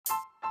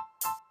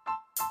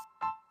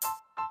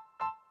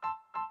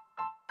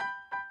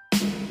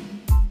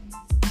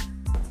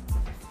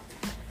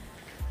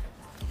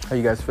How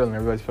you guys feeling?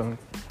 Everybody's feeling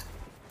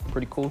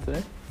pretty cool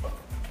today?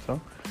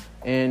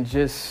 And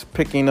just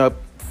picking up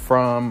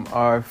from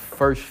our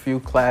first few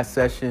class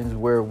sessions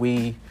where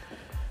we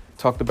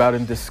talked about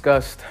and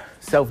discussed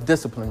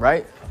self-discipline,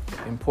 right?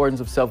 The importance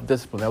of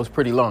self-discipline. That was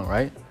pretty long,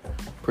 right?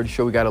 Pretty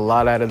sure we got a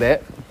lot out of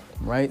that,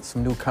 right?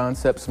 Some new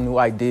concepts, some new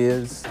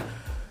ideas,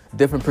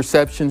 different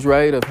perceptions,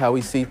 right, of how we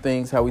see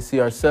things, how we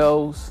see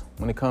ourselves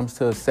when it comes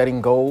to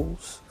setting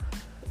goals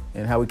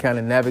and how we kind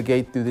of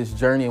navigate through this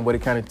journey and what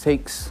it kind of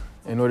takes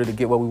in order to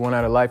get what we want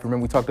out of life.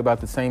 Remember, we talked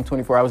about the same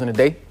 24 hours in a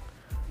day,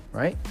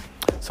 right?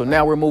 So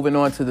now we're moving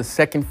on to the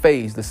second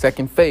phase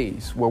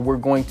where we're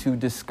going to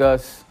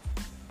discuss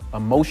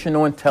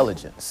emotional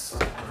intelligence.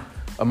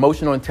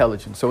 Emotional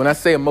intelligence. So when I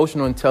say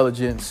emotional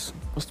intelligence,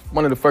 what's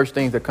one of the first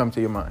things that come to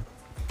your mind?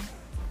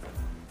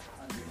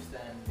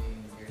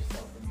 Understanding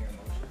yourself and your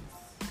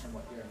emotions and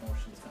what your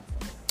emotions come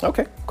from.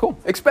 Okay, cool.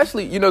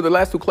 Especially, the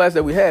last two classes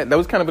that we had, that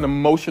was kind of an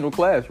emotional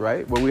class,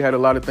 right? Where we had a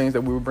lot of things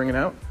that we were bringing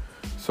out.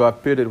 So I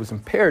feel that it was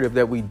imperative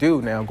that we do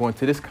now go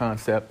into this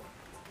concept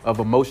of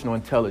emotional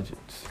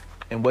intelligence.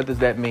 And what does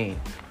that mean?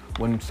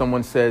 When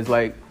someone says,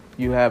 like,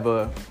 you have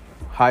a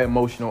high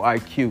emotional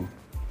IQ,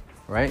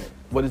 right?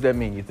 What does that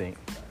mean, you think?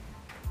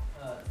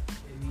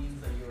 It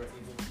means that you are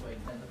able to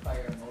identify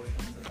your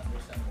emotions and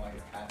understand why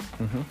you're happy.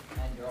 Mm-hmm.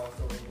 And you're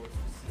also able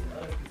to see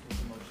other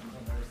people's emotions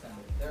and understand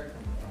where they're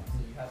coming from.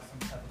 So you have some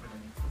type of an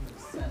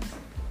intuitive sense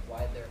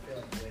why they're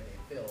feeling the way they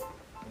feel,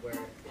 where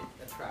it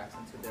attracts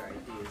into their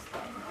ideas,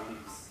 thoughts, and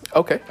beliefs.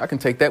 Okay, I can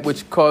take that,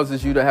 which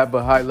causes you to have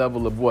a high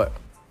level of what?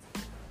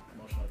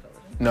 Emotional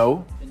intelligence?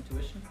 No.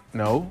 Intuition?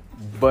 No.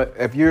 But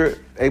if you're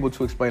able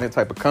to explain that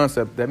type of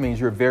concept, that means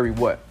you're very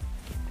what?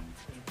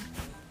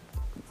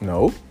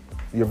 No.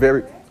 You're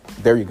very,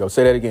 there you go.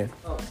 Say that again.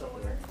 Oh,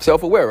 self-aware.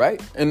 Self-aware, right?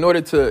 In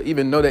order to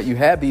even know that you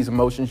have these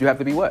emotions, you have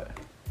to be what?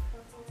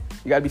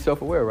 You got to be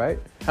self-aware, right?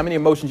 How many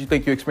emotions you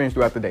think you experience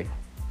throughout the day?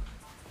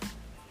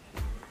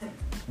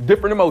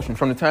 Different emotions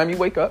from the time you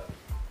wake up,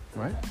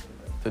 right,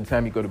 to the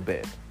time you go to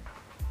bed.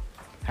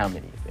 How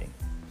many you think?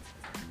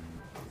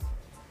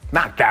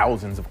 Not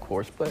thousands, of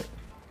course, but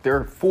there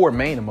are four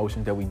main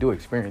emotions that we do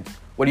experience.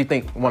 What do you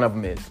think one of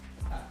them is?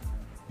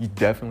 You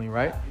definitely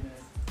right.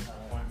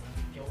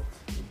 Guilt.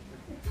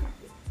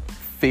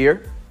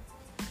 Fear,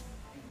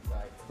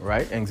 Anxiety.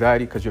 right?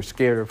 Anxiety, because you're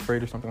scared or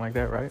afraid or something like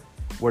that, right?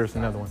 What is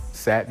another one?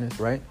 Sadness,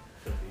 right?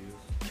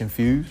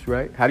 Confused,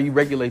 right? How do you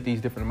regulate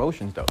these different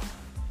emotions, though?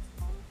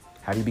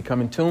 How do you become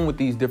in tune with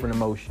these different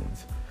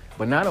emotions?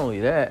 But not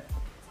only that,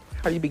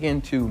 how do you begin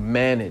to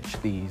manage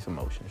these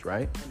emotions,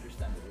 right?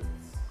 Understand the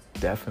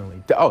roots.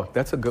 Definitely. Oh,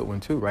 that's a good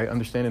one too, right?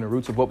 Understanding the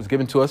roots of what was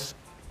given to us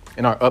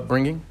in our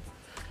upbringing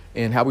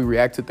and how we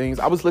react to things.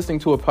 I was listening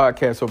to a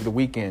podcast over the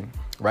weekend,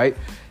 right?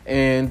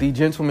 And the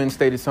gentleman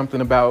stated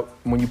something about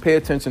when you pay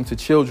attention to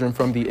children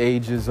from the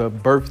ages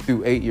of birth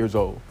through 8 years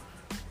old,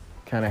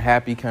 kind of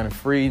happy, kind of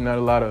free, not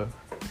a lot of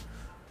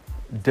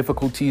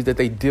difficulties that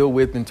they deal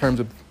with in terms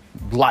of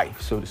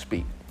life, so to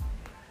speak.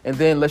 And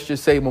then let's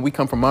just say when we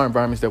come from our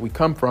environments that we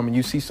come from and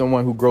you see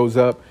someone who grows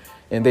up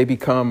and they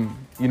become,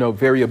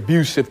 very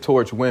abusive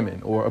towards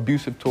women or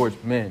abusive towards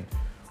men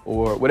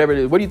or whatever it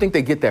is, what do you think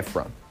they get that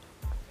from?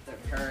 Their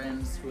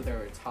parents, who they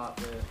were taught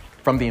with.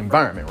 From the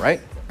environment,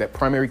 right? That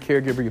primary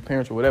caregiver, your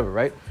parents or whatever,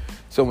 right?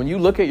 So when you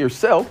look at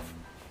yourself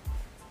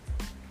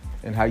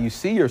and how you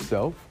see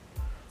yourself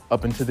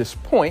up until this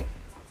point,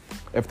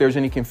 if there's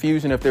any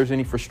confusion, if there's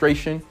any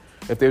frustration,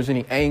 if there's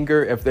any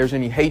anger, if there's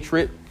any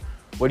hatred,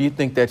 what do you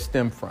think that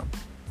stemmed from?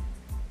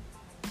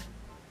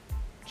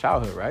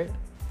 Childhood, right?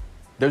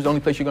 There's the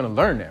only place you're going to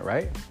learn that,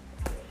 right?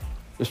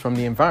 It's from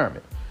the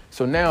environment.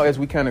 So now as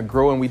we kind of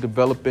grow and we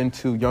develop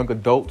into young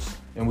adults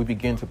and we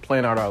begin to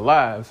plan out our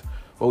lives,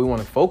 what we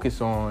want to focus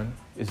on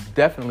is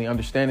definitely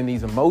understanding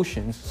these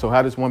emotions. So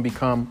how does one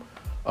become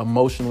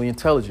emotionally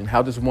intelligent?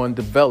 How does one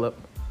develop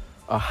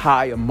a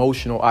high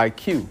emotional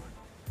IQ?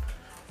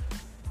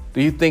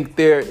 Do you think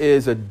there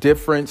is a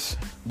difference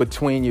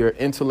between your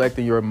intellect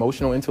and your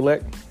emotional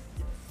intellect?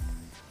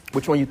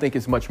 Which one you think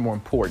is much more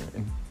important? I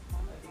think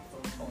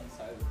both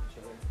coincide with each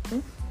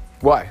other.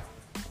 Why?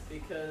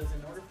 Because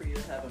in order for you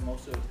to have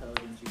emotional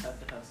intelligence, you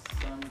have to have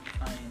some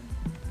kind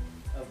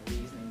of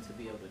reasoning to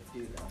be able to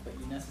do that. But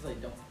you necessarily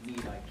don't need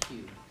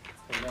IQ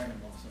to learn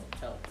emotional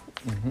intelligence.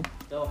 Mm-hmm.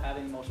 Though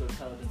having emotional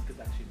intelligence could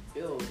actually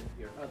build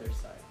your other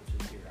side,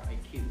 which is your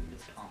IQ,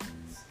 is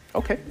confidence.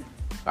 Okay.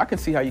 I can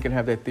see how you can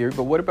have that theory,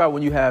 but what about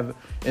when you have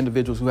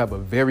individuals who have a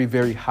very,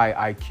 very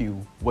high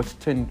IQ? What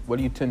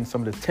do you tend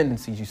some of the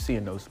tendencies you see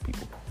in those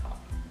people?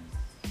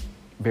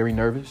 Very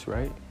nervous,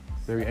 right?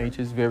 Very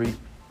anxious, very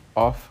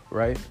off,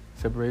 right?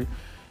 Separated.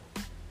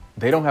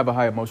 They don't have a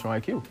high emotional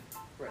IQ,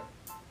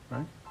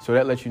 right? So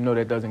that lets you know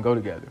that doesn't go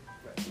together.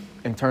 Right.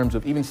 In terms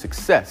of even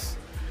success.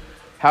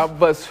 How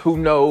of us who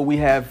know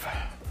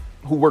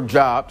who work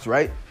jobs,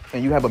 right?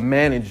 And you have a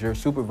manager,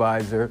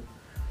 supervisor,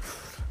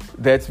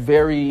 that's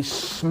very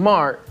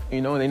smart,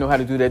 and they know how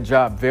to do that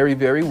job very,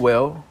 very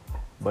well,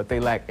 but they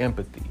lack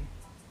empathy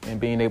and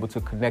being able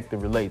to connect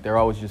and relate. They're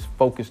always just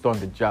focused on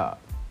the job,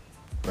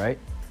 right?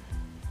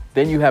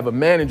 Then you have a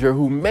manager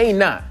who may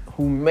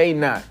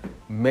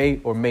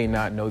or may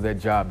not know that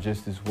job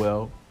just as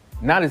well.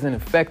 Not as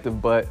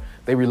ineffective, but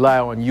they rely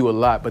on you a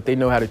lot, but they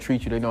know how to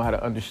treat you. They know how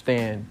to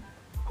understand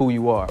who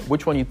you are.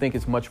 Which one do you think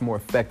is much more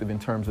effective in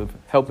terms of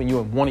helping you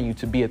and wanting you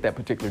to be at that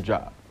particular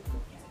job?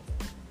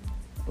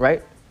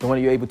 Right? The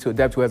one you're able to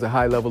adapt to has a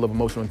high level of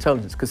emotional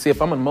intelligence. Because see,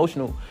 if I'm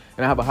emotional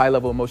and I have a high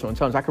level of emotional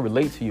intelligence, I can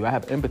relate to you. I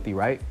have empathy,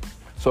 right?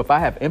 So if I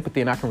have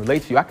empathy and I can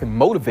relate to you, I can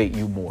motivate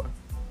you more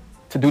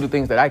to do the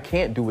things that I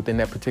can't do within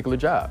that particular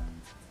job,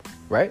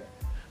 right?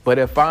 But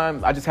if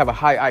I just have a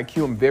high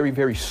IQ, I'm very,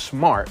 very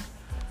smart.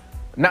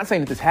 I'm not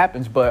saying that this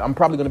happens, but I'm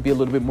probably going to be a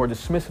little bit more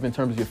dismissive in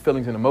terms of your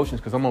feelings and emotions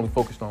because I'm only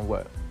focused on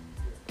what?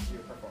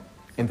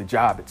 In the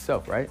job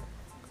itself, right?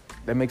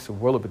 That makes a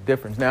world of a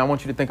difference. Now, I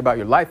want you to think about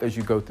your life as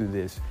you go through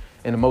this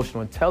and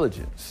emotional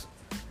intelligence.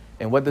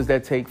 And what does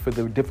that take for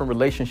the different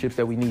relationships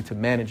that we need to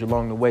manage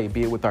along the way,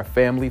 be it with our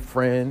family,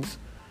 friends,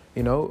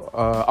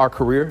 our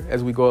career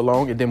as we go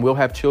along, and then we'll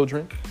have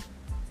children.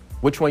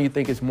 Which one you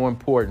think is more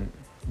important?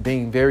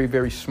 Being very,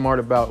 very smart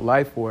about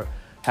life or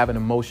having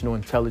emotional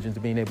intelligence,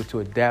 being able to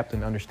adapt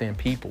and understand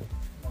people,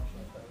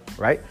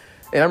 right?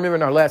 And I remember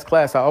in our last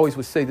class, I always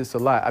would say this a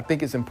lot. I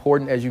think it's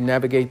important as you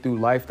navigate through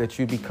life that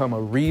you become a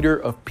reader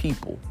of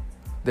people,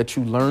 that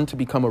you learn to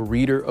become a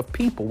reader of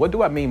people. What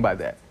do I mean by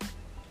that?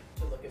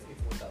 To look at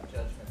people without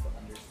judgment, but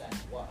understand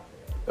why.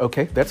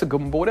 Okay, that's a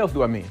good one. But what else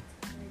do I mean?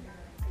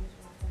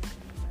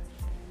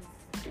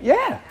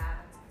 Yeah.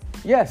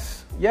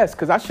 Yes,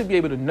 because I should be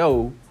able to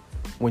know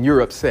when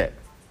you're upset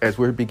as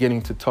we're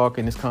beginning to talk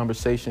and this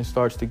conversation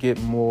starts to get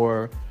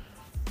more,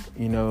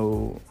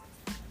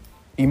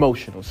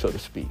 emotional, so to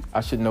speak.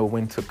 I should know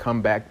when to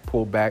come back,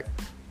 pull back,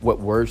 what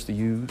words to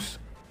use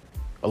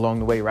along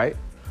the way, right?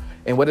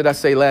 And what did I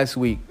say last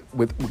week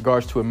with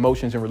regards to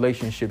emotions and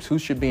relationships? Who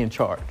should be in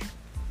charge,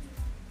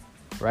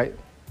 right?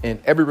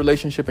 In every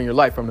relationship in your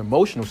life, from an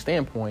emotional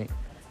standpoint,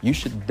 you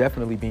should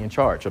definitely be in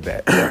charge of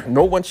that.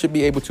 No one should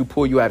be able to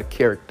pull you out of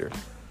character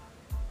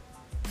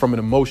from an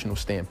emotional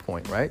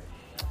standpoint, right?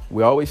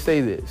 We always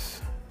say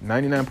this,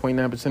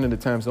 99.9% of the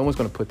times, no one's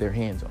going to put their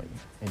hands on you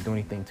and do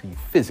anything to you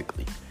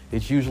physically.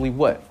 It's usually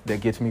what?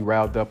 That gets me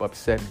riled up,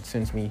 upset, and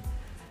sends me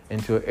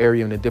into an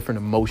area in a different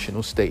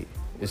emotional state.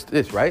 It's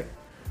this, right?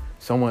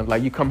 Someone,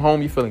 like you come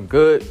home, you're feeling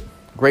good,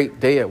 great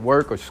day at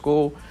work or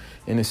school,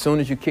 and as soon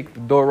as you kick the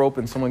door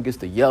open, someone gets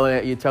to yelling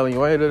at you, telling you,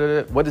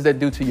 what does that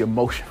do to you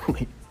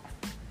emotionally?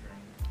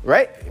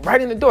 Right?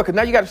 Right in the door, because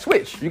now you got to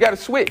switch. You got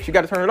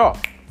to turn it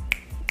off.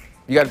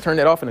 You got to turn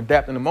that off and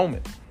adapt in the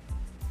moment.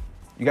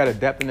 You got to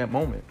adapt in that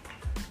moment.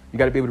 You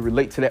got to be able to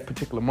relate to that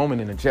particular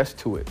moment and adjust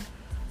to it.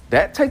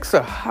 That takes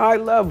a high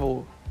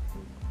level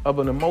of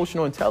an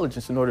emotional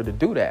intelligence in order to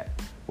do that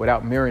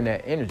without mirroring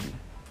that energy,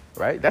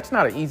 right? That's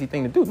not an easy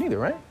thing to do neither,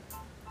 right?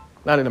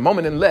 Not in the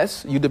moment,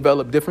 unless you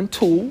develop different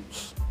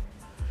tools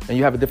and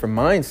you have a different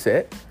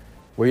mindset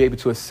where you're able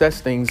to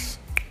assess things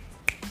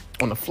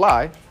on the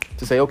fly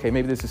to say, okay,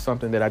 maybe this is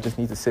something that I just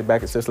need to sit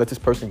back and just let this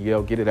person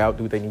yell, get it out,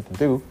 do what they need to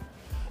do,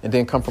 and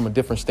then come from a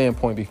different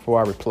standpoint before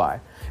I reply.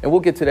 And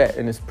we'll get to that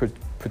in this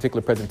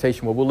particular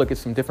presentation where we'll look at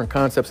some different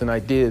concepts and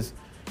ideas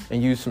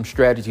and use some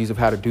strategies of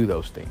how to do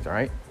those things, all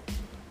right?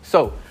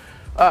 So,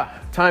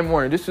 Time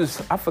Warner,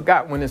 I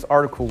forgot when this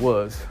article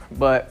was,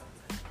 but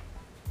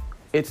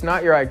it's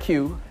not your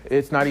IQ,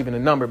 it's not even a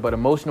number, but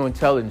emotional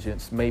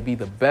intelligence may be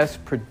the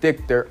best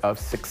predictor of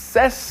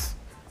success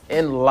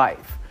in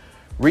life,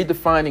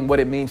 redefining what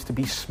it means to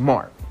be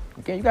smart.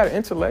 Again, you got an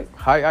intellect,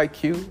 high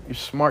IQ, you're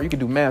smart, you can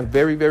do math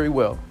very, very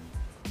well.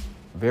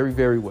 Very,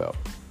 very well.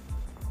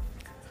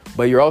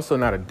 But you're also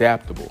not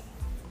adaptable.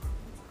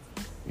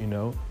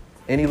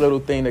 Any little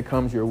thing that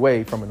comes your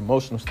way from an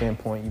emotional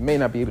standpoint, you may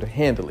not be able to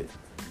handle it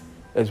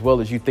as well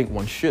as you think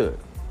one should.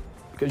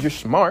 Because you're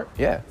smart,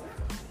 yeah.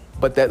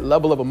 But that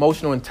level of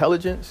emotional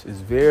intelligence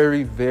is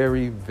very,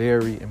 very,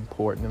 very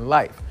important in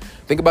life.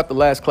 Think about the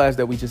last class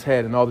that we just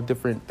had and all the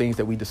different things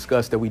that we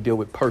discussed that we deal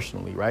with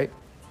personally, right?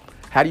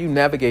 How do you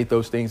navigate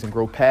those things and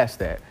grow past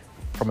that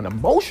from an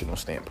emotional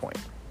standpoint?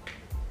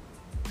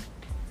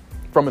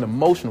 From an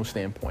emotional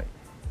standpoint.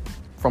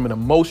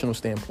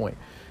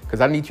 Because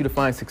I need you to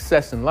find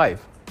success in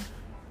life.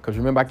 Because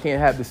remember, I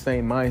can't have the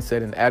same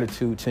mindset and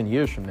attitude 10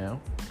 years from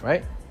now,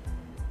 right?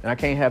 And I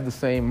can't have the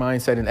same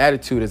mindset and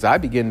attitude as I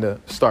begin to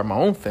start my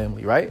own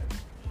family, right?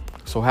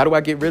 So how do I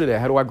get rid of that?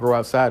 How do I grow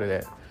outside of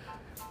that?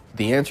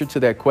 The answer to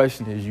that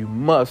question is you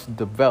must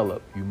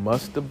develop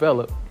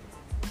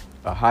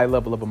a high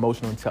level of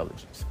emotional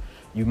intelligence.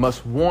 You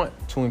must want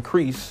to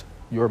increase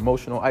your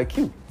emotional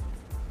IQ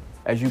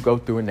as you go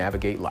through and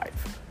navigate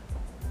life.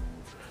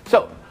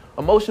 So,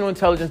 emotional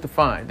intelligence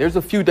defined. There's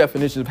a few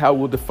definitions of how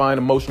we'll define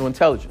emotional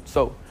intelligence.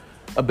 So,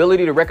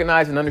 ability to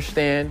recognize and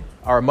understand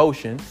our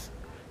emotions,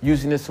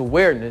 using this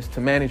awareness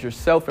to manage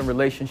yourself and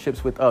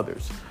relationships with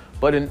others.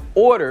 But in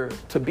order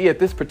to be at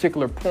this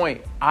particular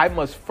point, I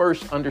must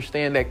first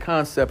understand that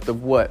concept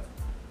of what?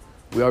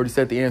 We already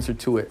said the answer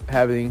to it,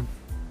 having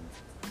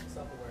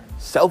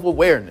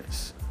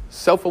self-awareness.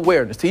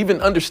 To even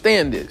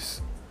understand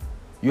this,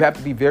 you have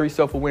to be very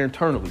self-aware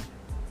internally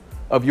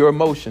of your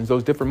emotions,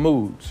 those different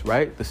moods,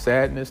 right? The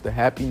sadness, the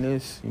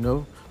happiness,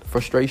 the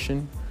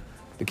frustration,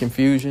 the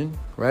confusion,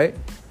 right?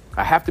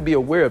 I have to be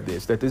aware of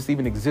this, that this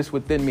even exists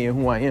within me and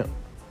who I am.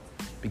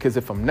 Because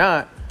if I'm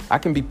not, I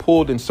can be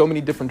pulled in so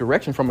many different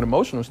directions from an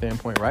emotional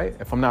standpoint, right?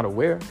 If I'm not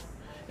aware.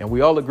 And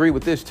we all agree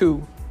with this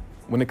too.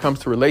 When it comes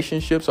to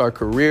relationships, our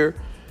career,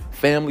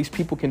 families,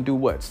 people can do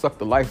what? Suck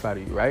the life out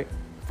of you, right?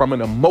 From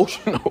an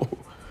emotional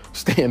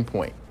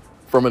standpoint.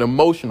 From an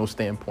emotional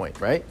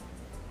standpoint, right?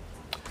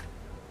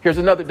 Here's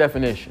another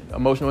definition.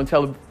 Emotional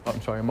intelligence.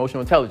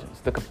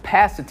 The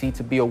capacity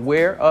to be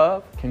aware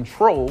of,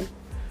 control,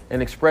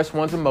 and express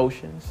one's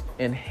emotions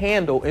and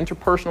handle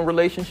interpersonal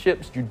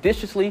relationships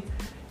judiciously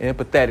and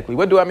empathetically.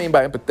 What do I mean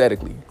by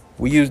empathetically?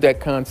 We used that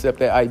concept,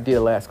 that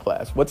idea last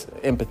class. What's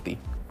empathy?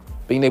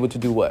 Being able to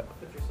do what?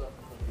 Put yourself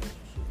in the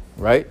relationship.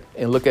 Right?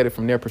 And look at it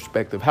from their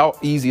perspective. How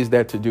easy is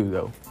that to do,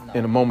 though,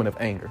 in a moment of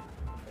anger?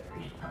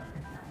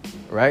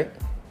 Right?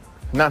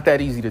 Not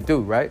that easy to do,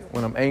 right?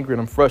 When I'm angry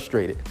and I'm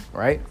frustrated,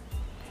 right?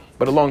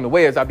 But along the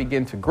way, as I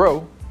begin to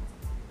grow,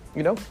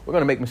 we're going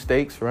to make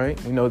mistakes,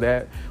 right? We know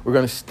that. We're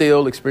going to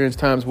still experience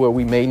times where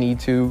we may need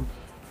to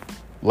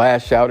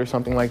lash out or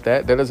something like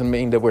that. That doesn't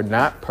mean that we're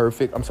not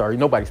perfect. I'm sorry,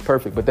 nobody's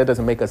perfect, but that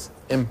doesn't make us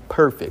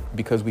imperfect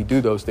because we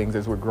do those things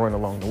as we're growing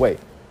along the way,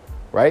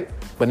 right?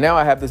 But now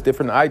I have this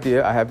different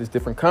idea. I have this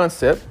different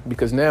concept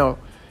because now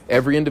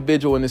every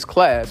individual in this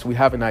class, we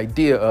have an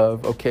idea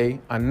of, okay,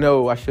 I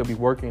know I should be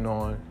working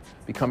on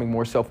becoming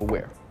more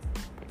self-aware,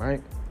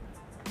 right?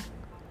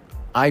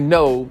 I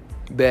know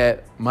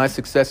that my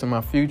success in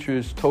my future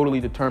is totally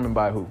determined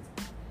by who?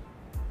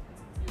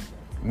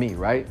 Me,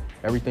 right?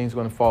 Everything's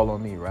going to fall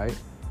on me, right?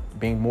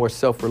 Being more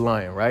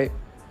self-reliant, right?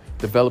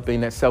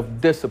 Developing that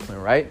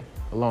self-discipline, right?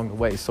 Along the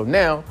way. So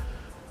now,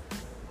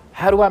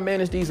 how do I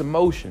manage these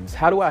emotions?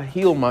 How do I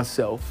heal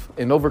myself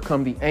and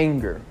overcome the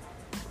anger,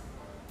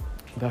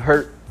 the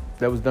hurt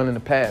that was done in the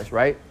past,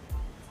 right?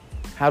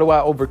 How do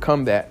I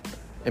overcome that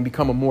and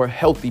become a more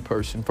healthy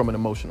person from an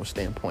emotional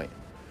standpoint,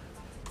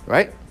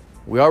 right?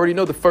 We already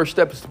know the first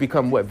step is to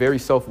become what? Very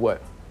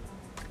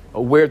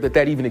aware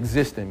that even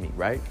exists in me,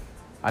 right?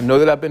 I know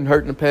that I've been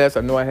hurt in the past.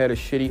 I know I had a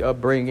shitty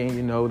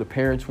upbringing. The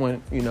parents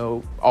weren't,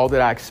 all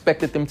that I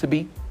expected them to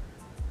be.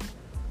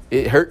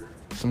 It hurt.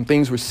 Some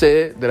things were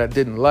said that I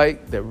didn't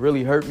like, that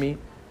really hurt me.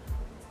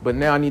 But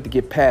now I need to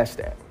get past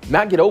that.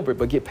 Not get over it,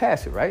 but get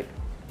past it, right?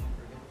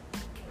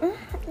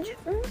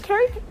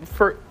 Okay.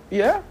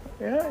 Yeah,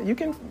 you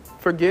can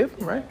forgive,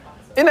 right?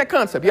 In that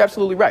concept, you're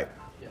absolutely right.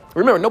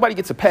 Remember, nobody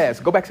gets a pass.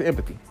 Go back to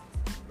empathy.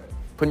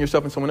 Putting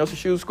yourself in someone else's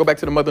shoes. Go back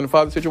to the mother and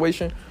father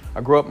situation.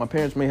 I grew up, my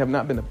parents may have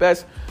not been the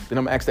best. Then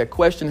I'm going to ask that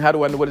question. How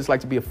do I know what it's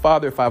like to be a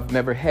father if I've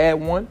never had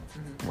one?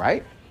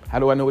 Right? How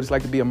do I know what it's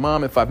like to be a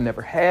mom if I've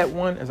never had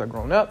one as I've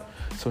grown up?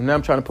 So now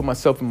I'm trying to put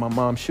myself in my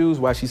mom's shoes,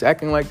 why she's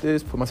acting like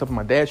this. Put myself in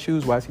my dad's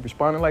shoes, why is he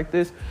responding like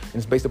this? And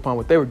it's based upon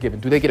what they were given.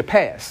 Do they get a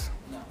pass?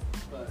 No,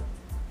 but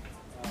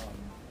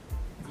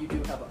you do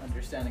have an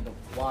understanding of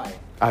why.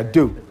 I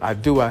do. I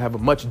have a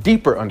much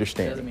deeper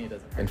understanding. Doesn't mean it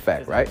doesn't hurt. In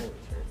fact, right?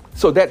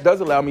 So that does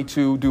allow me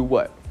to do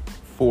what?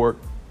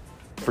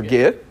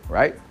 Forgive,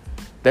 right?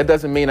 That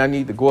doesn't mean I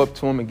need to go up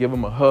to him and give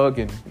him a hug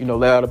and,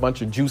 let out a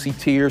bunch of juicy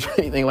tears or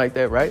anything like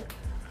that, right?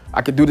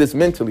 I could do this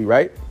mentally,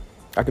 right?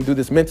 I can do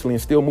this mentally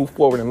and still move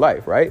forward in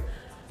life, right?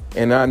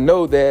 And I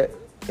know that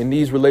in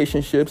these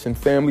relationships and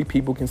family,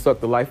 people can suck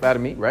the life out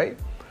of me, right?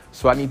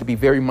 So I need to be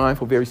very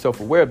mindful, very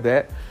self-aware of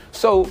that.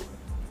 So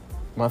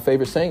my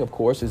favorite saying, of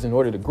course, is in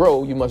order to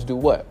grow, you must do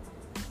what?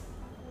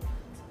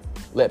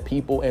 Let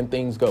people and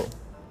things go.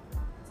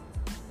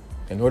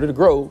 In order to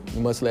grow,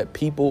 you must let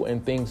people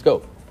and things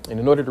go. And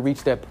in order to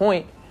reach that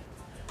point,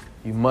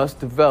 you must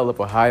develop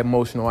a high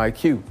emotional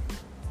IQ.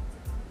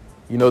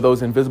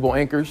 Those invisible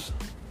anchors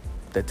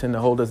that tend to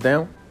hold us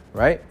down,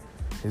 right?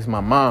 It's my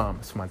mom,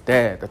 it's my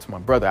dad, that's my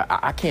brother.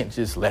 I can't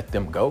just let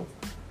them go.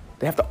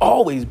 They have to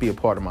always be a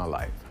part of my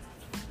life,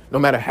 no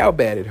matter how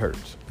bad it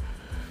hurts.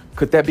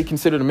 Could that be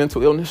considered a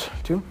mental illness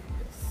too?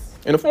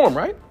 In a form,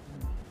 right?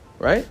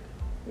 Right?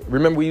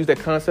 Remember we used that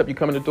concept, you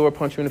come in the door,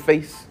 punch you in the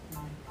face,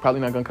 probably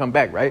not gonna come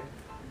back, right?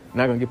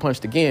 Not gonna get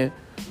punched again.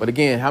 But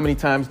again, how many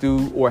times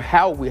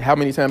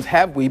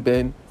have we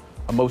been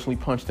emotionally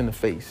punched in the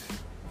face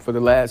for the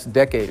last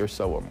decade or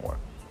so or more?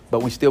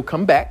 But we still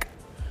come back,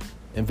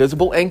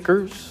 invisible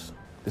anchors,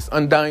 this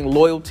undying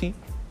loyalty,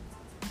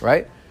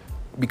 right?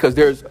 Because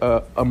there's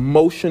a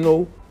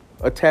emotional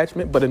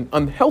attachment, but an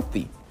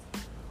unhealthy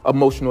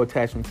emotional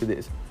attachment to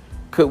this.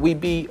 Could we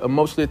be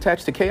emotionally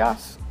attached to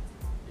chaos?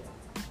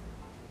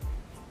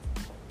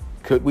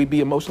 Could we be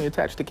emotionally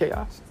attached to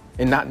chaos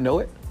and not know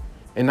it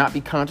and not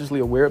be consciously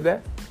aware of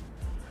that?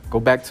 Go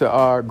back to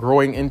our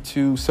growing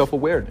into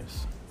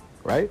self-awareness,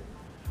 right?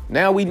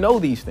 Now we know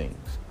these things.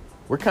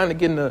 We're kind of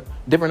getting a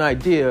different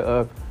idea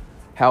of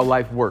how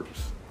life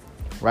works,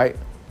 right?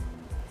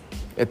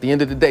 At the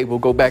end of the day, we'll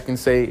go back and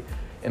say,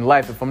 in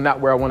life, if I'm not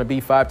where I want to be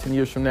 5-10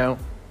 years from now,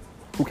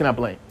 who can I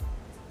blame?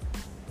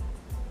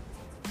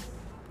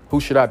 Who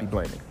should I be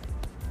blaming?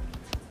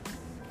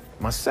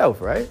 Myself,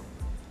 right?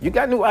 You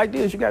got new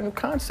ideas, you got new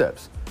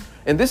concepts.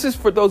 And this is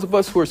for those of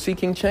us who are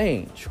seeking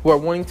change, who are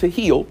wanting to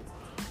heal,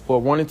 who are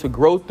wanting to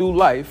grow through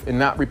life and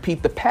not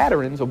repeat the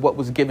patterns of what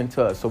was given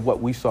to us, of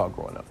what we saw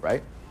growing up,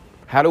 right?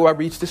 How do I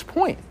reach this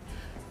point?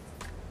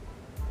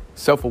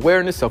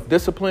 Self-awareness,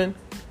 self-discipline,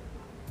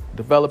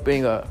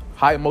 developing a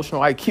high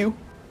emotional IQ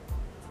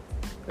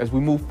as we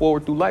move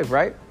forward through life,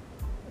 right?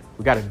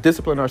 We got to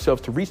discipline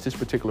ourselves to reach this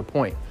particular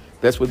point.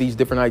 That's where these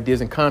different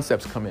ideas and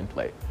concepts come in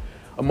play.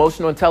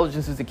 Emotional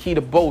intelligence is the key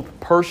to both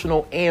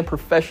personal and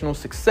professional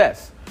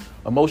success.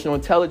 Emotional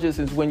intelligence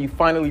is when you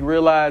finally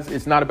realize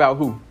it's not about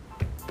who.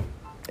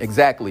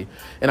 Exactly.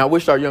 And I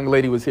wish our young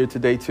lady was here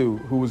today too,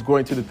 who was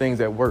going to the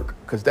things at work,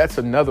 because that's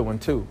another one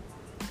too.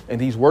 In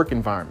these work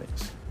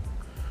environments.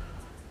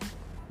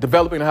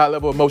 Developing a high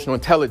level of emotional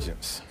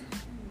intelligence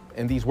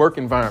in these work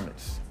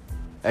environments.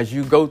 As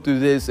you go through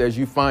this, as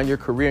you find your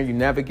career and you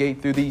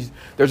navigate through these,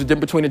 there's a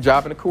difference between a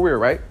job and a career,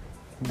 right?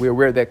 We're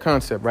aware of that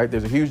concept, right?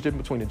 There's a huge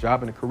difference between a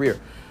job and a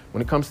career.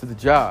 When it comes to the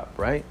job,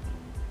 right?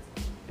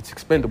 It's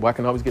expendable. I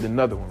can always get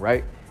another one,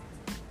 right?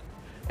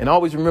 And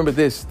always remember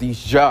this,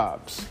 these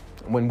jobs,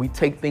 when we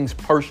take things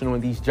personal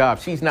in these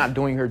jobs, she's not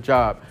doing her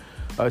job.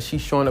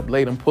 She's showing up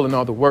late and pulling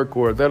all the work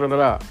or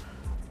da-da-da-da.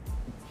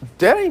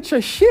 That ain't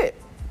your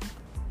shit.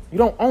 You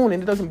don't own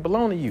it. It doesn't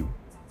belong to you.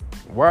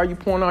 Why are you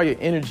pouring all your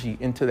energy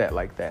into that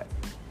like that?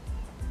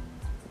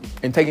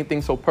 And taking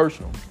things so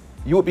personal.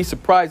 You would be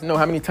surprised to know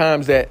how many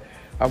times that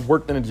I've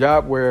worked in a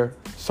job where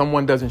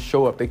someone doesn't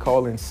show up, they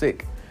call in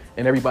sick,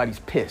 and everybody's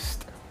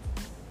pissed.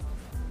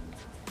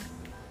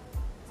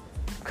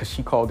 Because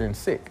she called in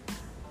sick.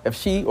 If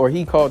she or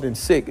he called in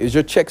sick, is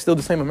your check still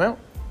the same amount?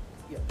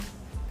 Yep.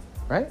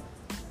 Right?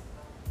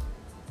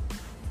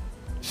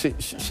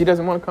 She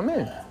doesn't want to come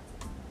in.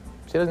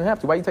 She doesn't have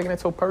to. Why are you taking that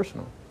so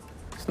personal?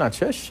 It's not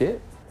your shit.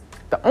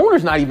 The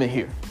owner's not even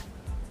here.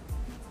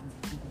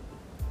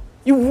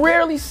 You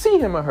rarely see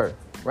him or her,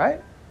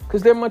 right?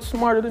 Because they're much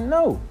smarter to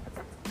know.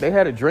 They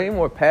had a dream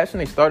or a passion.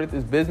 They started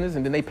this business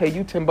and then they pay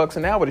you $10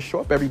 an hour to show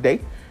up every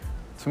day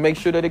to make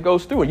sure that it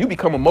goes through. And you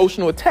become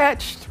emotional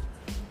attached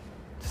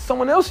to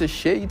someone else's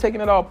shit. You're taking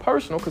it all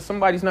personal because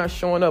somebody's not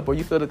showing up or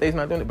you feel that they're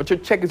not doing it. But your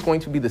check is going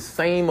to be the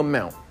same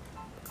amount,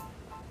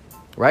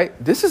 right?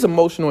 This is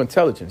emotional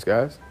intelligence,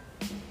 guys.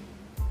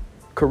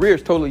 Career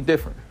is totally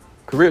different.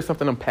 Career is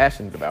something I'm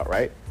passionate about,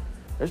 right?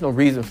 There's no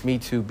reason for me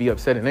to be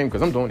upset at them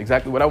because I'm doing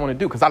exactly what I want to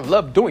do because I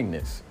love doing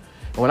this.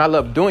 And when I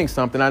love doing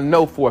something, I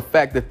know for a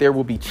fact that there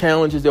will be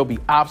challenges, there'll be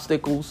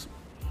obstacles,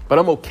 but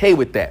I'm okay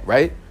with that,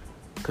 right?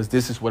 Because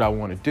this is what I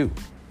want to do.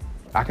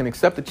 I can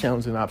accept the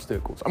challenges and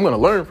obstacles. I'm going to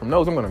learn from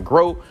those. I'm going to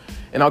grow,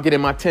 and I'll get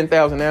in my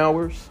 10,000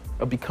 hours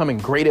of becoming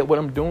great at what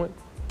I'm doing,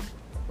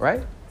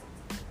 right?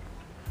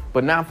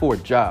 But not for a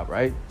job,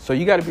 right? So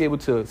you got to be able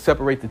to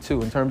separate the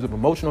two in terms of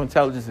emotional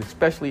intelligence,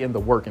 especially in the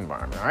work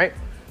environment, all right?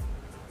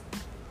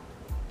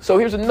 So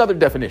here's another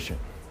definition.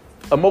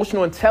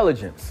 Emotional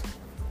intelligence.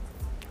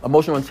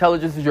 Emotional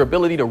intelligence is your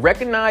ability to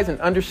recognize and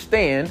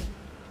understand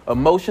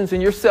emotions in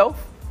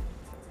yourself,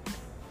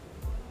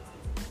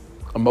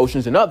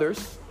 emotions in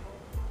others,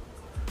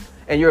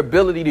 and your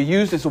ability to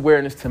use this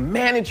awareness to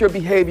manage your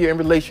behavior in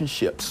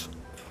relationships.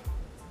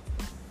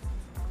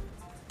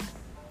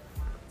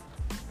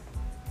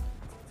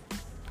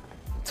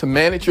 To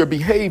manage your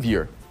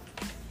behavior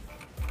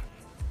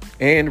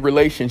and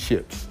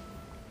relationships.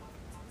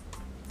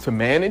 To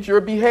manage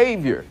your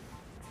behavior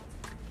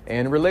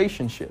and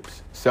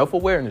relationships.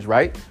 Self-awareness,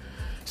 right?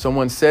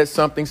 Someone says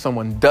something,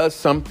 someone does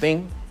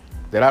something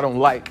that I don't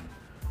like,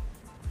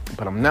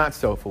 but I'm not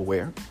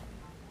self-aware.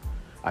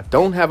 I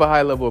don't have a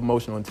high level of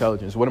emotional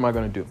intelligence. What am I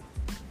going to do?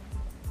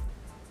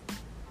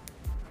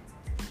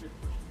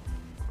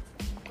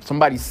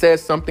 Somebody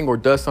says something or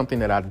does something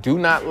that I do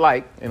not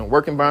like in a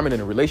work environment,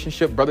 in a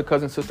relationship, brother,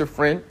 cousin, sister,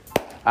 friend.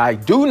 I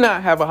do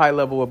not have a high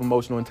level of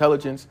emotional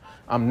intelligence.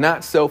 I'm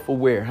not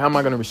self-aware. How am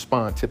I going to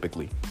respond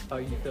typically? How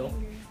you feel?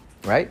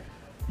 Right?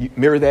 You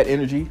mirror that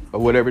energy or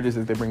whatever it is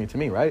that they're bringing to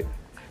me, right?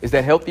 Is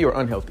that healthy or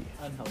unhealthy?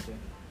 Unhealthy.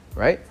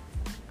 Right?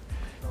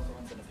 It's also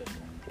unbeneficial.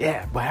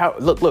 Yeah, but how,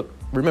 look,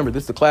 remember,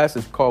 this the class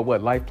is called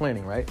what? Life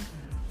planning, right?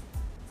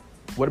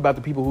 What about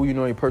the people who you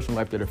know in your personal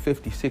life that are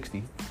 50,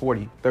 60,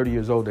 40, 30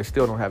 years old that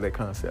still don't have that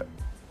concept?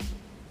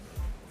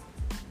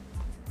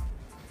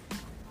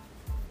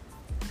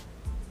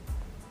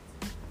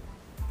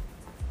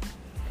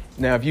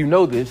 Now, if you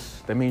know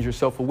this, that means you're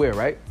self-aware,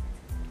 right?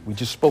 We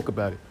just spoke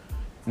about it.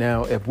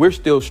 Now, if we're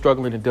still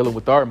struggling and dealing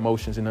with our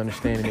emotions and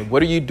understanding it,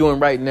 what are you doing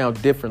right now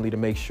differently to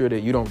make sure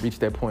that you don't reach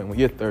that point when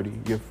you're 30,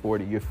 you're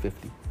 40, you're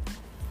 50?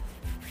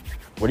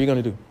 What are you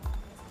going to do?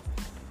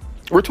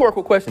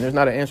 Rhetorical question. There's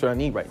not an answer I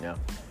need right now.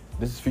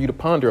 This is for you to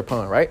ponder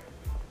upon, right?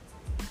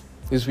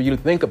 This is for you to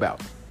think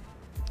about,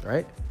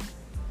 right?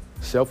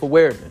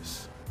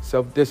 Self-awareness,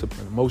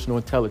 self-discipline, emotional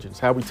intelligence,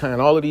 how we tying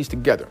all of these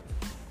together.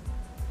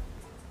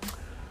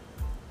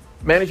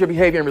 Manage your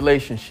behavior and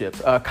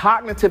relationships.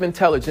 Cognitive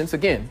intelligence,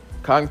 again,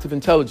 cognitive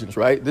intelligence,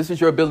 right? This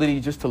is your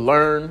ability just to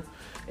learn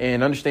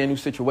and understand new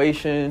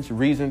situations,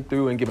 reason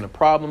through and given a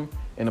problem,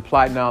 and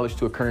apply knowledge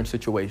to a current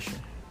situation.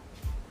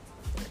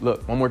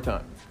 Look, one more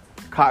time.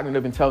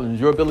 cognitive intelligence,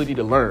 your ability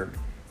to learn.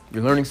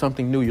 You're learning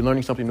something new. You're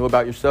learning something new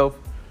about yourself,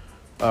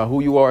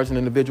 who you are as an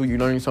individual. You're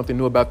learning something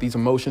new about these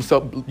emotions.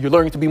 So you're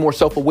learning to be more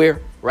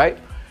self-aware, right?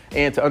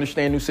 And to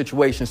understand new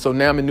situations. So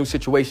now I'm in new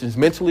situations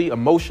mentally,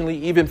 emotionally,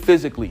 even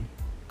physically,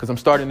 because I'm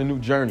starting a new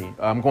journey.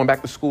 I'm going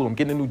back to school. I'm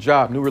getting a new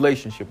job, new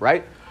relationship,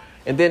 right?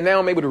 And then now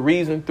I'm able to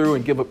reason through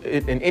and give up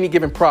in any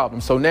given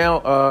problem. So now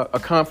a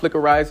conflict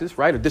arises,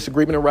 right? A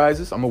disagreement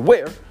arises. I'm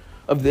aware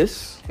of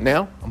this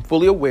now. I'm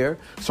fully aware.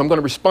 So I'm going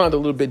to respond a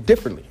little bit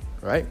differently,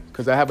 right?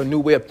 Because I have a new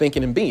way of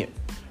thinking and being,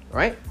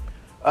 right?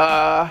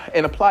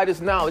 And apply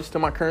this knowledge to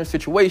my current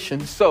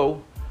situation.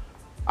 So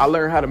I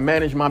learn how to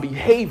manage my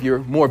behavior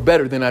more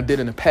better than I did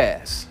in the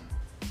past.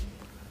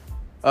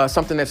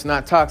 Something that's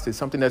not toxic,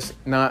 something that's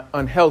not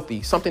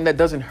unhealthy, something that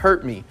doesn't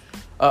hurt me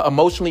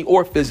emotionally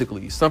or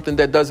physically, something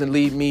that doesn't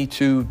lead me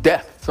to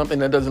death, something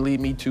that doesn't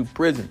lead me to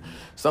prison,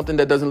 something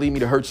that doesn't lead me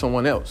to hurt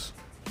someone else,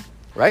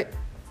 right?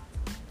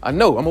 I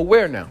know, I'm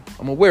aware now.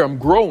 I'm aware, I'm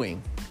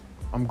growing,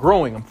 I'm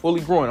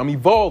fully growing, I'm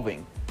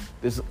evolving.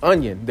 This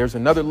onion, there's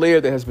another layer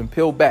that has been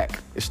peeled back.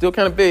 It's still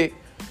kind of big,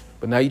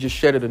 but now you just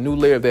shedded a new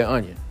layer of that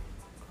onion.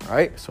 All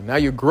right, so now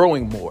you're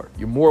growing more.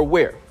 You're more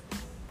aware.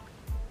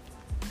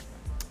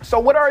 So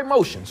what are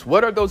emotions?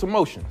 What are those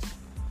emotions?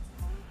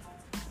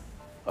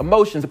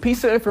 Emotions, a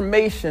piece of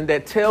information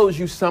that tells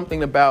you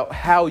something about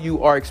how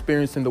you are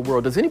experiencing the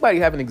world. Does anybody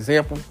have an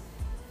example?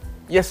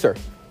 Yes, sir.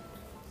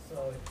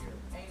 So if you're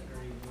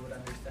angry, you would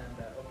understand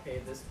that,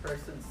 okay, this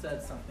person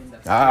said something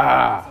that's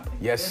something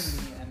yes.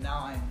 within me, and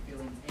now I'm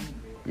feeling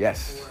angry.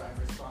 Yes. Or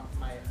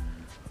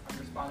I'm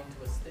responding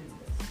to a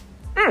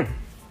stimulus.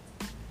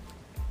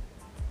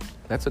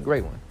 That's a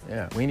great one.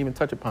 Yeah, we ain't even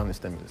touch upon the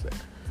stimulus there.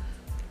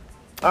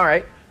 All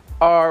right.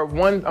 Our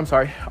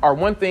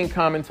one thing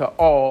common to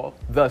all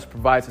thus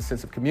provides a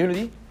sense of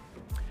community,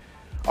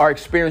 are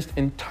experienced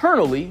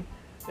internally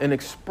and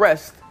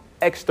expressed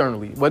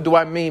externally. What do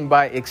I mean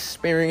by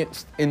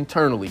experienced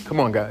internally? Come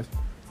on, guys.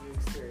 You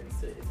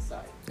experience it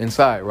inside.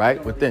 Inside,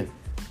 right? Within.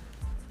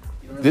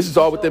 This is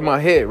all within my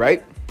head,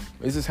 right?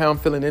 This is how I'm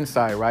feeling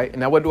inside, right? And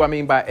now what do I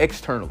mean by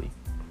externally?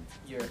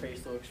 Your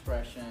facial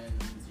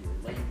expressions, your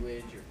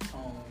language, your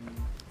tone.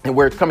 And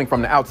where it's coming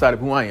from, the outside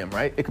of who I am,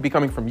 right? It could be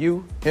coming from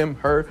you, him,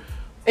 her,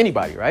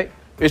 anybody, right?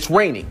 It's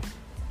raining.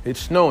 It's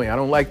snowing. I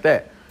don't like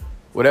that.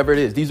 Whatever it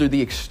is. These are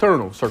the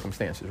external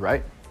circumstances,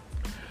 right?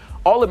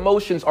 All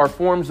emotions are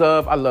forms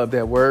of, I love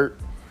that word.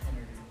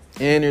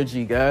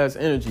 Energy, guys,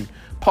 energy.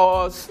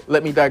 Pause.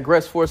 Let me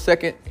digress for a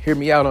second. Hear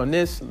me out on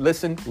this.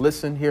 Listen,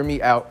 hear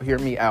me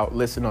out,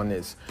 listen on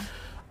this.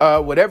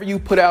 Whatever you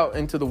put out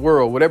into the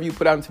world, whatever you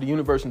put out into the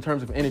universe in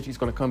terms of energy is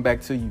going to come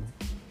back to you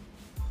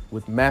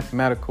with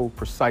mathematical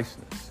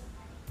preciseness.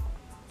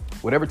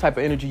 Whatever type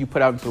of energy you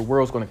put out into the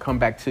world is going to come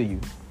back to you.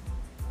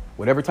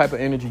 Whatever type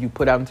of energy you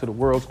put out into the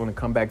world is going to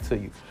come back to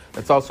you.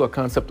 That's also a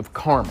concept of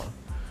karma.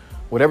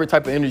 Whatever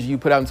type of energy you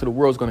put out into the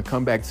world is going to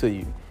come back to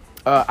you.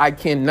 I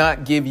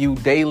cannot give you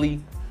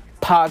daily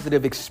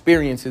positive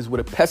experiences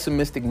with a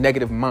pessimistic,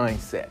 negative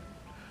mindset.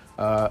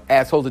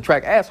 Assholes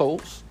attract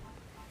assholes.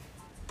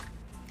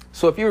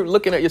 So if you're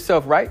looking at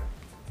yourself, right,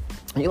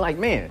 and you're like,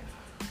 man,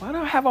 why do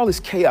I have all this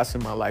chaos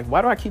in my life?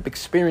 Why do I keep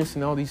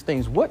experiencing all these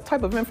things? What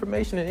type of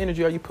information and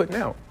energy are you putting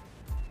out?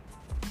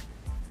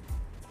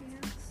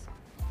 Yes.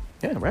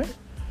 Yeah, right?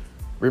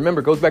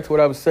 Remember, it goes back to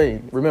what I was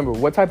saying. Remember,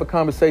 what type of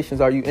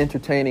conversations are you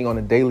entertaining on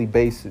a daily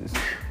basis?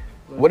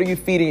 What are you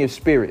feeding your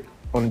spirit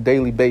on a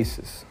daily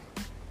basis?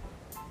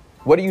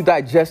 What are you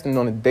digesting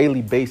on a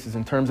daily basis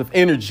in terms of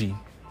energy?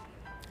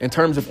 In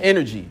terms of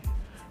energy,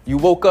 you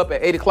woke up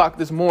at 8 o'clock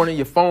this morning,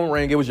 your phone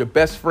rang, it was your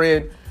best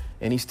friend,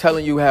 and he's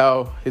telling you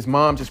how his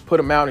mom just put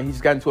him out and he's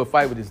got into a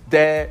fight with his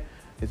dad.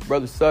 His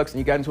brother sucks and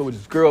he got into it with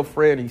his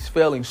girlfriend and he's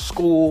failing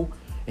school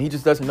and he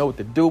just doesn't know what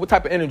to do. What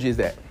type of energy is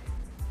that?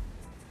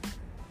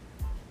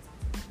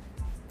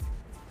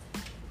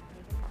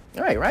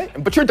 All right?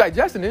 But you're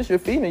digesting this, you're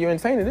feeding it, you're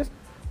entertaining this,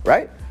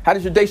 right? How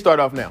does your day start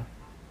off now?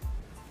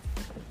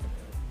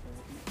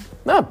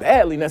 Not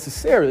badly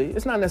necessarily.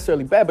 It's not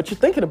necessarily bad, but you're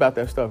thinking about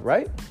that stuff,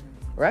 right?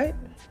 Right?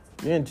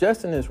 You're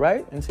ingesting this,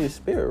 right? Into your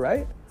spirit,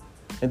 right?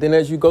 And then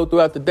as you go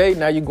throughout the day,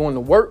 now you're going to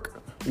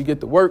work. You get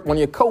to work. When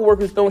your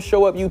coworkers don't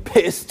show up, you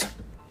pissed.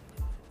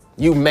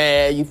 You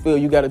mad. You feel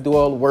you got to do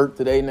all the work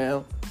today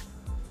now.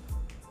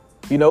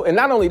 You know, and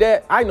not only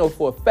that, I know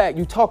for a fact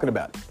you talking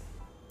about it.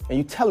 And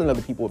you telling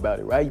other people about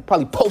it, right? You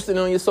probably posting it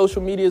on your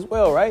social media as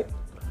well, right?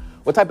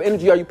 What type of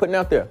energy are you putting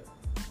out there?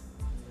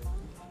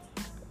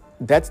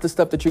 That's the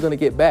stuff that you're going to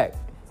get back.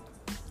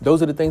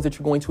 Those are the things that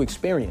you're going to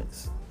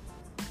experience.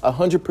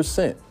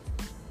 100%.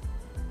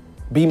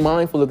 Be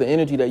mindful of the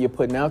energy that you're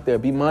putting out there.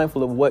 Be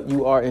mindful of what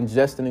you are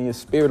ingesting in your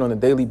spirit on a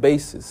daily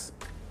basis.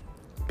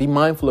 Be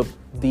mindful of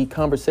the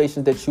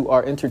conversations that you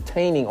are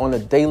entertaining on a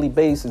daily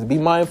basis. Be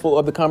mindful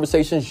of the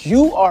conversations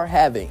you are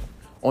having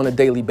on a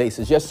daily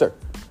basis. Yes, sir.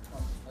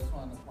 I just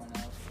wanted to point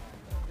out,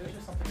 there's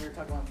just something we were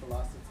talking about in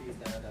philosophy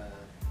that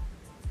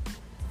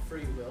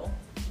free will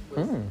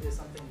is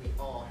something we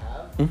all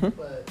have,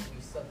 but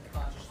we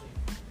subconsciously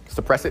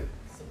Suppress it.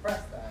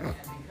 suppress that. And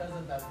because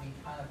of that, we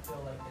kind of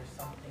feel like there's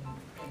some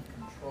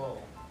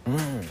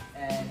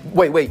And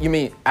Wait, you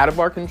mean out of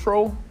our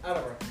control? out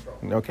of our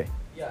control. Okay.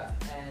 Yeah,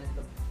 and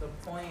the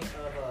point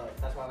of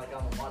that's why I like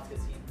Alan Watts,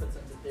 because he puts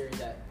into theory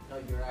that no,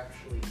 you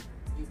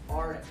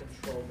are in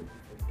control, but you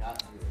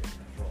forgot you were in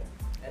control.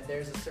 And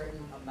there's a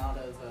certain amount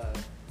of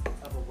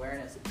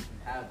awareness that you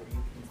can have where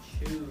you can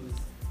choose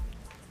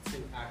to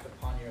act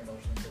upon your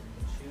emotions, or you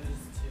can choose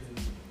to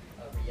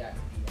react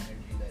to the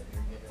energy that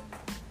you're given,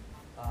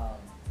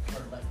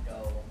 or let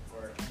go,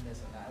 or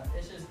this and that.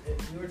 It's just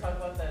we were talking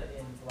about that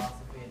in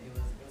philosophy, and it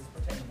was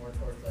pertaining more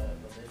towards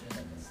religion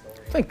and the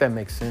story. I think that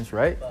makes sense,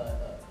 right?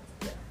 But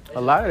yeah,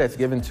 A lot of that's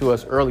given to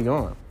us early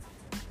on,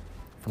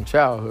 from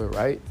childhood,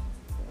 right?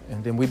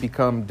 And then we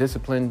become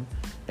disciplined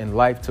in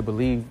life to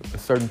believe a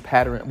certain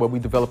pattern, we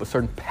develop a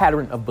certain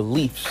pattern of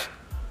beliefs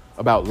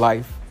about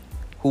life,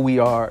 who we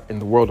are,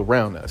 and the world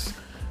around us.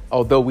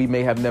 Although we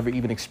may have never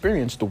even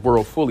experienced the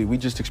world fully, we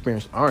just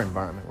experienced our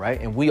environment, right?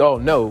 And we all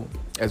know,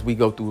 as we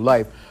go through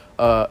life,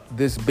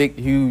 this big,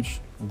 huge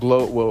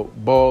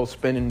ball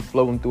spinning,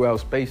 floating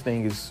throughout space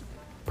thing is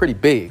pretty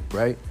big,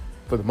 right?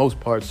 For the most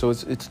part. So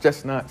it's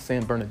just not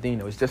San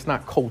Bernardino. It's just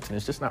not Colton.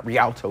 It's just not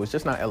Rialto. It's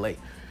just not LA.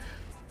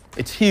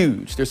 It's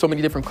huge. There's so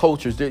many different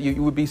cultures.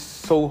 You would be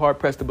so hard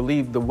pressed to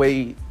believe the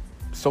way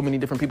so many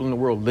different people in the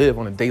world live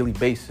on a daily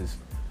basis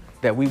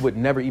that we would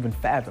never even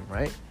fathom,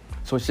 right?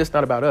 So it's just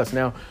not about us.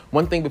 Now,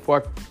 one thing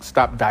before I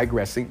stop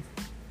digressing,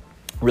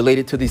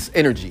 related to this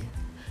energy,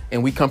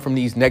 and we come from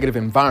these negative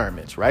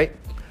environments, right?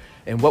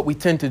 And what we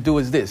tend to do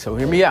is this. So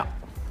hear me out.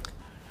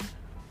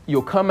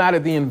 You'll come out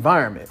of the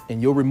environment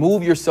and you'll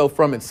remove yourself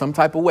from it some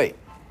type of way.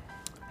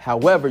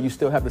 However, you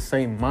still have the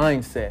same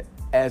mindset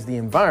as the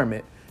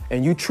environment,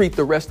 and you treat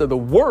the rest of the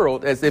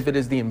world as if it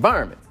is the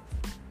environment.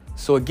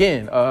 So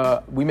again,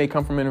 we may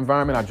come from an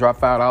environment, I drop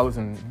 $5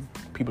 and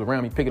people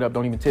around me pick it up,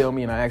 don't even tell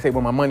me, and I ask, hey,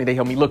 well, my money, they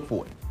help me look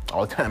for it.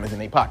 All the time is in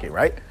their pocket,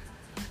 right?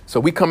 So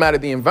we come out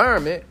of the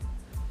environment,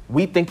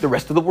 we think the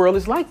rest of the world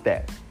is like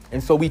that.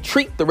 And so we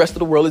treat the rest of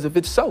the world as if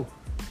it's so.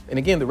 And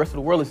again, the rest of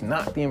the world is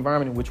not the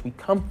environment in which we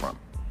come from.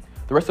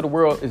 The rest of the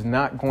world is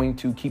not going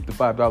to keep the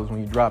 $5 when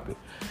you drop it.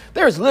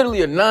 There's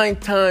literally a 9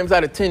 times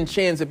out of 10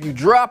 chance if you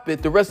drop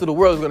it, the rest of the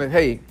world is going to,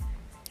 hey,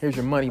 here's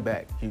your money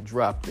back. You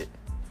dropped it.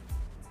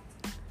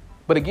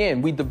 But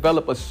again, we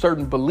develop a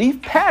certain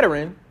belief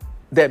pattern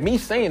that me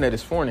saying that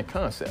is foreign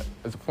concept.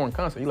 It's a foreign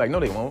concept. You're like, no,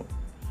 they won't.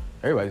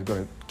 Everybody's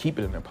going to keep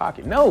it in their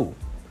pocket. No.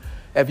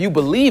 If you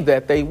believe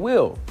that, they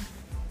will.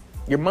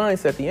 Your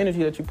mindset, the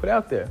energy that you put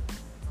out there,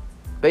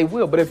 they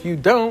will. But if you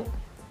don't,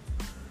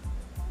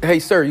 hey,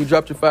 sir, you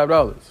dropped your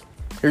 $5.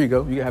 Here you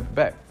go. You can have it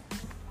back.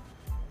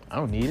 I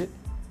don't need it.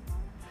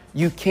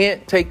 You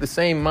can't take the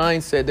same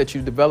mindset that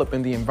you develop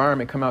in the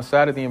environment, come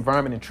outside of the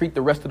environment, and treat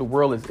the rest of the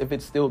world as if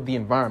it's still the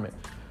environment.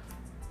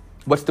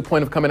 What's the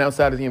point of coming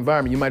outside of the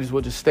environment? You might as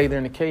well just stay there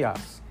in the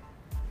chaos.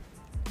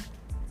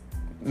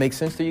 Make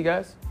sense to you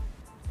guys?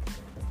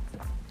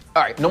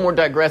 All right, no more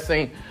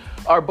digressing.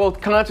 Are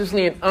both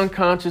consciously and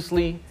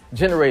unconsciously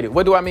generated?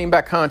 What do I mean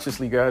by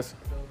consciously, guys?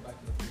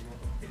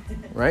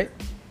 Right?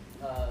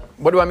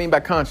 What do I mean by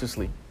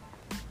consciously?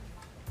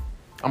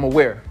 I'm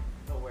aware.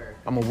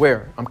 I'm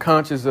aware. I'm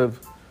conscious of,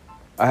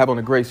 I have on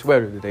a gray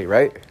sweater today,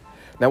 right?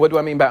 Now, what do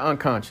I mean by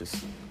unconscious?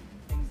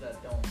 Things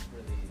that don't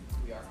really,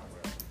 we are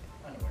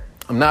unaware.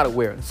 I'm not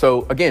aware.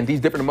 So again, these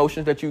different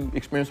emotions that you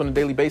experience on a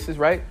daily basis,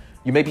 right?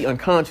 You may be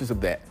unconscious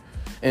of that.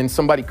 And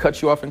somebody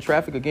cuts you off in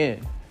traffic,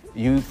 again,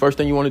 first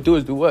thing you want to do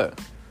is do what?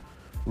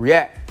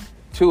 React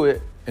to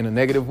it in a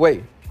negative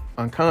way,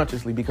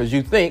 unconsciously, because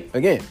you think,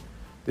 again,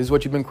 this is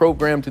what you've been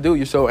programmed to do.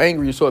 You're so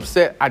angry, you're so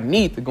upset. I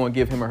need to go and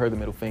give him or her the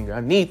middle finger.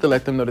 I need to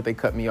let them know that they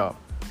cut me off.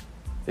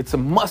 It's a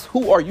must.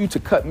 Who are you to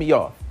cut me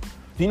off?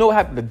 Do you know what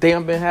happened the day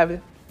I've been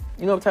having?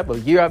 You know what type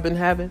of year I've been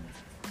having?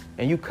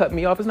 And you cut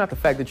me off. It's not the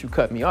fact that you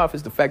cut me off.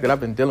 It's the fact that I've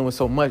been dealing with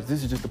so much.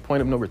 This is just the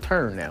point of no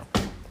return now.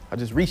 I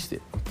just reached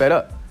it. I'm fed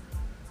up.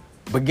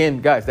 But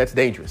again, guys, that's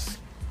dangerous.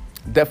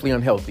 Definitely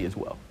unhealthy as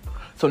well.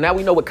 So now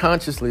we know what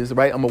consciously is,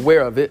 right? I'm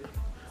aware of it.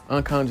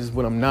 Unconscious is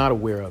when I'm not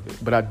aware of it,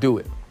 but I do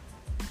it.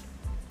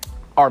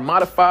 Are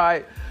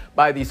modified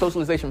by the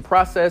socialization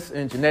process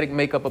and genetic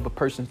makeup of a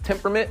person's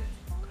temperament.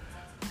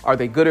 Are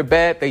they good or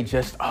bad? They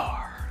just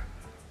are.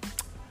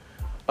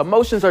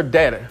 Emotions are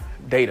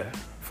data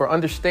for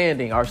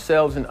understanding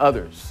ourselves and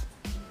others,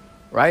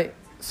 right?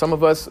 Some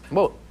of us,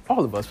 well,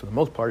 all of us for the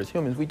most part as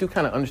humans, we do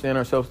kind of understand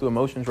ourselves through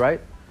emotions, right?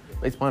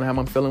 Based upon how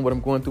I'm feeling, what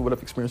I'm going through, what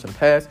I've experienced in the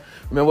past.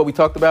 Remember what we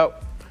talked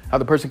about? How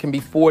the person can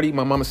be 40.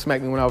 My mama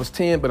smacked me when I was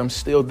 10, but I'm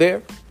still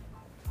there.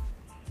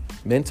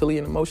 Mentally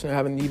and emotionally, I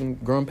haven't even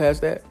grown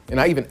past that. And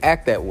I even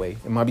act that way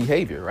in my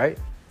behavior, right?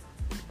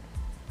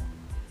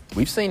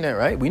 We've seen that,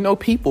 right? We know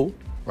people,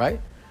 right?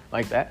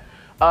 Like that.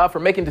 For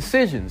making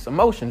decisions,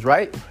 emotions,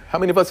 right? How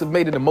many of us have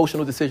made an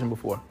emotional decision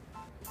before?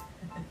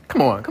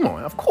 Come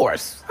on. Of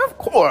course.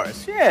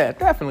 Yeah,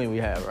 definitely we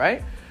have,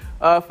 right?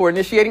 For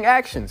initiating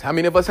actions. How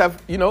many of us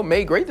have,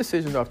 made great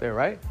decisions off there,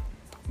 right?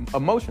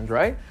 Emotions,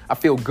 right? I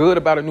feel good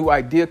about a new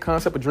idea,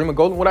 concept, a dream, a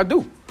goal, and what I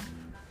do.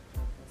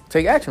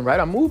 Take action, right?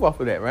 I move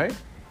off of that, right?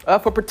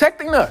 For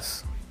protecting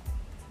us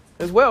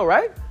as well,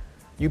 right?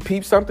 You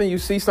peep something, you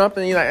see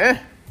something, you're like,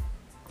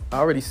 I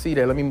already see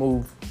that. Let me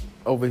move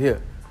over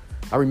here.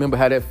 I remember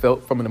how that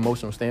felt from an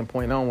emotional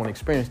standpoint, and I don't want to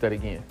experience that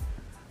again.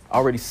 I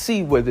already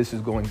see where this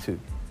is going to.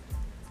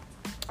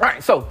 All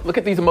right, so look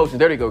at these emotions.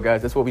 There they go,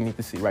 guys. That's what we need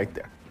to see right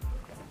there.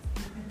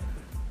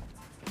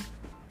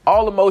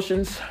 All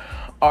emotions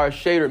are a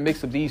shade or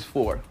mix of these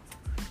four.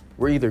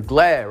 We're either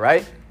glad,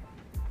 right?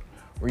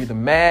 We're either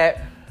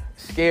mad,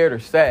 scared, or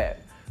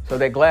sad. So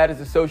that glad is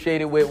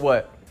associated with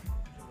what?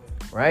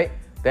 Right?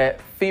 That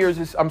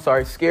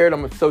scared,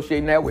 I'm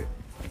associating that with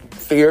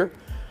fear.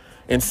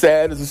 And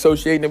sad is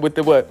associating it with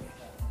the what?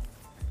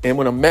 And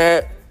when I'm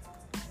mad,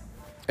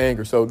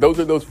 anger. So those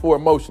are those four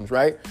emotions,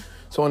 right?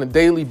 So on a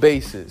daily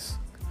basis,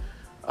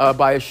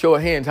 by a show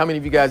of hands, how many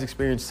of you guys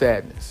experience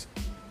sadness?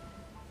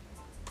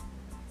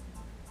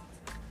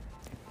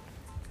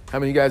 How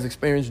many of you guys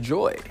experience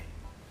joy?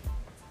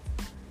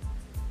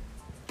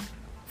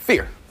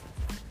 Fear.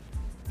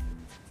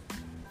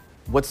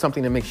 What's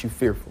something that makes you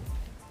fearful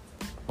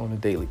on a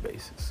daily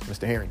basis?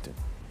 Mr. Harrington.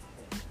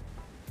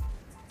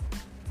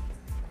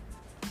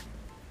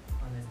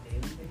 On a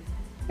daily basis?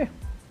 Yeah.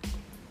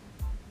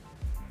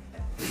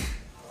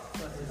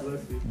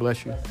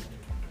 Bless you. A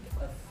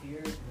fear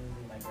of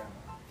losing my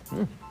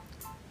grandma.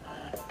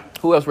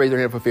 Who else raised their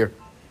hand for fear?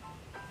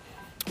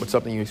 What's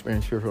something you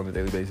experience fearful on a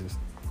daily basis?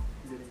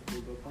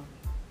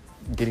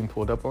 Getting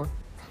pulled up on?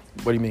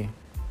 What do you mean?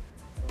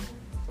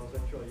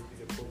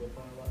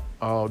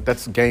 Oh,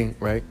 that's gang,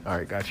 right? All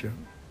right, gotcha.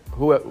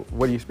 What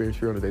do you experience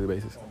fear on a daily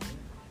basis? It's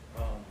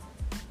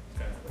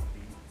kind of like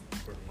deep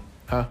for me.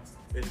 Huh?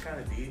 It's kind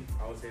of deep.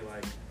 I would say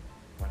like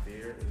my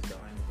fear is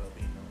dying without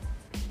being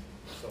known.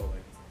 So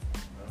like,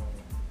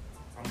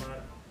 I'm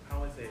not,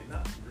 how would I say,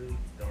 not really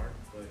dark,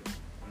 but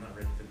I'm not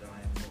ready to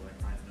die until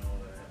like I know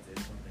that I did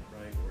something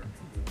right or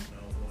people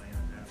know who I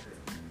am after.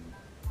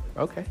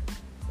 Okay.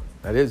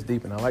 That is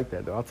deep, and I like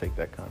that, though. I'll take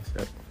that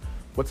concept.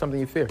 What's something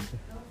you fear? I don't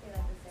feel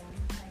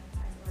like the same.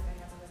 Like, I feel like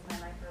I haven't lived my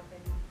life or been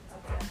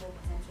up to full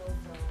potential,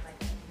 so like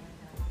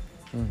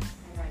I know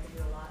I can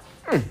do a lot.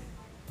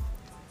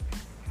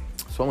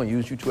 So I'm going to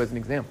use you two as an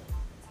example,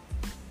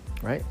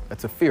 right?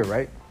 That's a fear,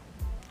 right?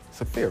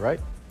 It's a fear, right?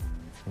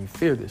 And you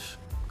fear this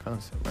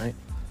concept, right?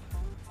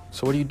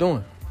 So what are you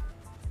doing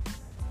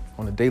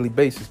on a daily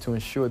basis to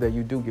ensure that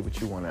you do get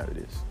what you want out of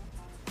this?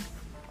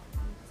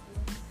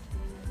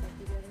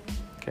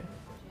 Okay.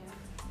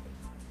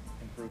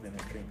 Improving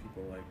and treating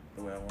people like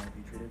the way I want to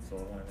be treated, so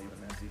I want to leave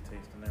a nasty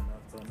taste in their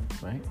mouth from me.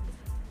 Right?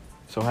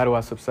 So how do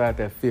I subside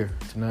that fear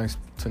to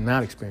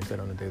not experience that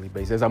on a daily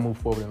basis as I move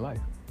forward in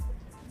life?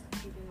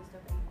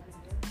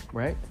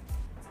 Right?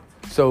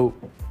 So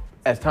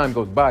as time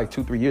goes by,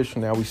 2-3 years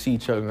from now, we see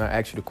each other and I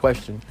ask you the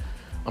question,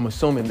 I'm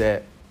assuming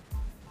that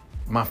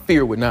my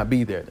fear would not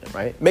be there then,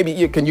 right? Maybe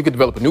you could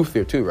develop a new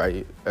fear too,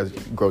 right? As you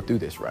grow through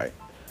this, right?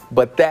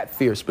 But that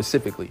fear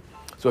specifically.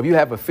 So if you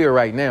have a fear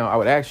right now, I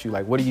would ask you,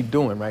 like, what are you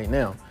doing right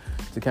now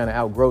to kind of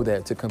outgrow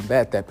that, to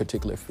combat that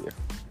particular fear?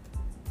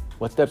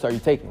 What steps are you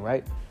taking,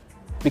 right?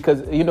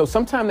 Because,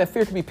 sometimes that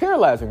fear can be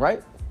paralyzing,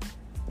 right?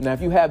 Now,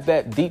 if you have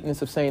that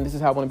deepness of saying, this is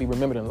how I want to be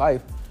remembered in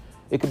life,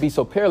 it could be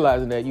so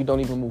paralyzing that you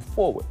don't even move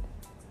forward,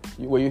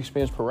 where you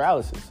experience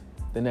paralysis.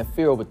 Then that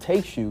fear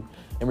overtakes you.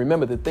 And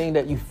remember, the thing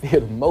that you fear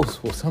the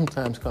most will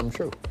sometimes come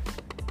true.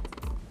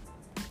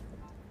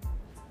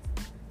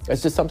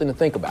 That's just something to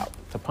think about,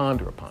 to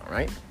ponder upon,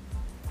 right?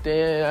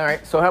 Then, all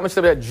right, so how much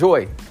of that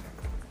joy?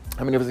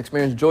 How many of us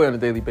experience joy on a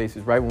daily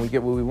basis, right? When we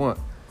get what we want.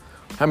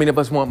 How many of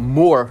us want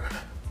more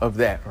of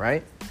that,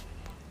 right?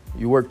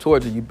 You work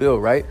towards it, you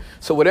build, right?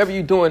 So whatever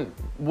you're doing,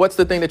 what's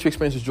the thing that you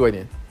experience joy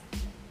in?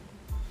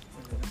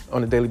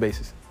 On a daily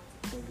basis?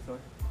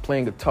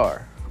 Playing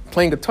guitar.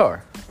 Playing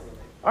guitar.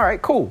 All right,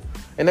 cool.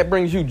 And that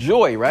brings you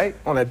joy, right?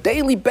 On a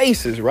daily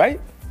basis, right?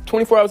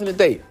 24 hours in a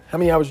day. How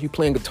many hours are you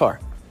playing guitar?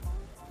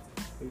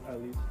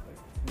 At least,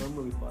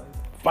 normally 5.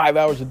 5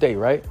 hours a day,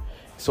 right?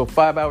 So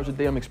 5 hours a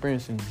day, I'm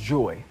experiencing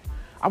joy.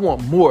 I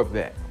want more of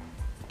that,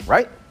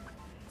 right?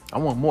 I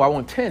want more. I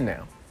want 10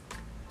 now.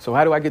 So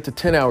how do I get to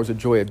 10 hours of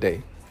joy a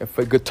day? If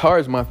a guitar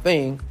is my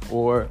thing,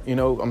 or,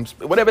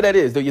 whatever that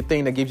is, your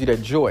thing that gives you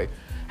that joy,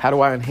 how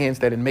do I enhance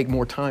that and make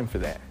more time for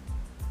that?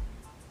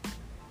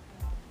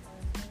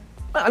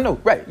 I know,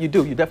 right, you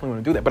do. You definitely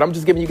want to do that. But I'm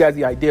just giving you guys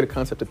the idea, the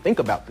concept to think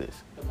about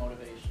this. The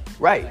motivation.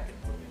 Right.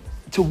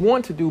 To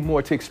want to do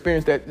more, to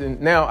experience that.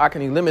 And now I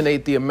can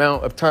eliminate the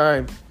amount of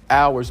time,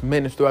 hours,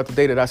 minutes throughout the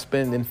day that I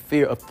spend in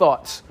fear of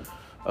thoughts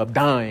of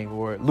dying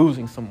or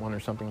losing someone or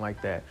something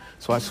like that.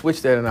 So I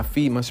switch that and I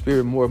feed my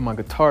spirit more of my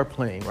guitar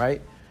playing, right?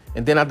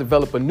 And then I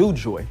develop a new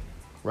joy,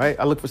 right?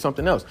 I look for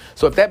something else.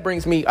 So if that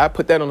brings me, I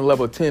put that on a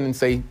level of 10 and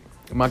say,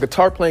 my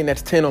guitar playing,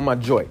 that's 10 on my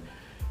joy.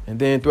 And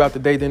then throughout the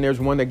day, then there's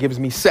one that gives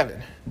me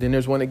 7. Then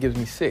there's one that gives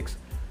me 6.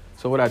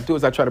 So what I do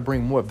is I try to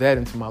bring more of that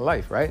into my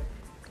life, right?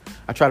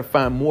 I try to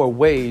find more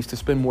ways to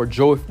spend more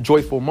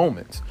joyful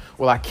moments.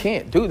 Well, I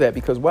can't do that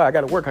because, I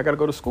got to work. I got to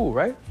go to school,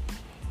 right?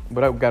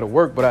 But I've got to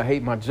work, but I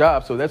hate my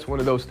job. So that's one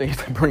of those things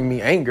that bring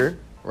me anger,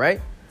 right?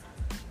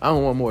 I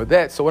don't want more of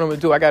that. So what I'm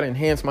gonna do, I gotta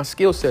enhance my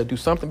skill set, do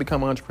something,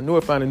 become an entrepreneur,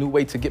 find a new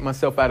way to get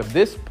myself out of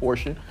this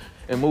portion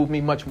and move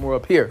me much more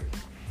up here.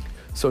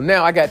 So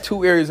now I got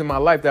 2 areas in my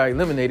life that I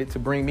eliminated to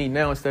bring me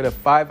now, instead of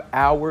 5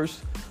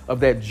 hours of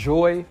that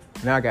joy,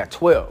 now I got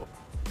 12.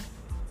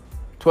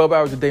 12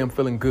 hours a day, I'm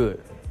feeling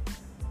good.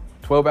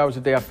 12 hours a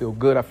day, I feel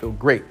good, I feel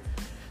great.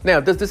 Now,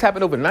 does this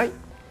happen overnight?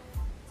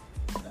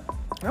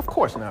 Of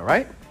course not,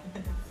 right?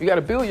 You got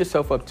to build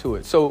yourself up to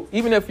it. So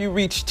even if you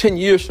reach 10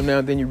 years from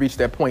now, then you reach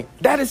that point,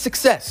 that is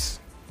success.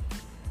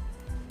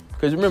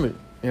 Because remember,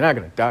 you're not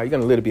going to die. You're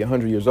going to live to be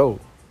 100 years old,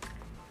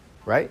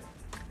 right?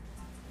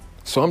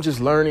 So I'm just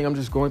learning. I'm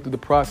just going through the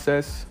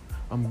process.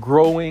 I'm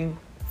growing,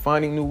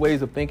 finding new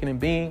ways of thinking and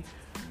being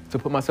to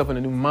put myself in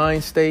a new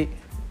mind state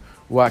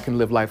where I can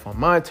live life on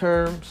my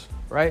terms,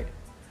 right?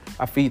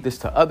 I feed this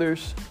to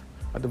others.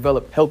 I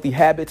develop healthy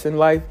habits in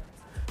life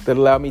that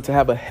allow me to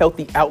have a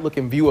healthy outlook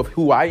and view of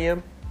who I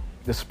am,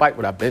 despite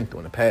what I've been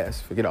through in the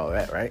past. Forget all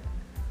that, right?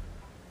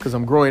 Because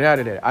I'm growing out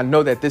of that. I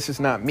know that this is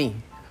not me.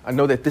 I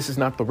know that this is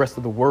not the rest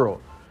of the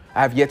world.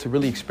 I have yet to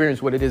really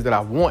experience what it is that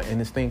I want in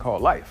this thing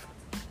called life.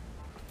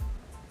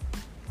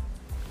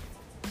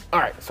 All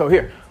right, so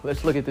here,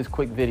 let's look at this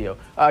quick video.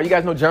 You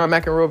guys know John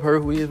McEnroe,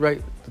 heard who he is,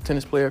 right? The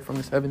tennis player from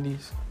the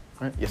 70s,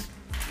 right? Yes.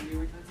 You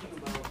were talking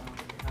about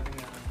having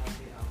a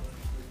healthy outlook.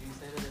 Would you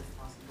say that it's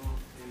possible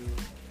to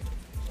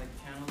like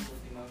channel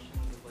those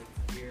emotions of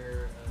like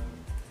fear,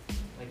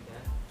 like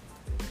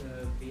death,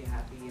 to be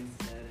happy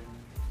instead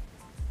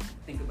and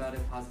think about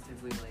it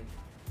positively? Like,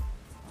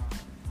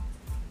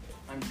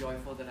 I'm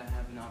joyful that I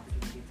have an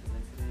opportunity to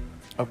live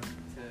today,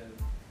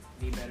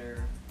 to be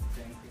better,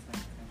 to increase my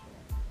potential.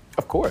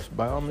 Of course,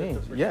 by all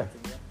means.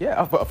 Yeah,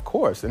 of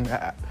course. And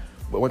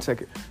but one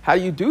second, how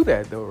do you do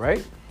that though,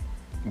 right?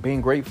 Being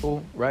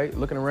grateful, right?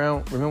 Looking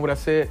around. Remember what I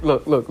said?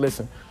 Look,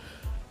 listen.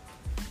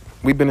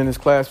 We've been in this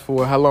class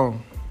for how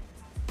long?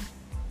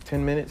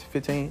 10 minutes,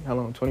 15? How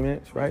long? 20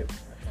 minutes, right?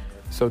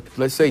 So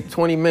let's say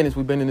 20 minutes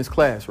we've been in this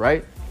class,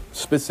 right?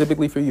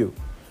 Specifically for you.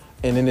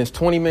 And in this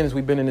 20 minutes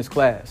we've been in this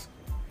class,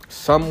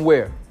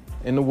 somewhere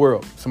in the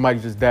world, somebody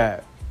just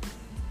died.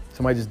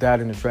 Somebody just died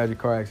in a tragic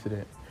car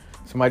accident.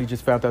 Somebody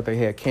just found out they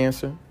had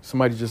cancer.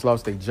 Somebody just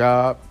lost their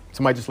job.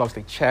 Somebody just lost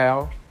their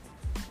child.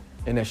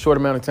 In that short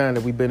amount of time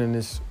that we've been in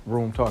this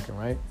room talking,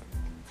 right?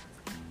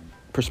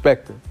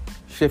 Perspective,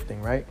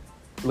 shifting, right?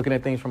 Looking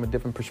at things from a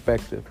different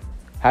perspective.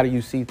 How do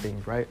you see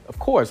things, right? Of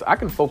course, I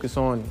can focus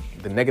on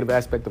the negative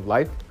aspect of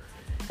life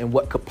and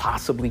what could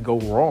possibly go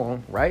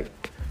wrong, right?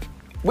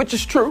 Which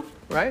is true,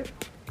 right?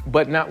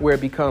 But not where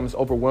it becomes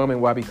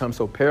overwhelming, where I become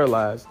so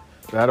paralyzed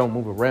that I don't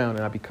move around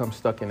and I become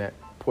stuck in that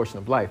portion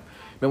of life.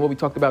 Remember what we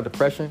talked about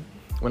depression?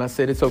 When I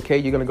said it's okay,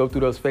 you're going to go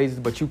through those phases,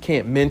 but you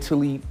can't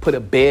mentally put a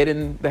bed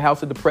in the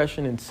house of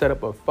depression and set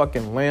up a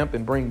fucking lamp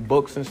and bring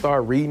books and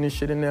start reading and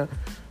shit in there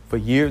for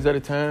years at a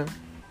time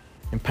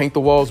and paint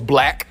the walls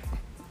black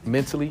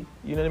mentally.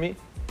 You know what I mean?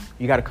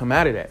 You got to come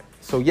out of that.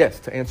 So yes,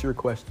 to answer your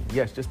question,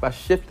 yes, just by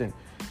shifting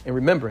and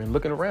remembering,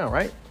 looking around,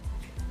 right?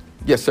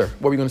 Yes, sir.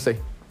 What were you going to say?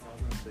 I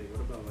was gonna say,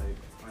 what about like,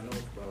 I know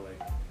it's about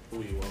like who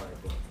you are,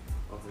 but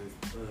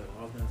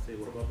I was gonna say,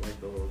 what about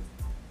like those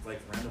like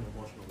random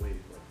emotional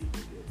ways like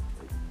people get?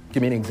 Like,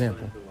 Give me an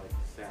example. you feel like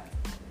sad,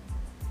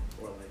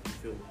 or like you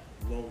feel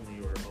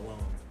lonely or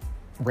alone.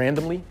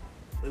 Randomly?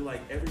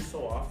 Like every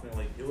so often,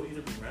 like it'll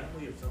either be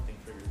randomly or something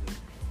triggers it.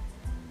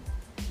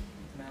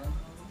 Melancholy?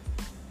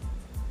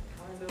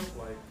 Kind of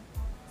like,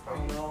 I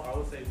don't know. I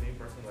would say me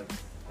personally, like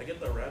I get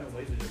the random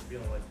ways of just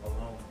feeling like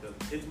alone. Cause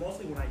it's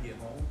mostly when I get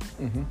home,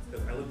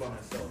 because I live by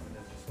myself, and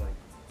it's just like,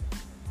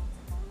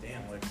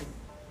 damn, like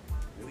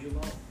really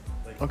alone.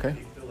 Like, Okay.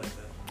 you feel like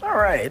that. All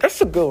right,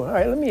 that's a good one. All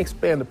right, let me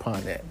expand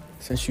upon that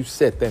since you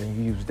said that and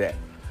you used that.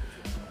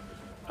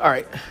 All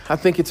right, I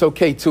think it's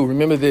okay too.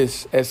 Remember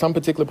this, at some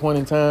particular point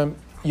in time,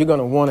 you're going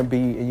to want to be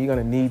and you're going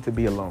to need to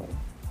be alone.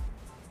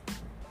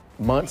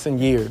 Months and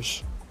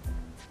years.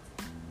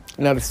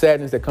 Now, the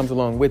sadness that comes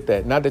along with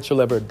that, not that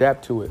you'll ever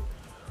adapt to it,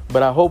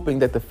 but I'm hoping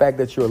that the fact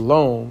that you're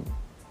alone,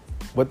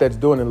 what that's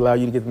doing is allow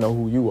you to get to know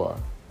who you are,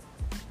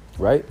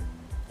 right?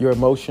 Your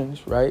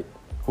emotions, right?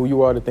 Who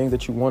you are, the things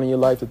that you want in your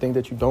life, the things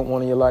that you don't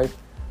want in your life,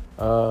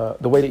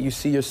 the way that you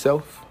see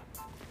yourself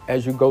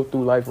as you go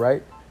through life,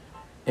 right?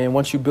 And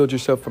once you build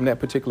yourself from that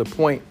particular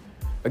point,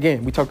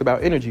 again, we talked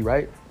about energy,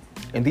 right?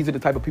 And these are the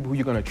type of people who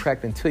you're going to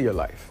attract into your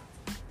life,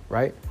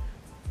 right?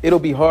 It'll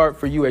be hard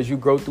for you as you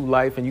grow through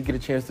life and you get a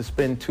chance to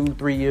spend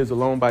 2-3 years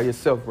alone by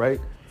yourself, right?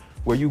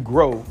 Where you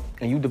grow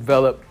and you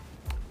develop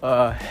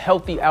a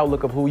healthy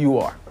outlook of who you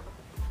are.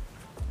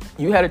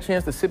 You had a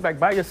chance to sit back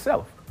by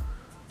yourself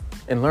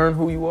and learn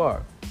who you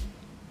are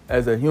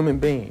as a human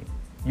being.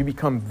 You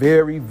become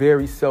very,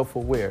 very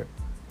self-aware.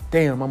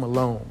 Damn, I'm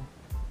alone.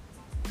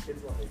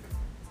 It's like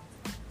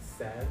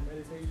sad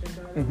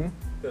meditation kind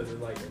of, because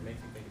it like it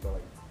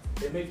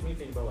makes me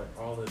think about like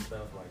all this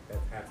stuff like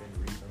that's happened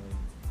recently.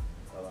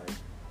 Like,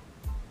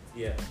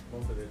 yeah,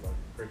 most of it's like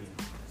pretty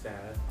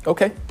sad.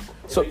 Okay. It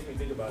So makes me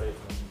think about it, and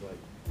I'm just like,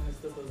 And it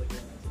still feels like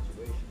you're in that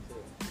situation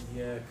too.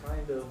 yeah,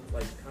 kind of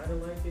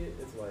like it.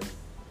 It's like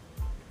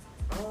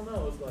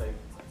like,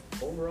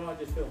 overall, I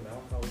just feel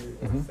melancholy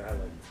or Mhm. sad,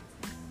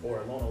 like,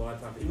 or alone a lot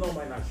of times, even though I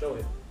might not show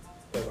it.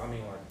 Because, I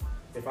mean, like,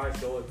 if I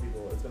show it,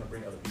 it's going to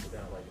bring other people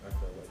down. Like, I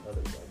feel like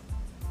others, like,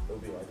 they'll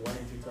be like, why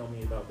didn't you tell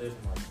me about this?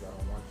 I'm like, I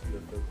don't want you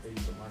to feel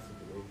pity for my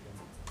situation.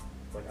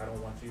 Like, I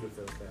don't want you to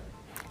feel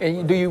sad.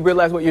 And do you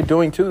realize what you're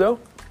doing too, though?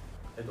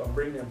 I'm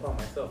bringing it upon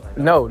myself.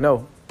 I know.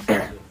 No.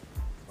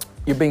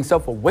 You're being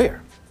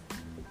self-aware.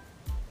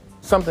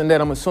 Something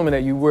that I'm assuming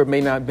that you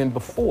may not have been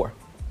before.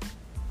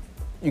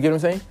 You get what I'm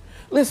saying?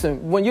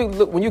 Listen, when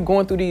you're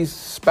going through these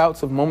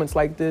spouts of moments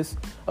like this,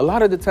 a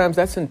lot of the times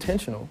that's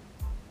intentional.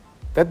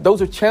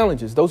 Those are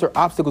challenges. Those are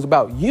obstacles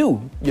about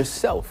you,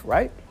 yourself,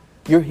 right?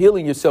 You're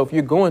healing yourself.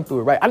 You're going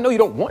through it, right? I know you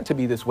don't want to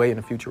be this way in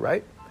the future,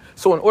 right?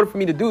 So in order for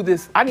me to do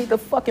this, I need to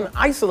fucking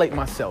isolate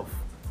myself.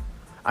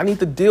 I need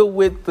to deal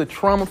with the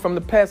trauma from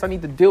the past. I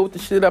need to deal with the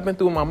shit I've been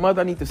through with my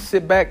mother. I need to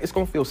sit back. It's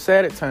going to feel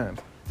sad at times.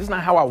 This is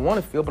not how I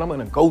want to feel, but I'm going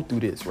to go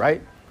through this,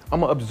 right? I'm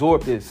going to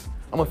absorb this.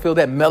 I'm going to feel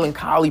that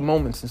melancholy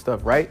moments and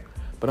stuff, right?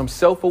 But I'm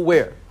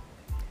self-aware,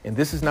 and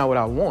this is not what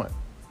I want.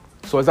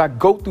 So as I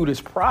go through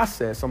this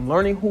process, I'm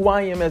learning who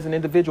I am as an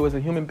individual, as a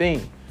human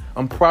being.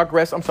 I'm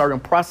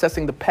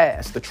processing the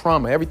past, the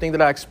trauma, everything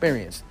that I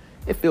experienced.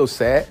 It feels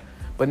sad,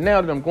 but now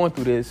that I'm going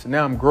through this,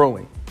 now I'm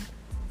growing.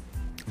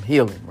 I'm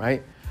healing,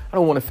 right? I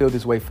don't want to feel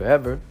this way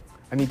forever.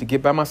 I need to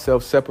get by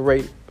myself,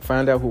 separate,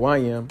 find out who I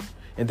am,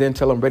 and then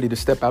till I'm ready to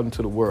step out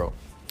into the world.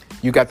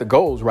 You got the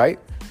goals, right?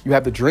 You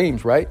have the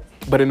dreams, right?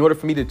 But in order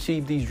for me to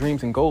achieve these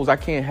dreams and goals, I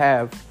can't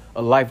have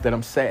a life that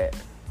I'm sad,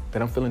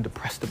 that I'm feeling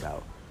depressed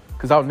about,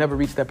 because I'll never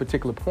reach that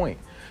particular point.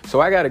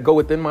 So I got to go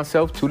within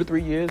myself 2 to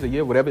 3 years, a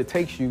year, whatever it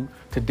takes you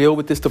to deal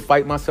with this, to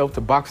fight myself,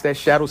 to box that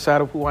shadow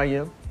side of who I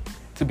am,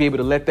 to be able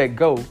to let that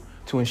go,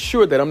 to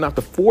ensure that I'm not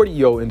the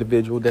 40-year-old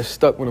individual that's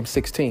stuck when I'm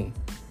 16.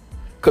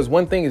 Because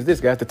one thing is this,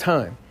 guys, the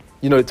time.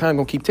 You know, the time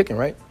going to keep ticking,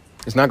 right?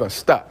 It's not going to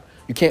stop.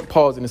 You can't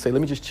pause it and say,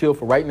 let me just chill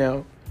for right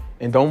now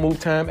and don't move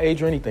time,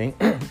 age, or anything.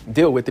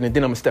 Deal with it, and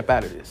then I'm going to step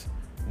out of this.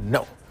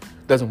 No,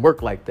 it doesn't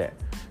work like that.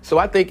 So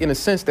I think in a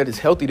sense that it's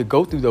healthy to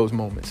go through those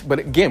moments. But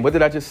again, what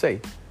did I just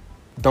say?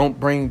 Don't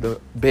bring the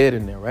bed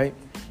in there, right?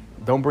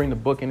 Don't bring the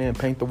book in there and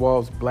paint the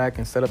walls black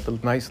and set up the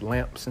nice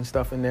lamps and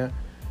stuff in there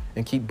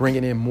and keep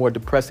bringing in more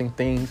depressing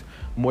things,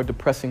 more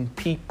depressing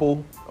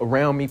people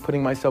around me,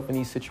 putting myself in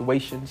these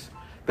situations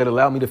that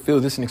allow me to feel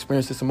this and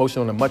experience this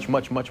emotion on a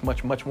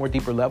much more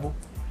deeper level.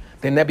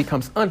 Then that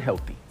becomes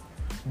unhealthy.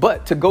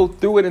 But to go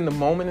through it in the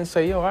moment and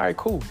say, yo, all right,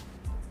 cool.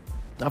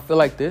 I feel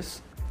like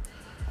this.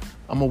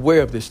 I'm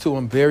aware of this too.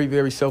 I'm very,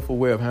 very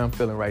self-aware of how I'm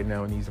feeling right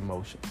now in these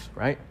emotions,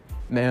 right?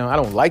 Now, I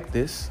don't like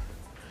this.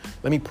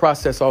 Let me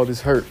process all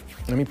this hurt.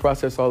 Let me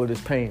process all of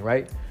this pain,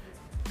 right?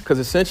 Because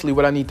essentially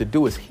what I need to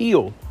do is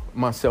heal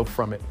myself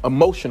from it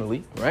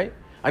emotionally, right?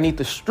 I need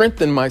to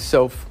strengthen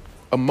myself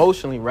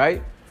emotionally,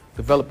 right?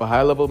 Develop a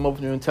high level of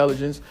emotional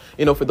intelligence.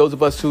 You know, for those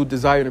of us who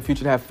desire in the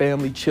future to have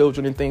family,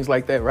 children, and things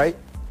like that, right?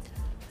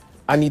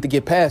 I need to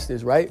get past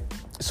this, right?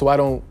 So I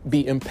don't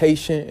be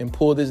impatient and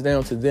pull this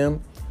down to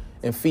them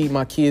and feed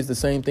my kids the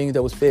same things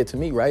that was fed to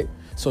me, right?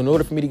 So in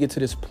order for me to get to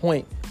this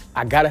point,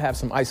 I got to have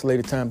some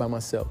isolated time by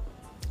myself.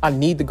 I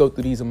need to go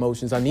through these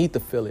emotions. I need to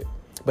feel it.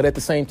 But at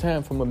the same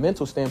time, from a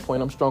mental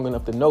standpoint, I'm strong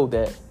enough to know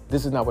that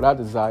this is not what I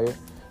desire.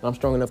 And I'm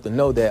strong enough to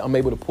know that I'm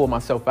able to pull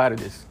myself out of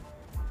this.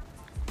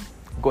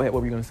 Go ahead. What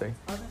were you going to say?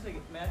 I was going to say,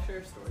 may I share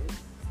a story?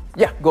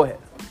 Yeah, go ahead.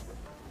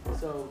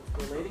 So,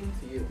 relating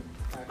to you,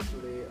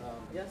 actually,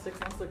 6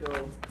 months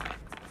ago,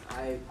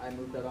 I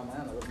moved out on my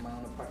own. I live in my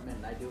own apartment,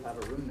 and I do have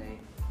a roommate.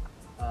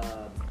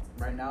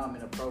 Right now, I'm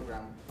in a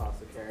program,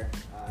 foster care.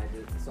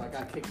 So I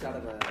got kicked out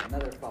of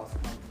another foster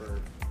home for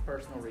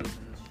personal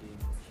reasons.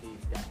 She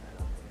got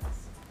that up, I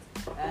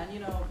guess. And, you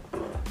know,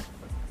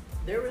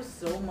 there was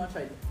so much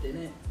I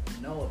didn't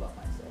know about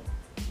myself.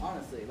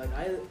 Honestly, like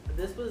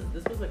this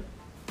was a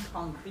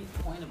concrete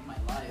point of my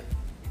life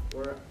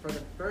where, for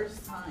the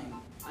first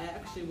time, I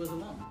actually was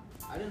alone.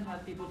 I didn't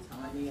have people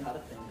telling me how to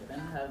think. I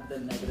didn't have the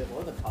negative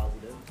or the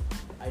positive.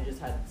 I just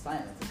had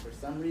silence. And for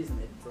some reason,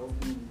 it drove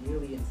me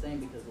nearly insane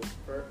because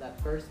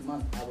that first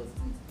month, I was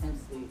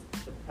intensely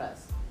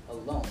depressed,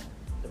 alone,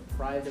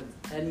 deprived of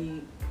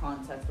any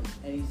contact from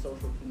any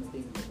social human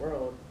being in the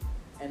world.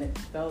 And it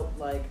felt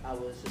like I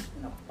was just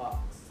in a box.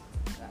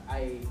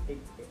 I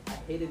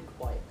hated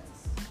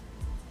quietness.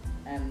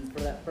 And for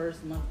that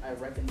first month, I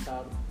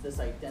reconciled this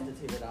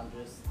identity that I'm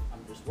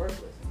just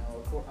worthless. You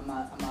know, I'm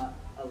not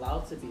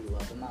allowed to be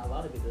loved. I'm not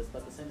allowed to be this.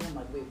 But at the same time, I'm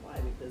like, wait, why?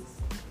 Because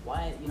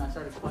why? You know, I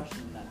started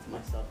questioning that to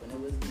myself, and it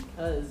was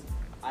because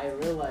I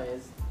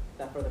realized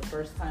that for the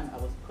first time, I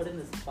was put in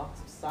this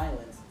box of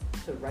silence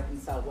to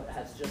reconcile what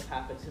has just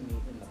happened to me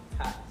in the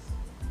past,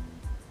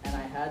 and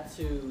I had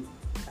to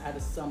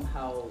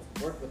somehow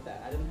work with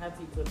that. I didn't have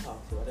people to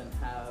talk to. I didn't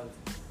have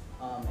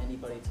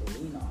anybody to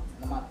lean on.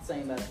 And I'm not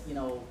saying that, you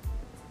know,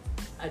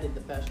 I did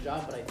the best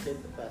job, but I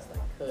did the best I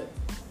could.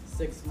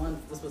 6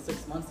 months, this was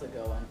 6 months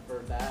ago, and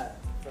for that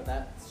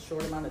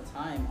short amount of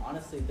time,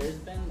 honestly, there's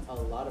been a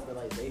lot of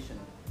realization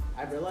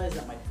I realized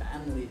that my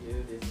family,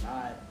 dude, is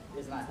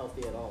not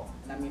healthy at all.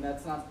 And I mean,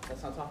 that's not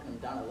talking them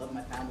down. I love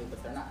my family,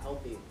 but they're not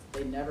healthy.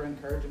 They never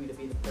encouraged me to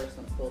be the person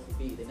I'm supposed to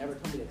be. They never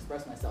told me to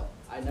express myself.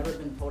 I've never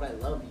been told I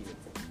love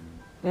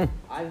you.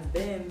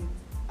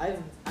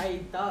 I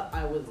thought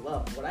I was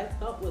loved. What I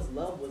thought was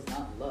love was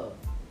not love.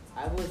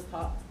 I was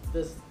taught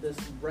this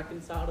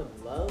reconciled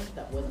of love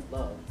that wasn't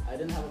love. I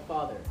didn't have a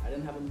father. I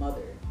didn't have a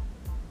mother.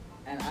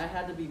 And I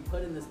had to be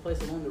put in this place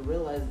alone to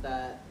realize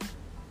that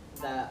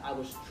I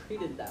was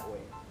treated that way.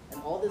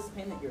 And all this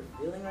pain that you're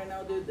feeling right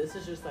now, dude, this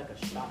is just like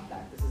a shock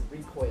back. This is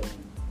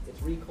recoiling.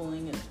 It's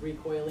recoiling and it's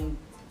recoiling.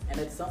 And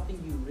it's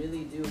something you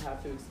really do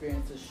have to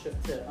experience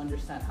to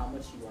understand how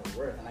much you are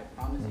worth. And I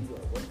promise you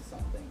are worth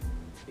something.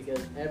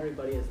 Because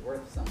everybody is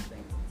worth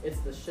something. It's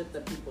the shit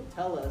that people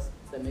tell us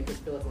that make us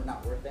feel like we're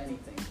not worth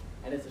anything.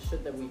 And it's the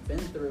shit that we've been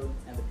through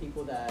and the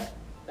people that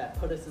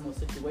put us in those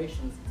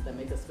situations that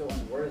make us feel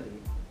unworthy.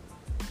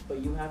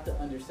 But you have to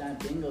understand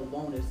being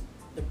alone is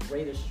the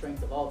greatest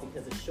strength of all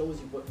because it shows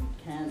you what you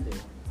can do.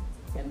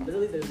 And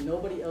literally there's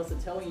nobody else to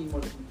tell you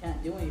anymore that you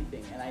can't do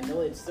anything. And I know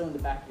it's still in the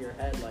back of your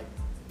head, like,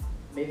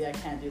 maybe I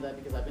can't do that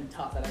because I've been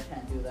taught that I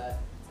can't do that.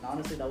 And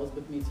honestly, that was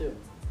with me too.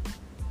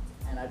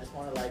 And I just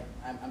want to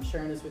I'm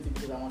sharing this with you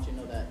because I want you to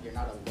know that you're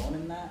not alone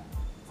in that.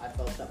 I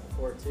felt that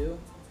before too.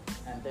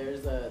 And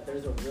there's a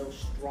real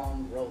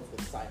strong growth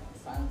with silence.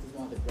 Silence is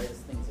one of the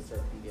greatest things this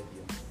earth can give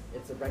you.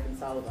 It's a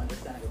reconcile of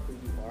understanding of who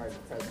you are in the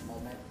present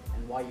moment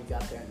and why you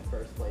got there in the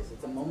first place.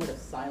 It's a moment of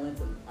silence,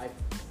 and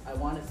I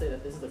want to say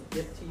that this is a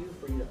gift to you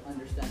for you to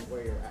understand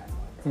where you're at in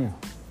life right now.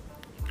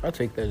 I'll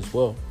take that as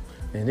well.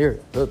 And there,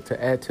 look,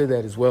 to add to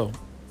that as well,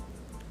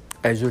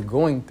 as you're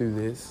going through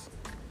this,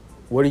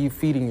 what are you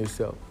feeding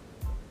yourself?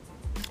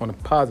 On a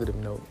positive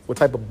note, what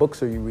type of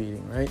books are you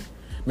reading, right?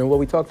 Remember what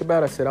we talked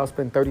about? I said I'll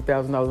spend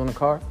 $30,000 on a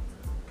car,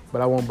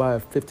 but I won't buy a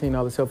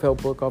 $15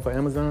 self-help book off of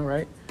Amazon,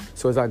 right?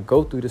 So as I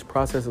go through this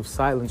process of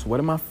silence, what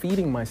am I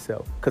feeding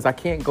myself? Because I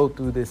can't go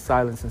through this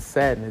silence and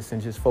sadness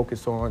and just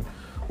focus on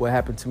what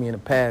happened to me in the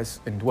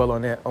past and dwell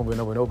on that over and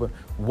over and over.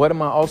 What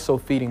am I also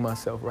feeding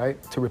myself,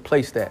 right? To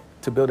replace that,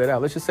 to build it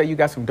out. Let's just say you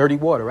got some dirty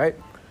water, right?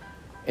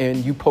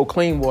 And you pour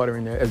clean water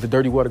in there as the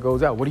dirty water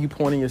goes out. What are you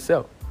pouring in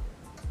yourself?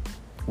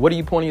 What are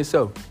you pouring in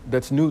yourself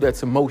that's new,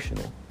 that's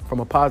emotional from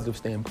a positive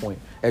standpoint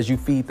as you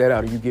feed that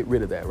out or you get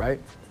rid of that, right?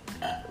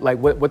 Like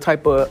what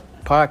type of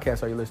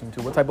podcasts are you listening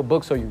to? What type of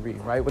books are you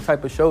reading, right? What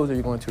type of shows are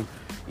you going to?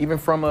 Even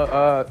from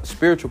a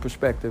spiritual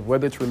perspective,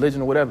 whether it's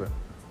religion or whatever,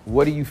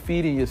 what are you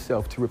feeding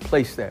yourself to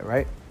replace that,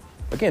 right?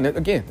 Again,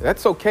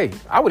 that's okay.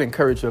 I would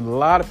encourage a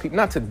lot of people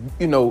not to,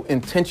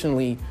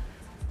 intentionally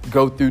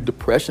go through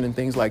depression and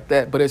things like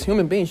that. But as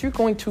human beings, you're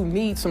going to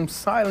need some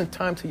silent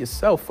time to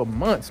yourself for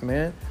months,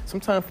 man.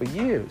 Sometimes for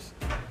years.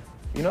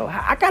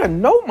 I got to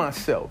know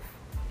myself.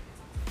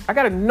 I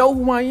got to know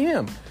who I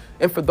am.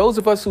 And for those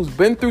of us who's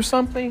been through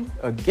something,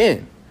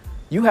 again,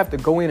 you have to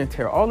go in and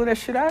tear all of that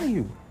shit out of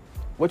you.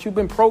 What you've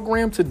been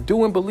programmed to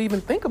do and believe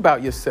and think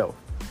about yourself.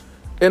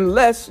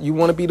 Unless you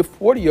want to be the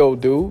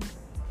 40-year-old dude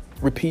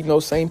repeating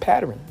those same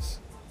patterns.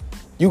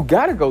 You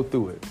got to go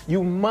through it.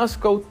 You must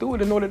go through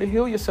it in order to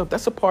heal yourself.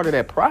 That's a part of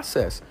that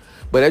process.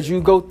 But as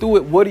you go through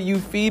it, what are you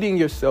feeding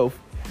yourself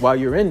while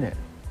you're in that?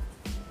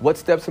 What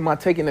steps am I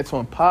taking that's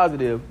on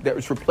positive that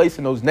is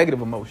replacing those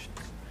negative emotions?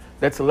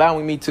 That's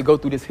allowing me to go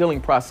through this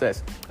healing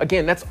process.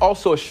 Again, that's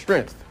also a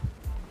strength.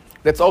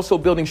 That's also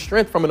building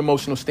strength from an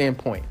emotional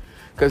standpoint.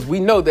 Because we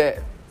know that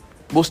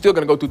we're still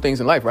going to go through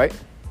things in life, right?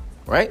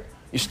 Right?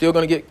 You're still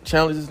going to get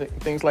challenges and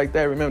things like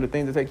that. Remember, the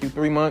things that take you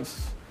 3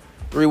 months,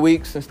 3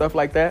 weeks and stuff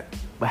like that.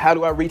 But how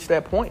do I reach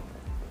that point?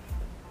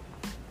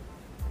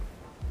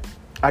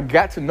 I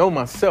got to know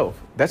myself.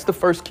 That's the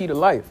first key to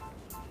life.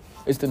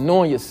 It's to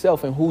knowing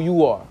yourself and who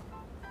you are.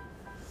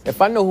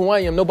 If I know who I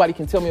am, nobody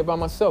can tell me about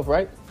myself,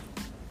 right?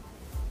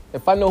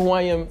 If I know who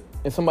I am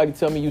and somebody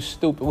tell me you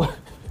stupid,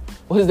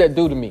 what does that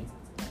do to me?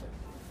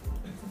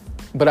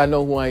 But I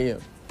know who I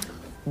am.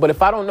 But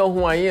if I don't know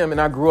who I am and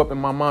I grew up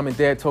and my mom and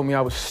dad told me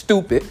I was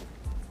stupid,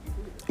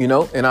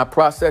 and I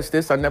processed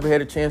this, I never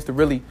had a chance to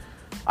really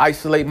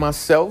isolate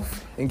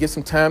myself and get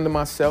some time to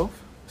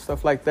myself,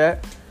 stuff like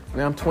that.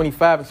 Now I'm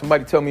 25 and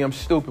somebody tell me I'm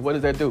stupid. What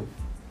does that do?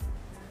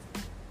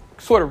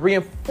 Sort of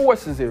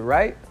reinforces it,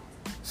 right?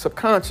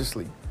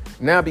 Subconsciously.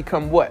 Now I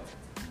become what?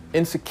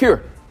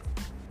 Insecure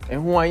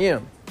in who I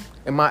am,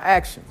 in my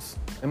actions,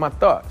 in my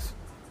thoughts.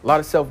 A lot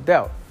of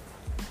self-doubt.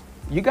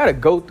 You got to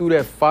go through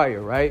that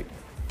fire, right?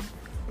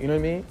 You know what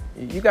I mean?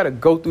 You got to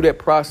go through that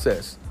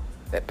process,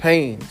 that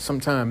pain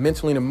sometimes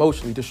mentally and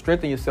emotionally to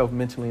strengthen yourself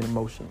mentally and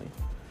emotionally.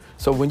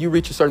 So when you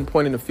reach a certain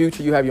point in the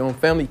future, you have your own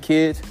family,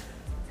 kids,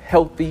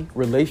 healthy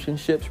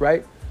relationships,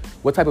 right?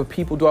 What type of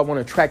people do I want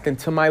to attract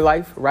into my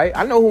life, right?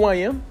 I know who I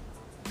am.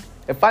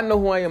 If I know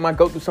who I am, I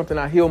go through something,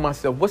 I heal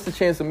myself. What's the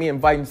chance of me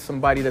inviting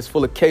somebody that's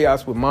full of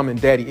chaos with mom and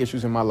daddy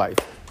issues in my life?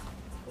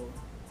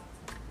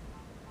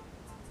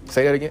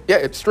 Say that again. Yeah,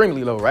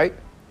 extremely low, right?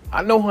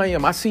 I know who I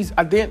am.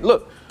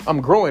 Look, I'm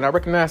growing. I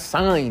recognize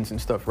signs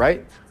and stuff,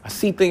 right? I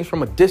see things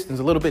from a distance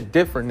a little bit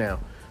different now.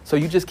 So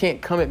you just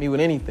can't come at me with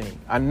anything.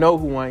 I know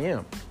who I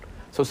am.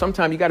 So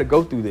sometimes you got to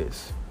go through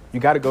this. You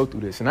got to go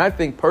through this. And I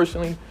think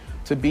personally,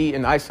 to be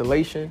in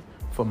isolation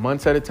for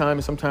months at a time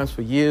and sometimes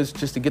for years,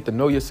 just to get to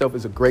know yourself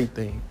is a great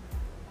thing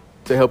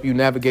to help you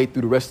navigate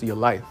through the rest of your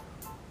life.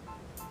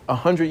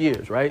 100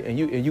 years, right? And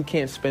you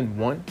can't spend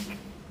one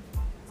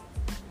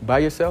by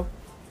yourself.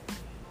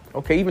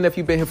 Okay, even if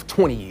you've been here for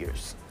 20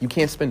 years, you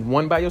can't spend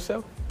one by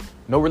yourself.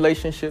 No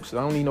relationships. I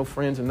don't need no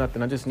friends or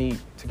nothing. I just need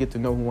to get to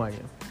know who I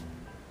am.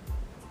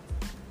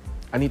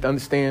 I need to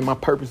understand my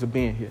purpose of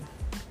being here.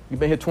 You've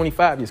been here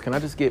 25 years. Can I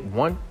just get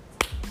one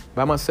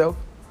by myself?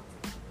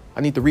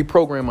 I need to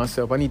reprogram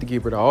myself. I need to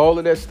get rid of all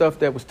of that stuff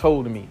that was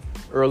told to me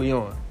early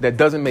on that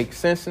doesn't make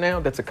sense now.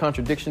 That's a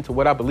contradiction to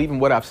what I believe and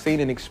what I've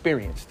seen and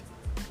experienced.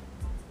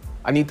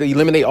 I need to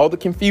eliminate all the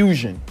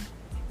confusion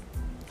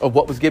of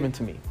what was given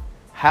to me.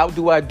 How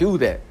do I do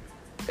that?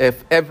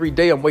 If every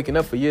day I'm waking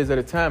up for years at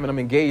a time and I'm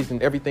engaged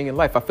in everything in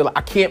life, I feel like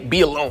I can't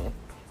be alone.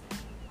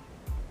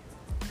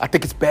 I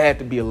think it's bad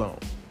to be alone.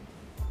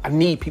 I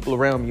need people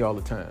around me all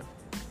the time.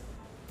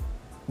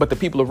 But the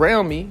people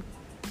around me,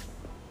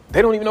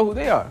 they don't even know who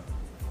they are.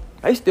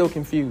 They still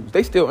confused.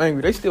 They still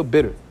angry. They still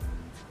bitter.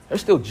 They're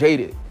still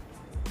jaded.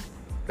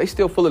 They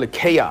still full of the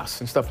chaos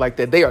and stuff like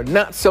that. They are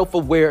not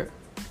self-aware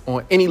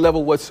on any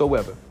level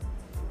whatsoever.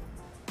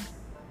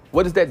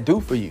 What does that do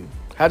for you?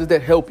 How does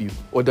that help you?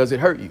 Or does it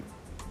hurt you?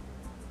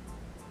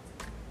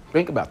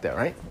 Think about that,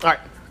 right? All right.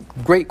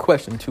 Great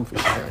question, too, for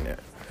sharing that.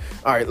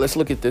 All right, let's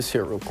look at this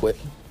here real quick.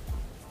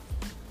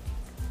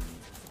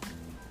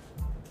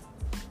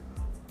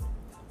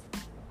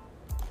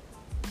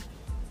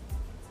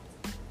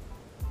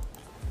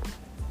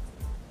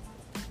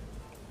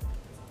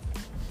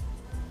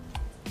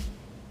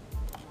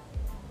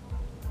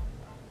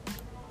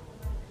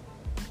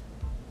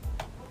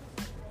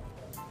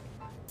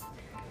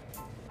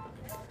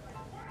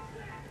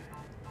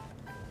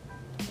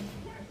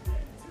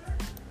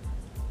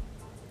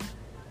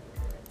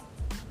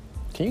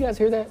 Can you guys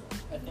hear that?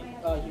 I think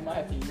you might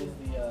have to use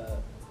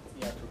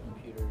the actual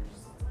computer's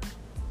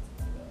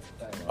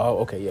diagram. Oh,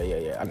 okay.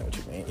 Yeah. I know what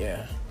you mean.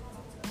 Yeah.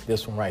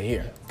 This one right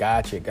here.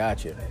 Gotcha.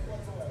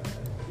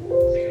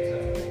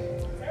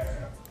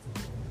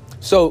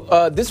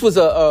 So this was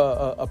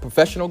a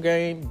professional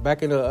game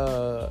back in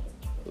the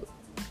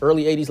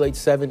early 80s, late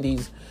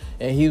 70s.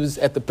 And he was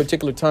at the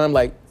particular time,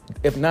 like,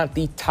 if not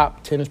the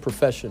top tennis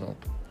professional.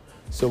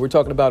 So we're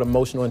talking about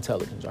emotional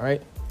intelligence, all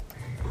right?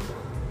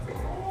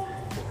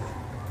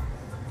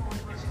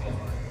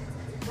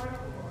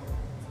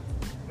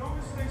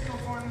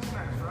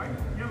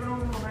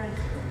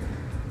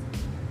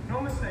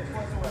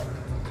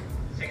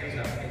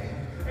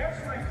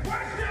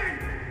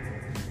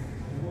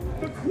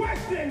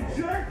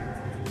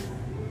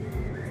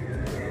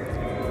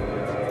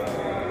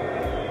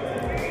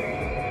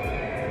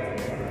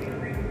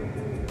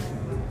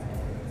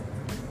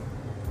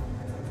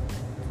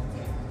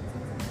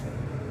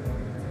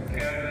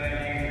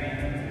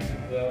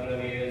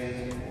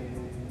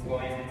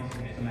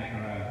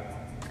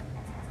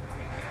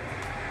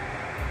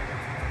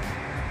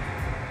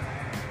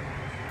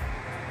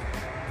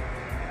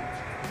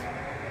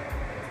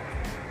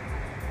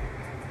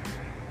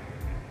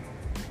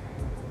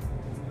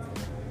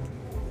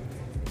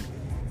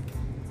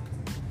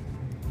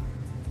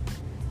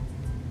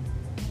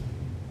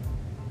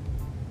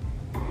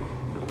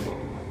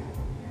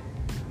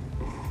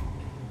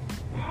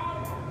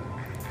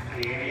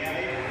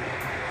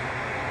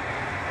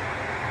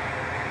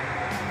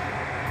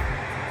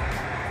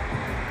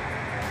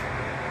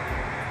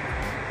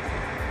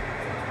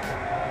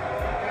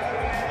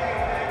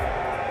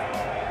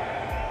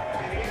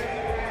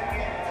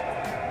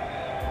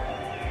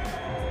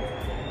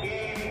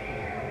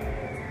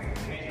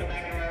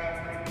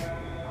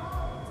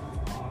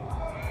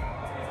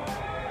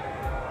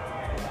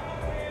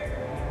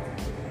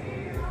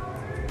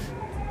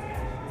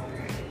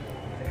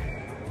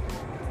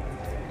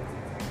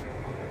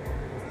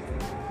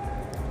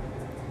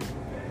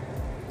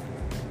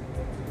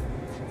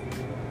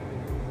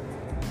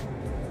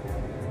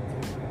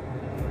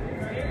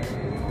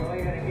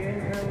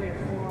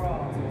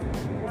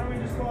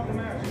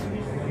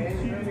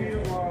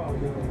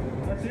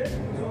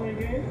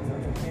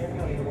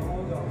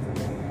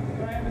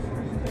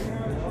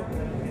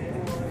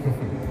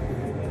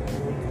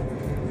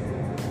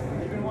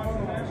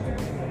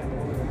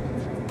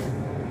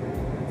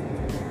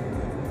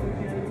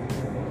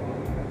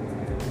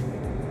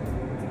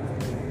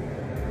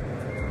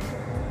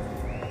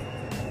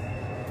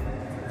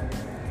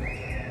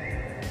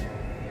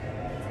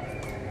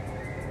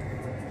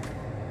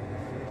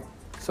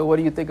 So what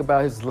do you think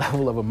about his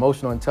level of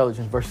emotional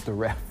intelligence versus the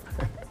ref?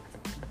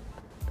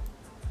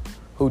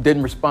 Who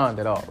didn't respond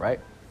at all,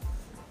 right?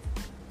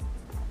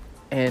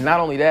 And not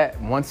only that,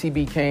 once he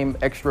became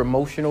extra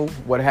emotional,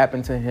 what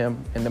happened to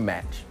him in the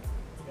match?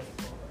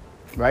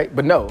 Right?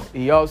 But no,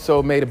 he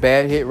also made a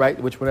bad hit,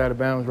 right? Which went out of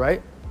bounds,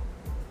 right?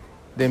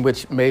 Then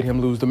which made him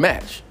lose the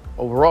match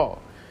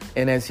overall.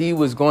 And as he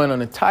was going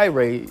on a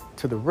tirade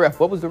to the ref,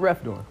 what was the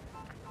ref doing?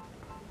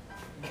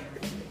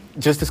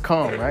 Just as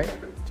calm, right?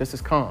 Just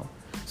as calm.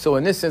 So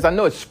in this sense, I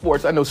know it's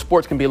sports. I know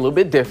sports can be a little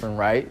bit different,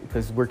 right?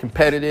 Because we're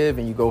competitive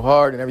and you go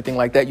hard and everything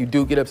like that. You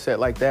do get upset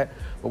like that.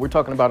 But we're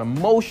talking about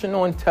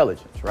emotional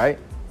intelligence, right?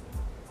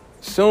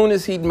 Soon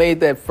as he made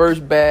that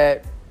first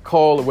bad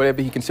call or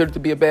whatever he considered to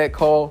be a bad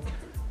call,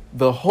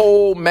 the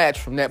whole match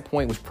from that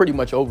point was pretty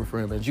much over for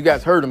him. As you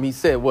guys heard him, he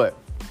said, what?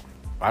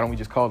 Why don't we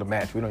just call the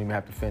match? We don't even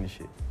have to finish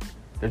it.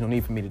 There's no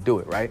need for me to do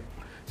it, right?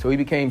 So he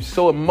became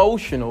so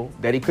emotional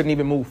that he couldn't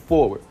even move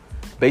forward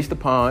based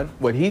upon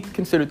what he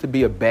considered to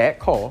be a bad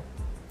call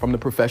from the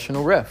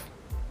professional ref.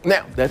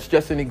 Now, that's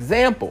just an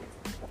example,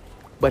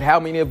 but how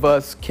many of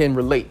us can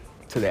relate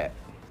to that?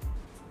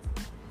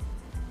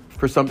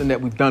 For something that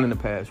we've done in the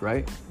past,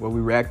 right? Where we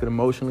reacted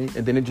emotionally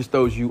and then it just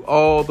throws you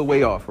all the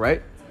way off,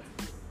 right?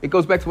 It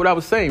goes back to what I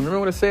was saying. Remember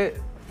what I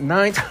said?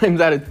 9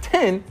 times out of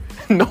 10,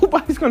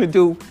 nobody's going to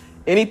do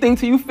anything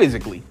to you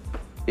physically.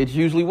 It's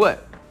usually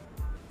what?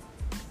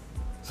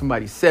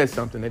 Somebody says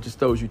something that just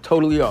throws you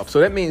totally off. So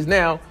that means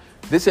now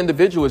this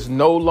individual is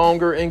no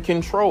longer in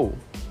control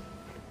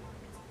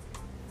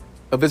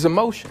of his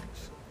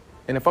emotions.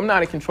 And if I'm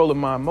not in control of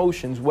my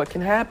emotions, what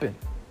can happen?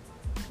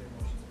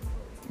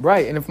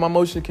 Right. And if my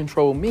emotions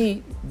control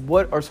me,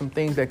 what are some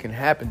things that can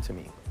happen to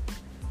me?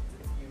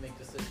 You make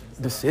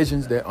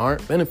Decisions that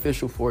aren't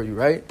beneficial for you,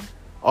 right?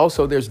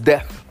 Also, there's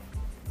death.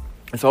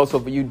 It's also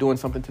for you doing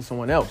something to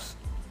someone else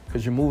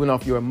because you're moving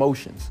off your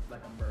emotions.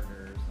 like a murder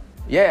or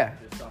something. Yeah.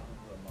 Just off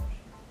of emotion.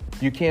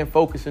 You can't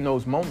focus in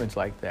those moments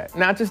like that.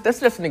 Now, that's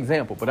just an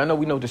example, but I know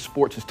we know the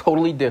sports is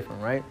totally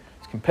different, right?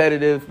 It's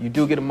competitive. You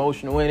do get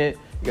emotional in it.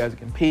 You guys are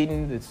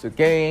competing. It's a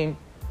game,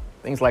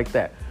 things like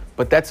that.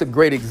 But that's a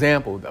great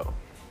example, though,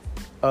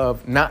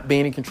 of not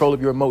being in control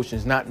of your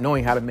emotions, not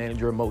knowing how to manage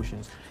your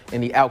emotions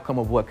and the outcome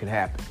of what could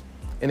happen.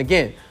 And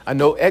again, I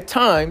know at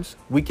times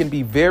we can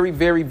be very,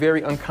 very,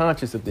 very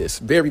unconscious of this,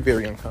 very,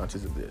 very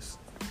unconscious of this.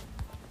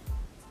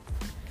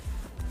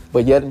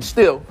 But yet and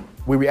still,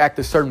 we react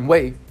a certain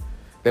way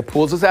that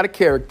pulls us out of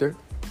character,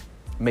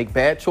 make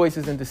bad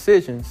choices and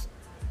decisions,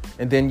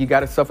 and then you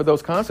got to suffer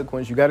those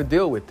consequences. You got to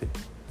deal with it.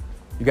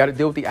 You got to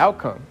deal with the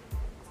outcome.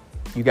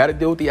 You got to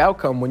deal with the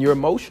outcome when you're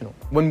emotional,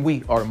 when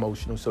we are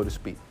emotional, so to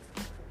speak.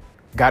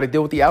 Got to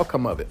deal with the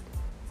outcome of it.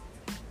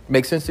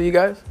 Make sense to you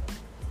guys?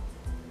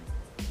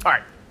 All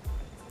right.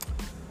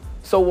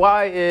 So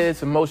why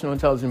is emotional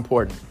intelligence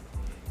important?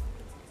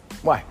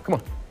 Why? Come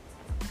on. It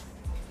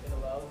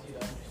allows you to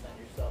understand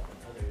yourself and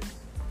others.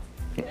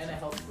 And it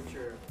helps with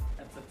your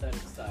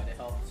empathetic side. It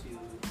helps you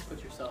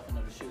put yourself in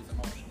other shoes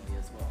emotionally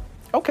as well.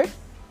 Okay.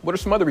 What are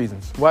some other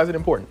reasons? Why is it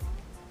important?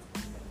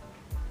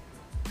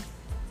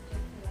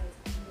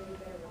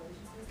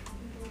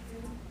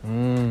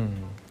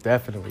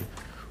 Definitely.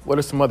 What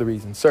are some other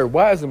reasons? Sir,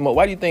 why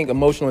do you think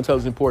emotional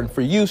intelligence is important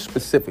for you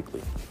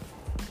specifically?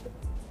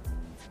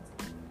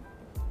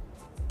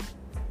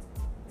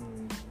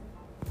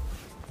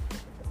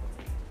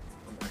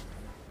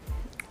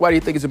 Why do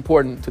you think it's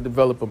important to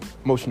develop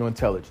emotional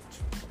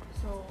intelligence?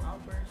 So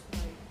outbursts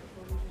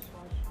like the we just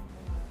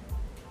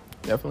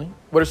watched. Definitely.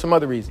 What are some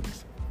other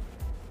reasons?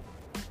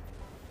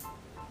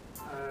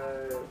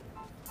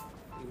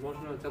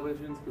 Emotional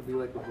intelligence could be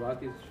like a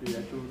blockage to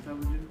your actual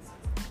intelligence.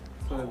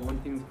 So if one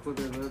thing's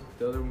closer up,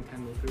 the other one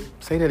can't go through.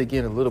 Say that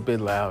again a little bit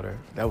louder.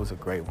 That was a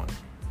great one.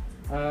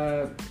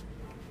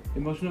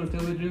 Emotional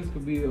intelligence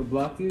could be a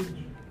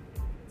blockage.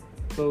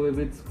 So if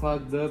it's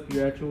clogged up,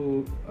 your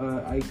actual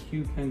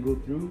IQ can't go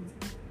through.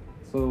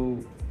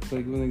 So, can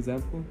I give an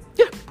example?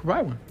 Yeah,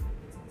 provide one.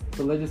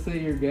 So let's just say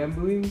you're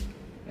gambling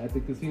at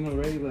the casino,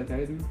 right? Like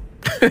I do.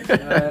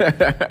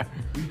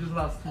 You just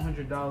lost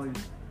 $200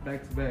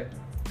 back to back.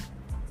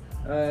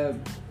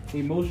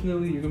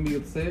 Emotionally, you're gonna be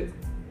upset.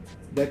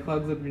 That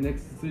clogs up your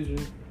next decision.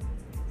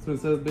 So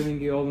instead of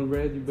betting it all in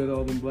red, you bet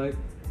all in black,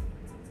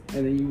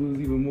 and then you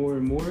lose even more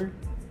and more.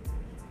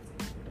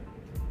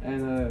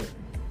 And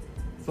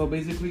so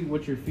basically,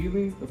 what you're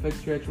feeling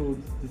affects your actual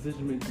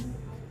decision making.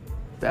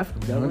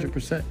 Definitely,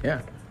 100%.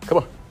 Yeah. Come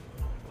on. I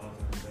was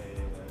gonna say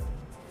that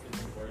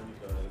it's important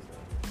because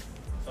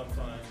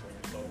sometimes when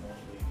you're so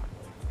emotionally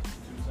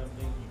to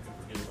something, you can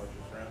forget about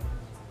your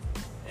surroundings,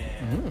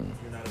 and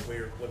you're not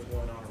aware of what's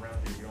going on around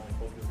you. You're only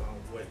focused on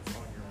what's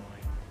on your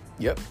mind.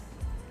 Yep.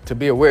 To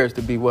be aware is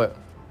to be what?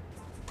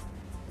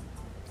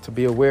 To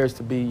be aware is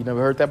to be, you never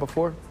heard that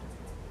before?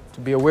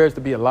 To be aware is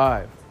to be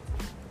alive,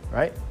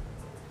 right?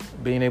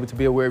 Being able to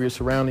be aware of your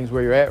surroundings,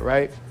 where you're at,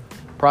 right?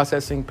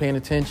 Processing, paying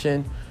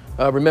attention.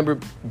 Remember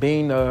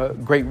being a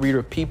great reader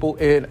of people.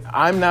 And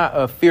I'm not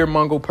a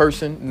fear-monger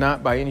person,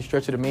 not by any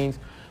stretch of the means,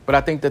 but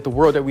I think that the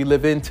world that we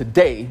live in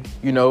today,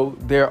 you know,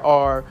 there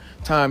are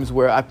times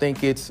where I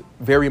think it's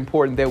very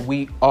important that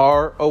we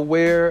are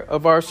aware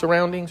of our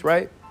surroundings,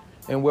 right?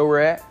 And where we're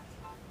at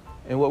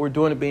and what we're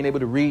doing and being able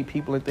to read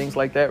people and things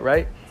like that,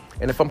 right?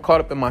 And if I'm caught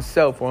up in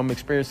myself or I'm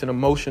experiencing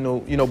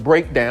emotional, you know,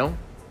 breakdown,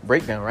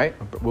 right?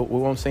 We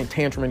won't say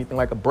tantrum or anything,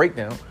 like a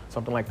breakdown,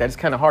 something like that. It's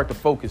kind of hard to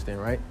focus then,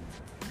 right?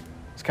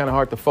 It's kind of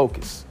hard to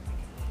focus.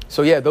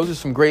 So yeah, those are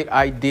some great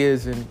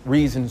ideas and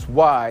reasons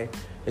why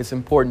it's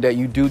important that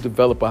you do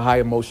develop a high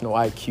emotional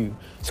IQ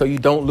so you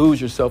don't lose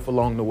yourself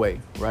along the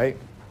way, right?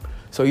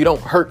 So you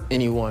don't hurt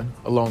anyone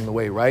along the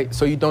way, right?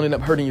 So you don't end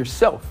up hurting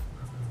yourself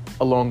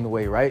along the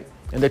way, right?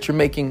 And that you're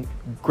making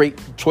great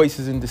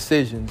choices and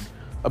decisions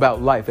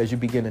about life as you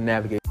begin to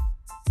navigate.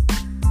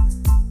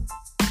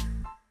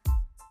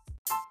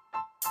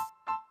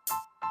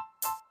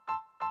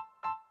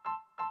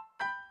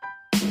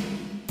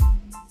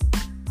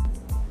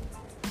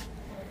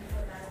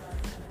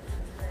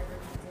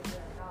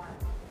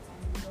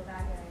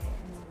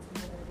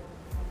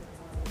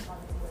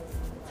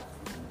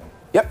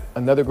 Yep,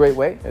 another great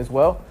way as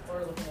well.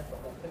 Or looking at the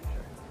whole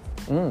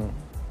picture.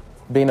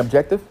 Being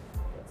objective.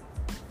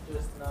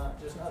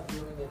 Just not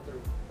viewing it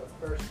through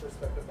the first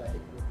perspective that hit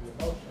you with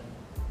the emotion,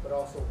 but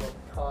also what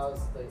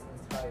caused the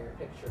entire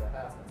picture to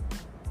happen.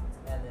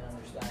 And then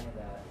understanding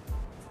that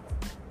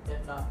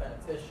if not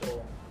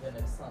beneficial, then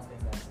it's something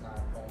that's not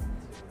going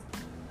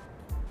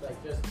to,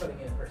 like, just putting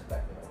it in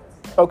perspective,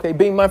 I guess. Okay,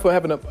 being mindful of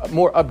having a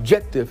more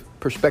objective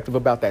perspective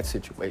about that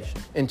situation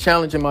and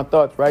challenging my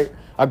thoughts, right?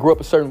 I grew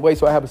up a certain way,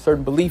 so I have a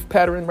certain belief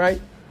pattern,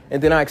 right?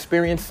 And then I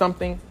experience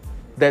something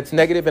that's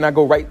negative and I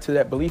go right to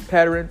that belief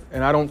pattern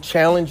and I don't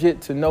challenge it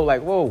to know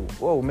like,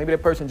 whoa, maybe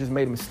that person just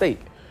made a mistake.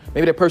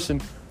 Maybe that person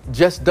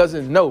just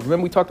doesn't know.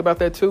 Remember we talked about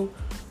that too?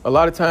 A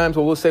lot of times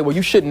we'll say, well,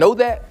 you should know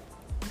that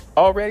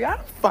already. I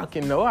don't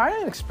fucking know. I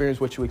ain't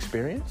experienced what you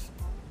experienced.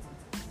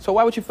 So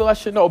why would you feel I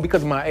should know?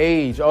 Because of my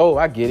age. Oh,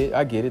 I get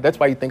it. That's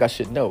why you think I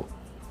should know.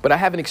 But I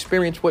haven't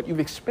experienced what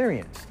you've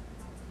experienced.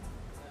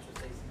 That's just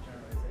basic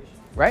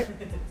generalization. Right?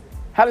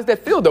 How does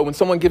that feel though when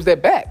someone gives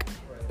that back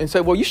and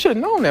say, well, you should have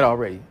known that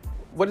already?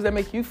 What does that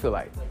make you feel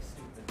like? Like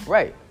stupid.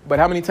 Right. But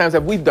how many times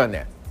have we done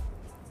that?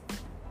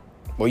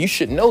 Well, you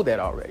should know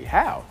that already.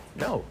 How?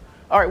 No.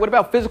 All right. What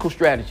about physical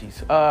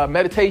strategies?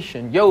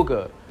 Meditation,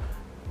 yoga,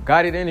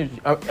 guided energy.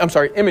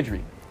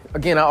 Imagery.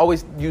 Again, I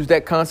always use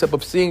that concept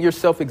of seeing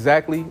yourself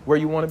exactly where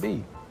you want to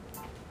be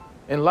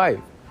in life.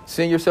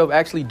 Seeing yourself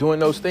actually doing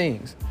those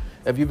things.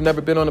 If you've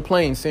never been on a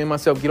plane, seeing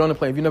myself get on a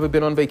plane. If you've never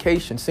been on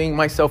vacation, seeing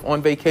myself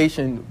on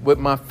vacation with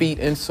my feet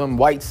in some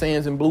white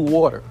sands and blue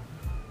water.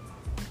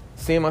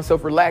 Seeing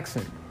myself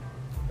relaxing.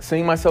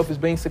 Seeing myself as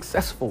being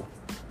successful.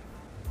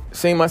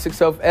 Seeing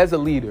myself as a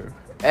leader,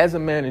 as a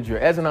manager,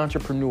 as an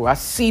entrepreneur. I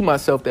see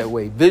myself that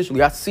way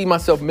visually. I see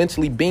myself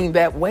mentally being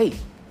that way.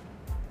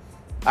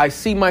 I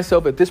see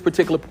myself at this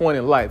particular point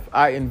in life.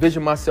 I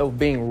envision myself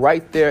being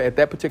right there at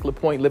that particular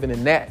point, living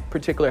in that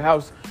particular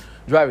house,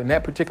 driving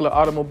that particular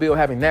automobile,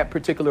 having that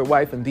particular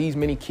wife and these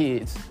many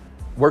kids,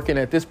 working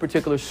at this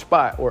particular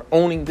spot or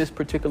owning this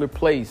particular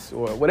place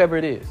or whatever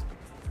it is.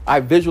 I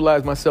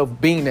visualize myself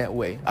being that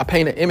way. I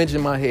paint an image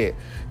in my head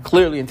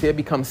clearly until it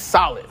becomes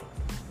solid.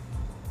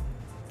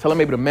 Until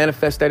I'm able to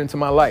manifest that into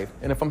my life.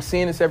 And if I'm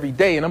seeing this every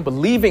day and I'm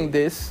believing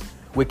this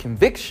with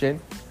conviction,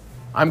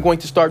 I'm going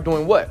to start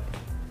doing what?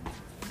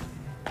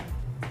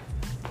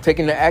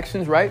 Taking the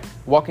actions, right?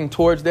 Walking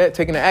towards that.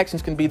 Taking the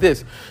actions can be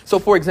this. So,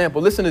 for example,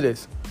 listen to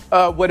this.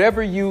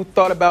 Whatever you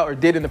thought about or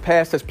did in the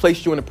past has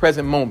placed you in the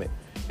present moment.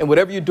 And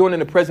whatever you're doing in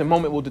the present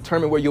moment will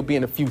determine where you'll be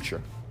in the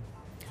future.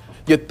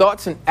 Your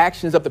thoughts and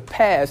actions of the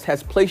past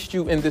has placed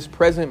you in this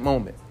present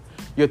moment.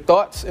 Your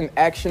thoughts and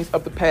actions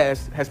of the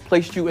past has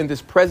placed you in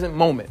this present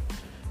moment.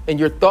 And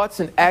your thoughts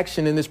and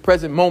action in this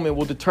present moment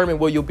will determine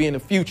where you'll be in the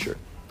future.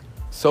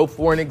 So,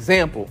 for an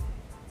example,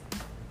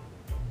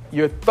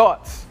 your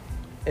thoughts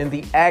and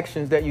the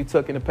actions that you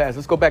took in the past.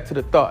 Let's go back to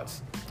the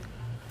thoughts.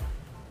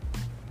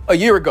 A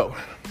year ago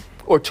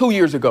or 2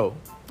 years ago,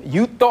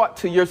 you thought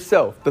to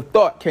yourself, the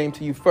thought came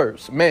to you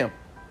first. Ma'am,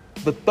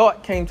 the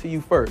thought came to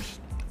you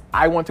first.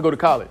 I want to go to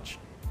college.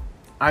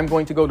 I'm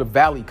going to go to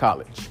Valley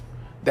College.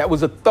 That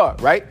was a thought,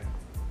 right?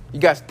 You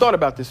guys thought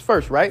about this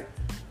first, right?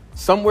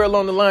 Somewhere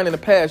along the line in the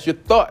past, your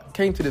thought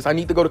came to this. I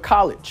need to go to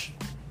college.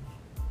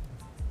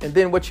 And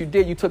then what you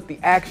did, you took the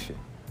action,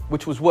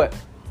 which was what?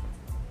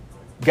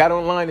 Got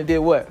online and did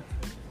what?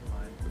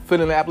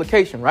 Fill in the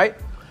application, right?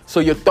 So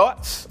your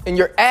thoughts and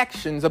your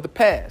actions of the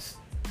past.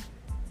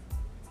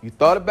 You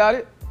thought about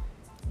it,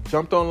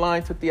 jumped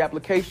online, took the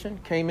application,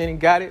 came in and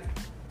got it.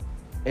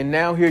 And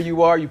now here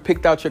you are, you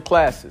picked out your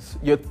classes.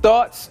 Your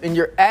thoughts and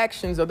your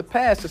actions of the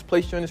past has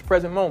placed you in this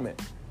present moment.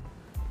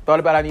 Thought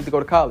about I need to go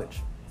to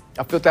college.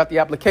 I filled out the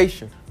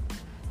application.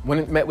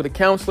 Went and met with a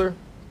counselor.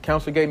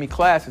 Counselor gave me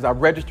classes. I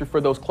registered for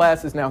those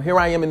classes. Now here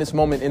I am in this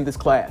moment in this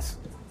class.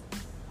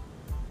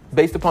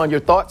 Based upon your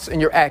thoughts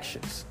and your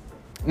actions.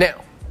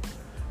 Now,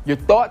 your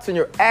thoughts and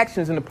your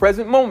actions in the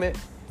present moment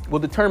will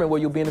determine where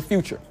you'll be in the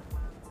future.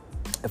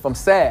 If I'm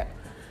sad,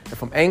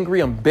 if I'm angry,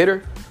 I'm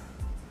bitter,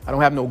 I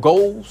don't have no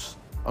goals,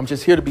 I'm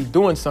just here to be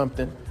doing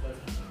something,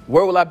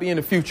 where will I be in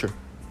the future?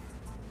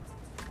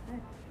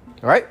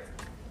 All right?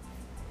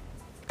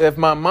 If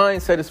my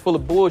mindset is full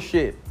of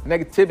bullshit,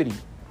 negativity,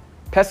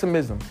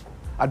 pessimism,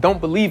 I don't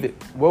believe it,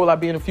 where will I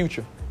be in the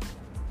future?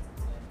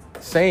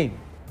 Same.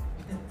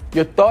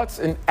 Your thoughts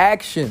and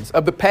actions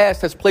of the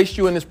past has placed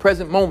you in this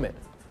present moment.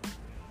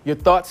 Your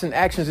thoughts and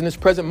actions in this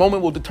present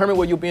moment will determine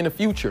where you'll be in the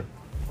future.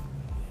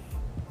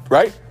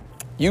 Right?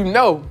 You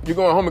know you're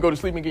going home and go to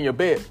sleep and get in your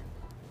bed,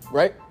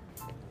 right?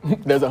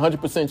 There's a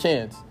 100%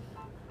 chance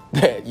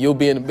that you'll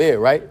be in the bed,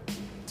 right?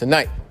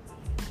 Tonight.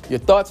 Your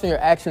thoughts and your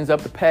actions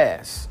of the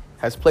past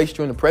has placed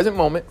you in the present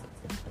moment.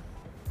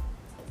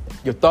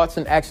 Your thoughts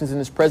and actions in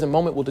this present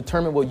moment will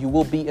determine what you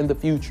will be in the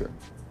future.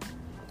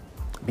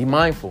 Be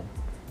mindful.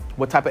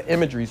 What type of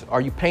imageries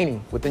are you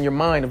painting within your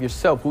mind of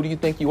yourself? Who do you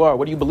think you are?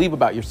 What do you believe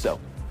about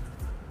yourself?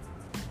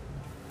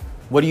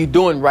 What are you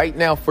doing right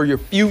now for your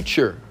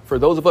future? For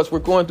those of us, we're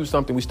going through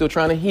something. We're still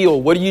trying to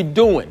heal. What are you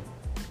doing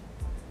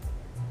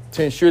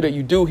to ensure that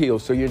you do heal?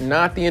 So you're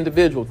not the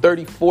individual,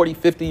 30, 40,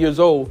 50 years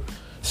old,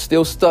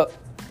 still stuck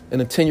in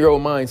a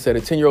 10-year-old mindset,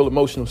 a 10-year-old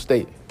emotional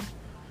state.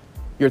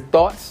 Your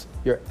thoughts,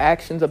 your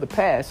actions of the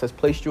past has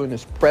placed you in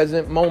this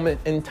present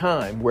moment in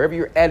time, wherever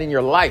you're at in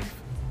your life.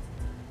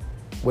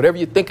 Whatever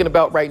you're thinking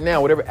about right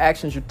now, whatever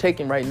actions you're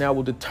taking right now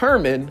will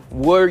determine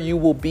where you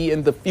will be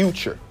in the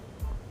future.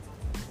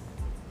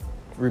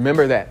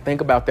 Remember that.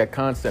 Think about that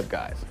concept,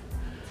 guys.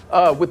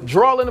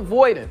 Withdrawal and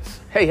avoidance.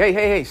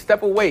 Hey,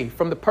 step away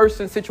from the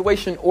person,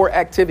 situation, or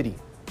activity.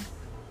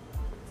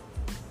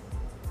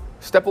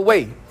 Step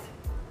away.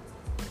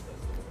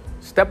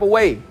 Step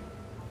away.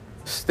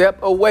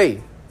 Step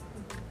away.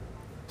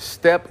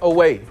 Step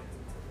away.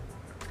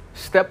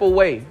 Step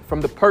away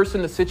from the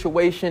person, the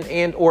situation,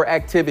 and or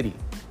activity.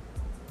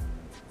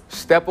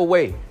 Step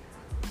away.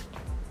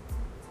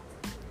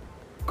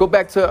 Go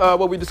back to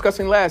what we were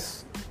discussing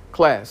last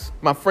class,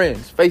 my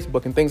friends,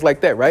 Facebook and things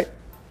like that, right?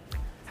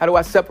 How do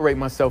I separate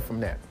myself from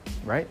that,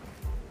 right?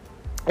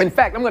 In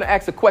fact, I'm going to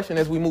ask a question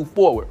as we move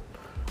forward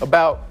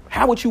about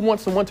how would you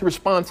want someone to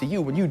respond to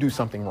you when you do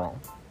something wrong?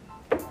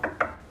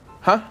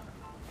 Huh?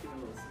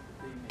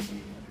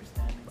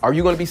 Are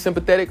you going to be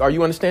sympathetic? Are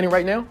you understanding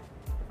right now?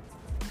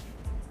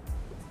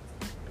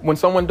 When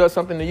someone does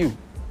something to you,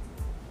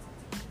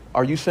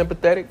 are you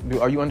sympathetic?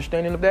 Are you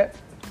understanding of that?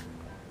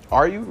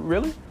 Are you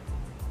really?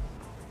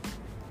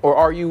 Or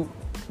are you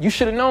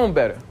should have known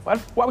better.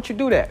 Why would you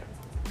do that?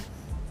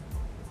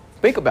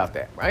 Think about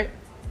that, right?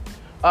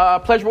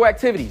 Pleasurable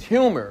activities,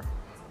 humor,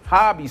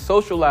 hobbies,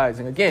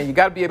 socializing. Again, you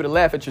got to be able to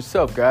laugh at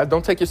yourself, guys.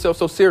 Don't take yourself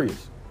so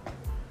serious.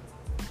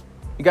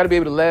 You got to be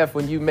able to laugh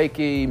when you make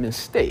a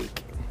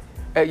mistake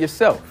at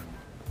yourself.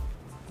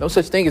 No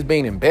such thing as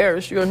being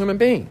embarrassed. You're a human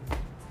being.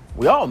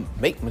 We all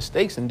make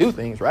mistakes and do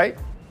things, right?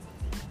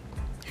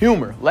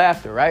 Humor,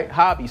 laughter, right?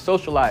 Hobbies,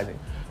 socializing.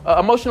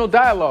 Emotional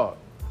dialogue.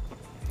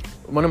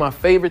 One of my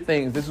favorite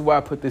things, this is why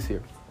I put this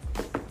here.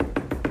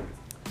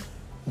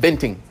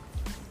 Venting.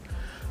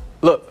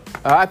 Look,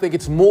 I think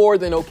it's more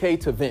than okay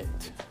to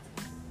vent.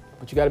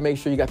 But you got to make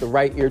sure you got the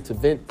right ear to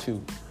vent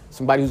to.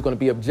 Somebody who's going to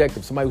be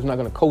objective. Somebody who's not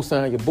going to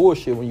co-sign your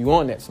bullshit when you're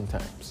on that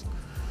sometimes.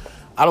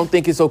 I don't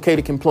think it's okay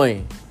to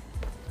complain.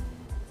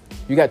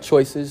 You got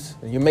choices,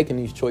 and you're making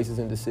these choices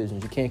and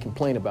decisions. You can't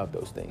complain about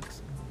those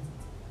things.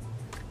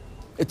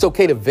 It's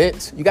okay to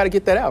vent. You got to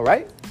get that out,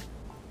 right?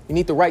 You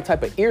need the right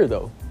type of ear,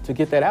 though, to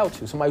get that out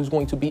to. Somebody who's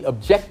going to be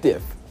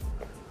objective.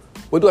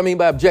 What do I mean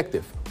by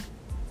objective?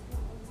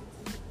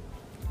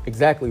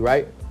 Exactly,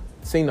 right?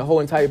 Seeing the whole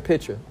entire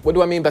picture. What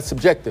do I mean by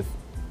subjective?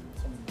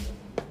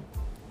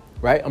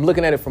 Right? I'm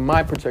looking at it from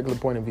my particular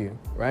point of view,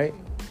 right?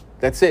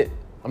 That's it.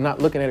 I'm not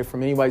looking at it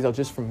from anybody else,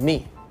 just from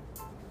me.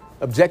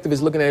 Objective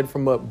is looking at it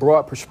from a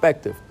broad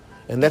perspective.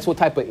 And that's what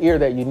type of ear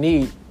that you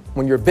need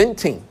when you're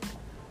venting.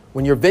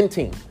 When you're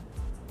venting.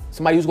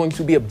 Somebody who's going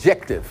to be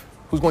objective.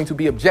 Who's going to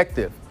be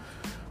objective.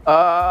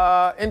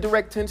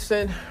 Indirect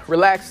tension,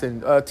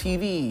 relaxing,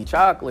 TV,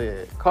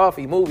 chocolate,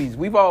 coffee, movies.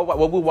 We'll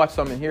watch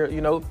something here,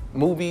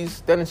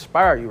 movies that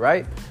inspire you,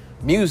 right?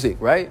 Music,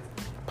 right?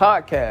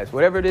 Podcasts,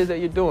 whatever it is that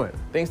you're doing.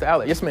 Things to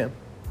outlet. Yes, ma'am.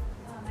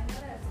 I know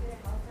that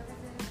Student Health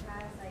Services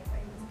has you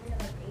can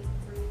get 8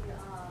 free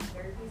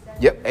therapy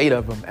sessions. Yep, 8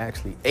 of them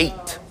actually. 8.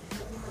 So, for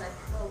people that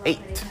feel like 8.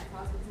 they can't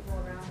talk to people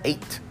around them, 8.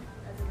 That's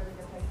a really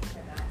good place to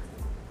check out.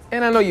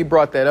 And I know you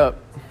brought that up,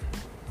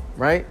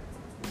 right?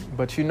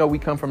 But we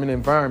come from an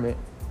environment.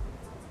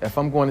 If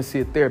I'm going to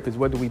see a therapist,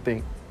 what do we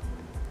think?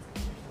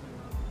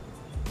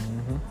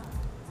 Mm-hmm.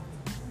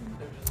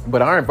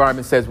 But our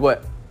environment says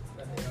what?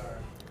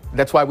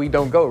 That's why we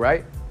don't go,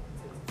 right?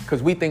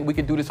 Because we think we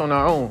can do this on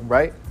our own,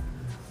 right?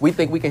 We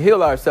think we can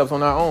heal ourselves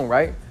on our own,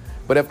 right?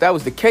 But if that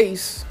was the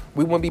case,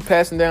 we wouldn't be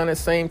passing down that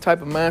same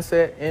type of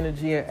mindset,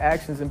 energy, and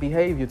actions and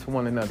behavior to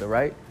one another,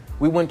 right?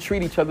 We wouldn't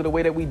treat each other the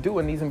way that we do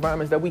in these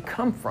environments that we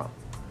come from.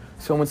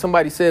 So when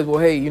somebody says, well,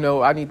 hey,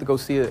 I need to go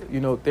see a,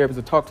 therapist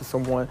or talk to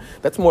someone,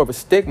 that's more of a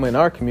stigma in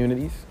our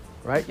communities,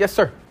 right? Yes,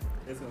 sir.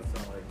 It's going to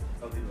sound like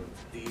a little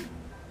deep,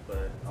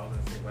 but I was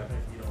going to say, I think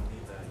you don't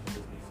need that. You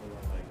just need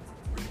someone like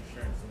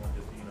reassuring someone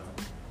just,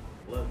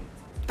 love you.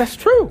 That's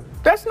true.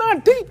 That's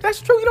not deep. That's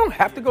true. You don't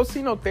have to go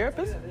see no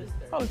therapist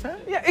all the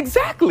time. Yeah,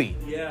 exactly.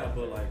 Yeah,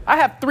 but like. I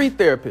have 3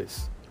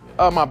 therapists.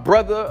 My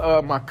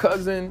brother, my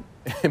cousin,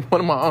 and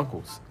one of my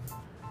uncles.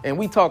 And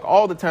we talk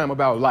all the time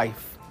about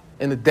life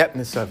and the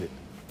depthness of it.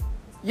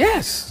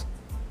 Yes.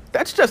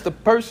 That's just a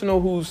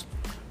personal who's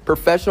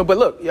professional. But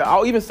look,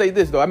 I'll even say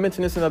this, though. I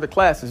mentioned this in other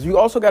classes. You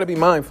also got to be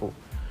mindful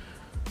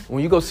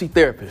when you go see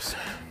therapists.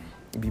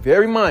 Be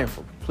very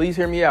mindful. Please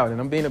hear me out, and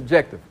I'm being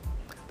objective.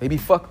 They be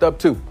fucked up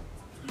too.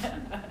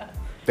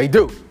 They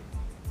do.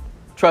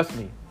 Trust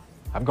me.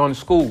 I've gone to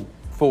school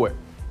for it.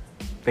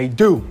 They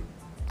do.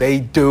 They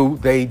do.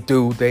 They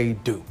do. They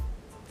do.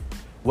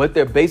 What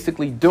they're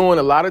basically doing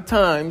a lot of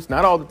times,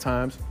 not all the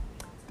times,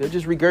 they're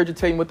just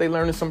regurgitating what they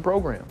learned in some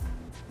program.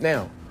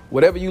 Now,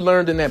 whatever you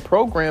learned in that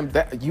program,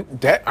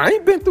 that I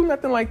ain't been through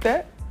nothing like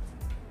that.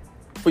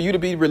 For you to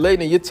be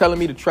relating and you're telling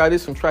me to try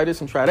this and try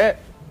this and try that,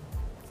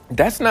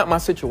 that's not my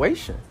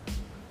situation.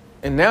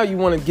 And now you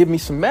want to give me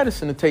some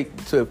medicine to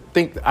take to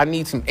think I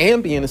need some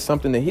Ambien or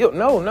something to heal.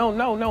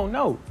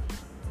 No.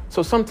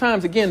 So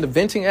sometimes, again, the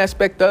venting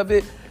aspect of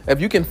it,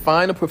 if you can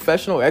find a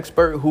professional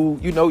expert who,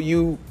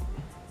 you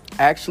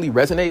actually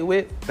resonate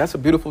with, that's a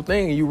beautiful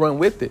thing and you run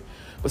with it.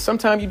 But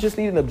sometimes you just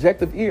need an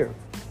objective ear.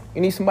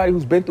 You need somebody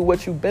who's been through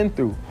what you've been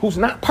through, who's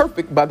not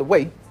perfect, by the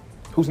way,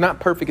 who's not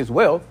perfect as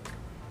well,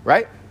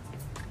 right?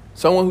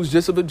 Someone who's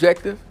just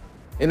objective.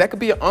 And that could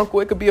be an uncle,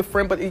 it could be a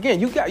friend. But again,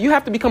 you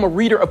have to become a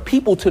reader of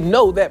people to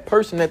know that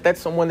person, that's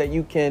someone that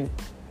you can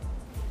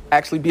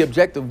actually be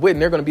objective with,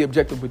 and they're going to be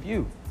objective with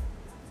you.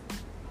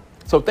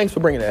 So thanks for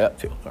bringing that up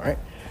too, all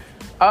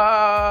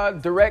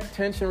right? Direct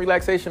tension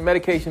relaxation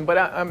medication.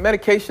 But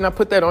medication, I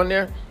put that on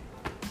there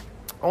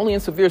only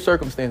in severe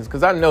circumstances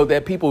because I know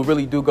that people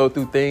really do go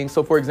through things.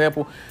 So, for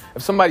example,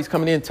 if somebody's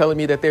coming in telling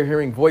me that they're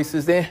hearing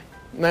voices,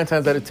 9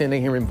 times out of 10, they're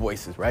hearing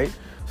voices, right?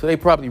 So they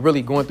probably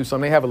really going through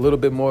something. They have a little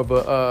bit more of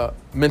a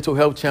mental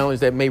health challenge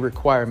that may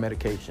require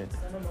medication.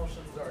 Some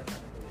emotions are temporary.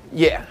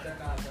 Yeah. They're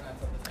not something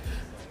that's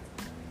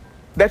like,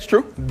 That's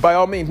true, by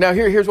all means. Now,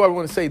 here's why I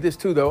want to say this,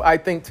 too, though. I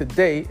think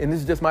today, and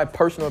this is just my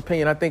personal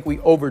opinion, I think we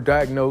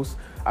overdiagnose.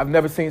 I've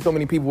never seen so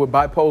many people with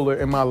bipolar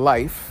in my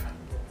life.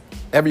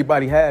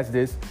 Everybody has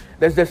this.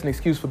 That's just an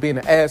excuse for being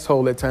an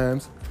asshole at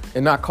times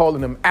and not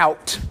calling them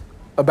out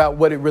about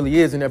what it really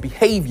is in their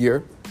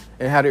behavior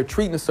and how they're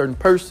treating a certain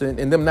person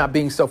and them not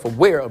being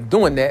self-aware of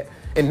doing that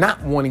and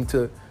not wanting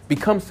to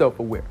become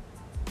self-aware.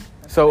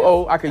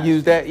 So, I could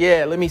use that.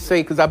 Yeah, let me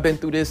say, because I've been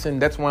through this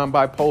and that's why I'm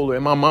bipolar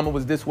and my mama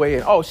was this way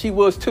and she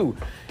was too.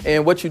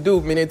 And what you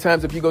do many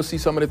times if you go see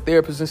some of the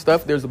therapists and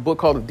stuff, there's a book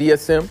called the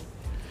DSM.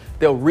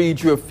 They'll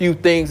read you a few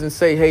things and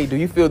say, hey, do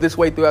you feel this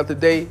way throughout the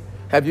day?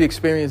 Have you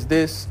experienced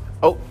this?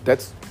 Oh,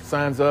 that's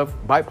signs of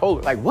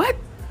bipolar. Like, what?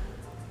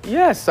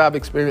 Yes,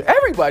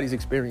 everybody's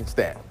experienced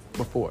that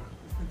before.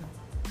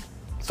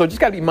 So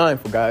just got to be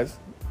mindful, guys.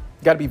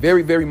 Got to be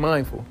very, very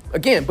mindful.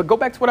 Again, but go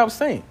back to what I was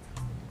saying.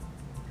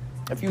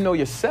 If you know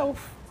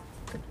yourself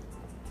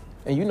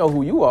and you know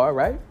who you are,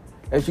 right?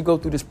 As you go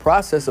through this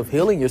process of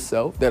healing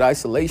yourself, that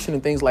isolation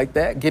and things like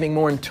that, getting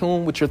more in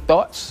tune with your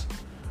thoughts,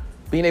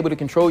 being able to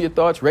control your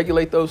thoughts,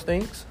 regulate those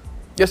things.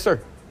 Yes, sir.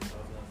 I was gonna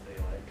say,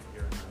 like,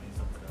 you're reminding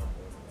something else.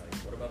 Like,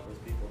 what about those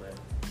people that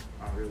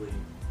are really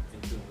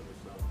in tune with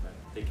themselves, that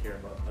take care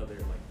about other,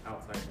 like,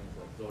 outside things,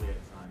 like zodiac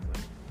signs,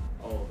 like,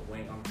 oh,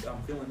 wait,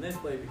 I'm feeling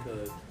this way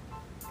because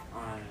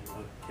I'm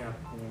a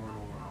Capricorn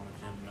or I'm a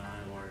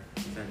Gemini or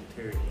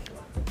Sagittarius.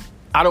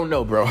 I don't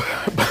know, bro.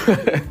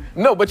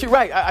 No, but you're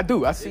right. I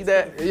do. I see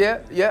that.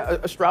 Yeah,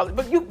 astrology.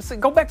 But you see,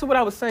 go back to what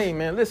I was saying,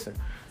 man. Listen,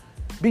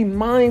 be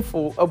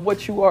mindful of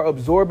what you are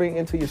absorbing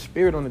into your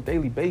spirit on a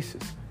daily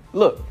basis.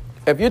 Look,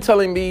 if you're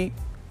telling me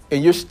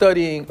and you're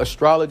studying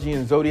astrology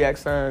and zodiac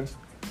signs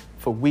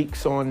for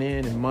weeks on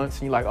end and months,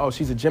 and you're like, oh,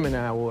 she's a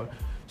Gemini or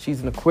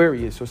she's an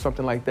Aquarius or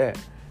something like that.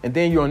 And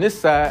then you're on this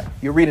side,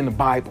 you're reading the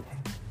Bible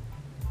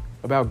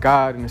about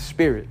God and the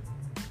spirit,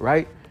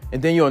 right?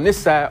 And then you're on this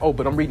side, oh,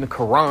 but I'm reading the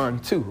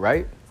Quran too,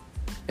 right?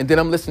 And then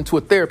I'm listening to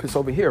a therapist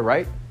over here,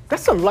 right?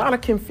 That's a lot of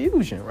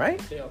confusion, right?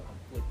 they all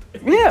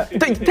conflict. Yeah,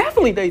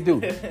 they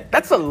do.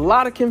 That's a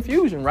lot of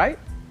confusion, right?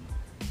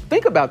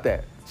 Think about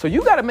that. So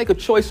you got to make a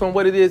choice on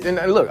what it is. And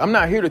look, I'm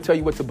not here to tell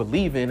you what to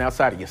believe in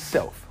outside of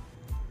yourself.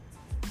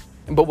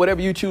 But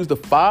whatever you choose to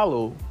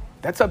follow,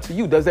 that's up to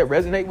you. Does that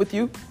resonate with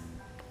you?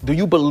 Do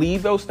you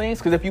believe those things?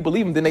 Because if you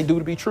believe them, then they do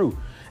to be true.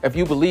 If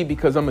you believe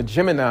because I'm a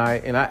Gemini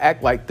and I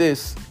act like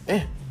this,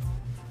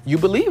 you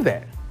believe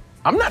that.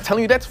 I'm not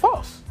telling you that's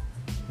false.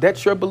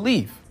 That's your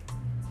belief.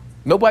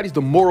 Nobody's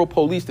the moral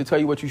police to tell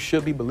you what you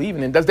should be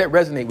believing in. Does that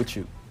resonate with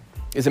you?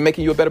 Is it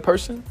making you a better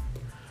person?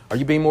 Are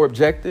you being more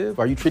objective?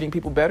 Are you treating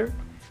people better?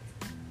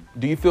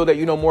 Do you feel that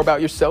you know more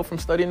about yourself from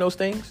studying those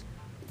things?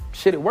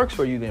 Shit, it works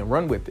for you then.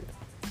 Run with it.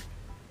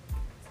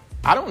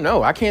 I don't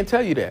know. I can't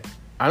tell you that.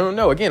 I don't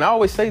know. Again, I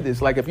always say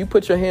this, like if you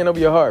put your hand over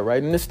your heart,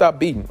 right, and just stop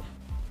beating,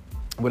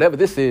 whatever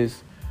this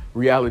is,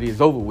 reality is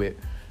over with.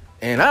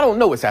 And I don't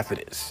know what's after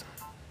this.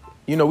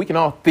 You know, we can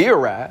all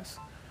theorize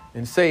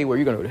and say, well,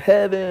 you're going to go to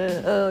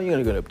heaven, you're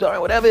going to go to dark,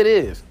 whatever it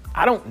is.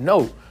 I don't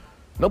know.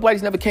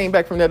 Nobody's never came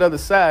back from that other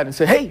side and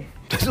said, hey,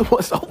 this is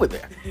what's over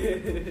there.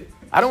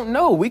 I don't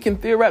know. We can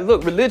theorize.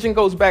 Look, religion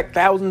goes back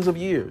thousands of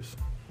years.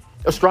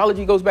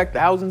 Astrology goes back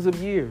thousands of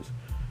years.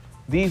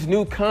 These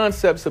new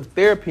concepts of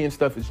therapy and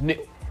stuff is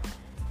new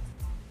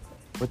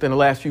within the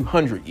last few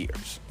hundred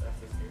years. That's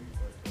the scary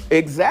part.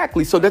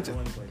 Exactly. So that's Like,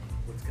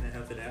 what's gonna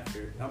happen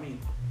after? I mean,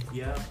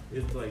 yeah,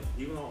 it's like,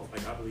 even though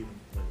like I believe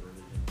in like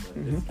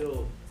religion, but it's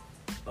still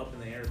up in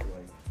the air.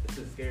 Like it's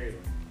just scary.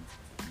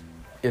 Like,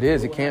 It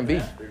is. It what can be.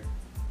 happened after? And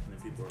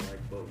then people are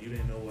like, "But you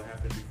didn't know what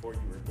happened before you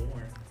were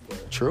born."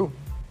 But True.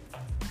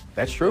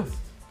 That's it's true. just-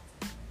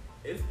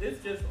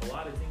 It's just a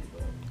lot of things,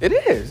 though. It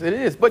is. It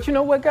is. But you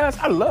know what, guys?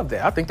 I love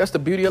that. I think that's the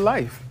beauty of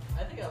life.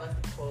 I think I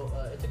like the quote,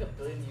 it took 1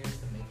 billion years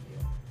to make you.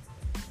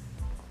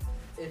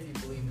 If you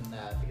believe in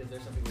that, because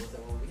there's some people who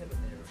say, well, we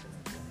haven't made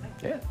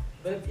everything. Yeah.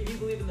 But if you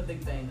believe in the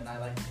Big Bang, then I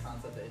like the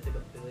concept that it took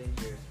 1 billion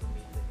years for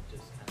me to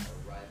just kind of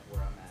arrive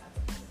where I'm at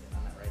the moment that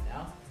I'm at right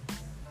now.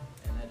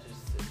 And that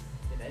just,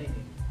 if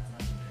anything, I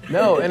don't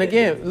know. No, and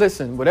again,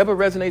 listen, whatever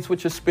resonates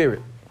with your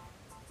spirit,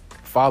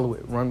 follow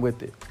it, run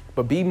with it.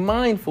 But be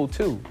mindful,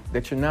 too,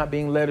 that you're not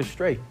being led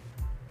astray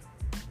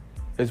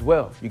as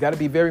well. You got to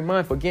be very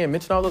mindful. Again,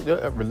 mention all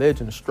of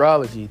religion,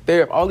 astrology,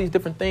 therapy, all these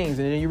different things.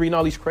 And then you're reading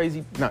all these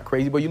crazy, not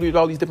crazy, but you read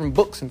all these different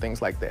books and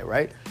things like that,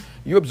 right?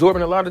 You're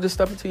absorbing a lot of this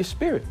stuff into your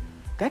spirit.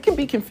 That can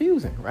be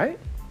confusing, right?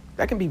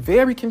 That can be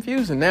very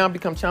confusing. Now it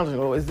becomes challenging.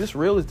 Oh, is this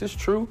real? Is this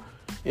true?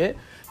 Yeah.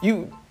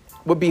 You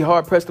would be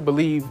hard pressed to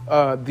believe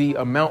the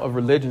amount of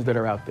religions that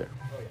are out there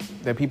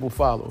that people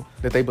follow,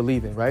 that they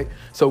believe in, right?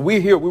 So we're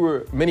here,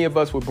 many of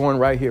us were born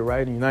right here, right?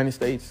 In the United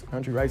States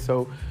country, right?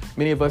 So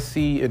many of us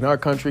see in our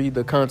country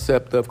the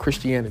concept of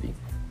Christianity.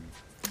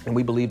 And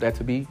we believe that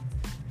to be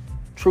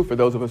true for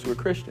those of us who are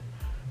Christian.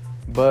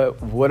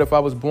 But what if I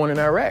was born in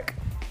Iraq?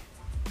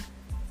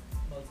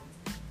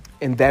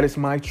 And that is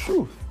my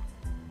truth.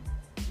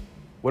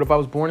 What if I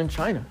was born in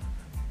China?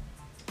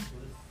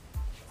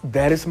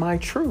 That is my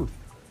truth.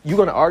 You're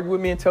going to argue with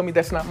me and tell me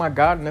that's not my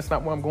God and that's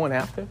not what I'm going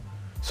after?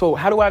 So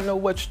how do I know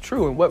what's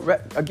true and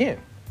again,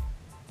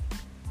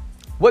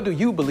 what do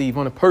you believe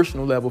on a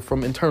personal level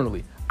from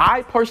internally?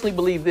 I personally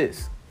believe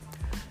this.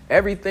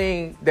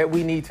 Everything that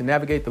we need to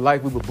navigate the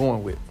life we were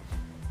born with.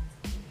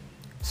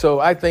 So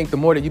I think the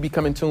more that you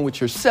become in tune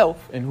with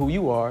yourself and who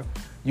you are,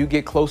 you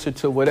get closer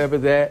to whatever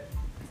that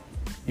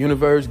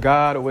universe,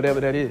 God, or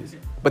whatever that is.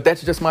 But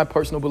that's just my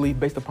personal belief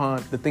based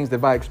upon the things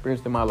that I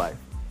experienced in my life.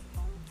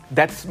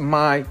 That's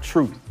my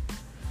truth.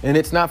 And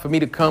it's not for me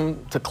to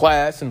come to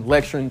class and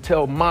lecture and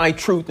tell my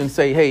truth and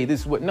say, hey,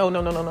 this is what, no. What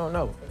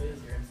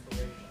is your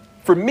inspiration?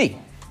 For me.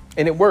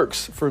 And it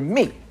works for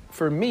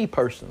me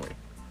personally.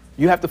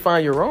 You have to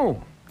find your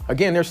own.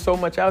 Again, there's so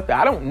much out there.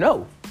 I don't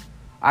know.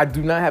 I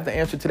do not have the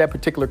answer to that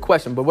particular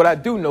question. But what I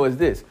do know is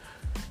this.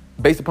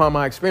 Based upon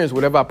my experience,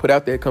 whatever I put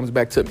out there, it comes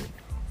back to me.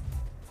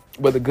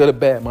 Whether good or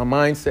bad, my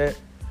mindset,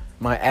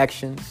 my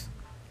actions,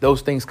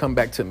 those things come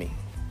back to me.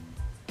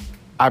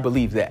 I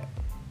believe that.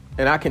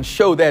 And I can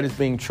show that as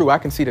being true. I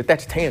can see that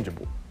that's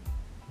tangible.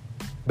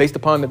 Based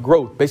upon the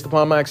growth, based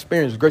upon my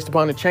experience, based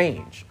upon the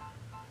change,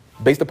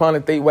 based upon the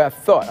thing where I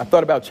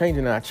thought about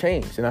changing and I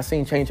changed and I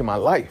seen change in my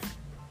life.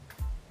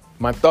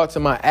 My thoughts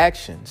and my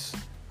actions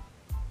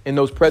in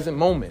those present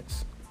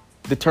moments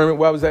determined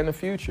where I was at in the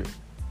future.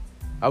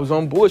 I was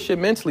on bullshit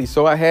mentally,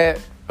 so I had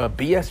a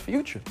BS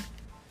future.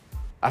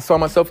 I saw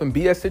myself in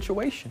BS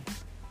situations,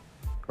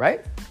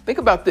 right? Think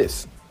about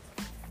this.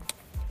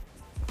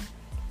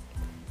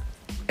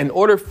 In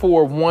order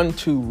for one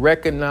to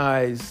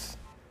recognize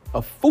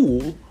a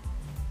fool,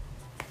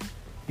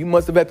 you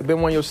must have had to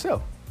been one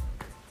yourself,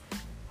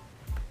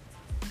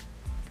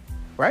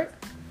 right?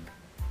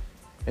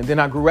 And then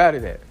I grew out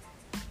of that.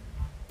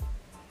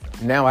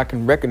 Now I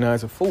can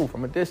recognize a fool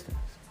from a distance.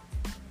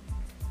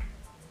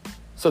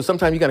 So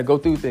sometimes you got to go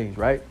through things,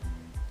 right?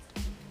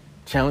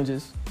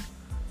 Challenges,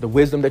 the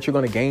wisdom that you're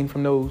going to gain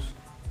from those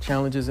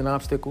challenges and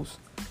obstacles.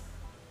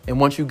 And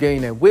once you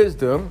gain that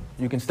wisdom,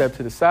 you can step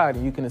to the side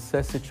and you can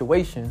assess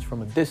situations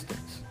from a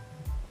distance.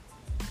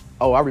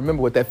 Oh, I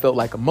remember what that felt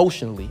like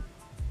emotionally.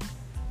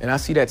 And I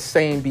see that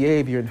same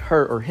behavior in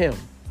her or him.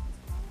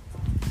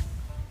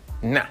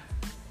 Nah,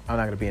 I'm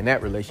not going to be in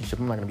that relationship.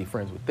 I'm not going to be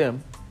friends with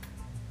them.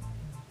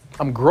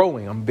 I'm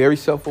growing. I'm very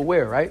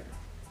self-aware, right?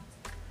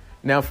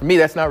 Now, for me,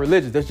 that's not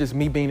religious. That's just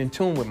me being in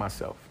tune with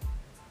myself.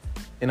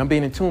 And I'm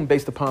being in tune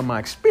based upon my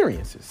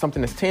experiences,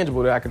 something that's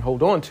tangible that I can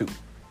hold on to.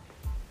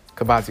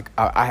 Because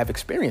I have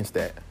experienced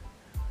that.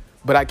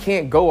 But I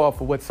can't go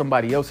off of what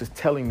somebody else is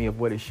telling me of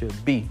what it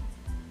should be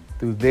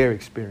through their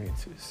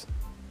experiences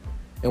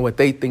and what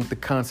they think the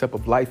concept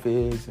of life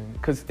is.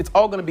 Because it's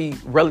all going to be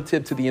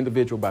relative to the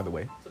individual, by the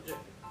way.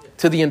 Subjective. Yeah.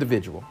 To the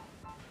individual.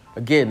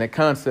 Again, that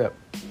concept,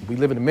 we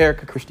live in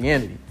America,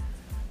 Christianity.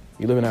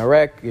 You live in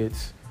Iraq,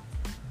 it's,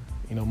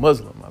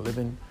 Muslim. I live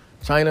in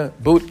China,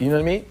 Buddha, you know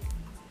what I mean?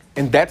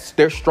 And that's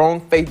their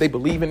strong faith. They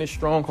believe in it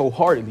strong,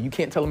 wholeheartedly. You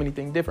can't tell them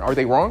anything different. Are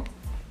they wrong?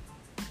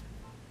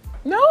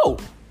 No.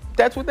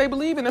 That's what they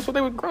believe in. That's what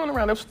they were growing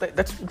around. That's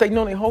what they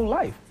know their whole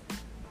life.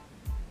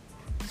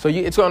 So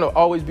it's going to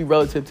always be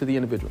relative to the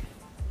individual.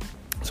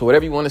 So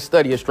whatever you want to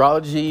study,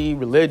 astrology,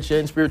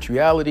 religion,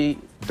 spirituality,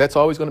 that's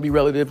always going to be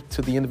relative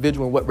to the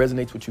individual and what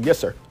resonates with you. Yes,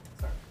 sir.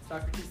 Sorry.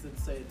 Socrates did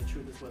say the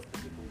truth is what the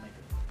people make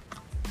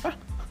of it.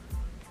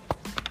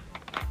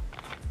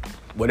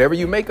 Whatever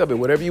you make of it,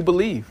 whatever you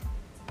believe.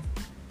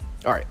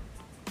 All right.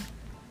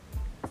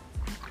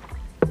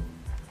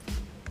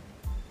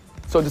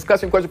 So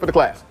discussion question for the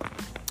class.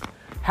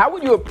 How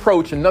would you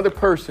approach another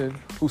person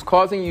who's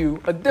causing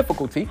you a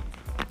difficulty?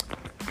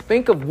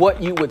 Think of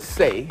what you would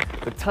say,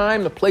 the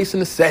time, the place,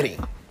 and the setting.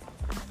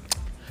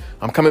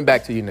 I'm coming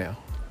back to you now.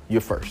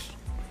 You're first.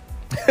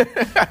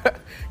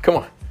 Come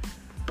on.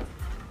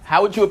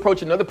 How would you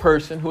approach another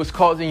person who is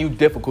causing you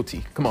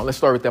difficulty? Come on, let's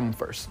start with them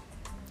first.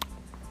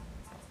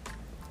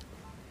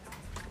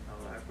 How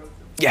would I approach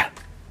them? Yeah.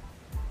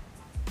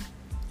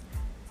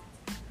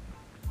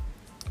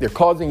 They're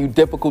causing you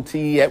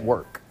difficulty at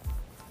work.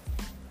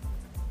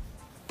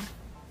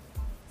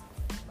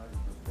 I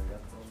just go straight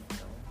up to them and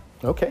tell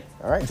them Okay,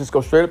 all right. Just go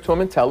straight up to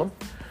them and tell them.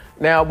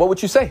 Now, what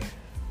would you say?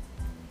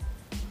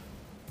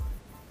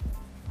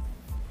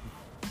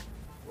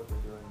 what they're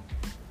doing,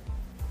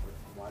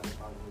 why they're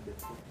causing me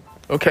difficulty.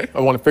 Okay,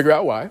 I want to figure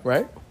out why,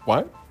 right?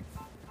 Why?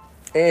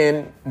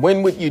 And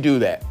when would you do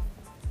that?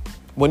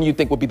 When do you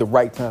think would be the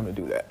right time to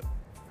do that?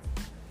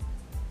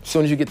 As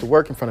soon as you get to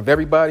work in front of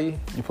everybody,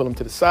 you pull them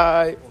to the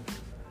side.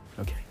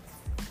 Okay.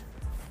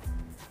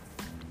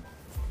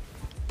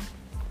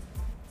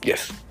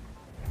 Yes.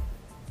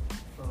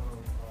 Alright,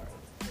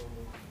 so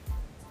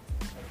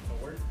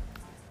at work,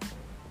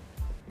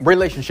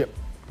 Relationship.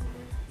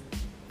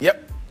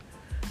 Yep.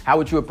 How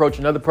would you approach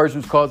another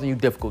person who's causing you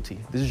difficulty?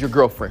 This is your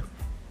girlfriend.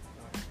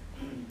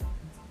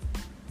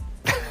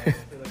 I feel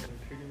like they're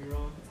treating me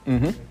wrong.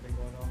 Mm-hmm. Like they're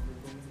going off for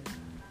something.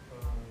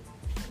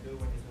 I do it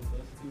when it's just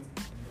us two.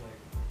 And you're like,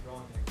 what's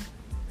wrong?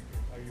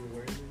 Like, are you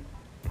aware of it?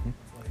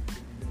 Like, if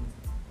you've been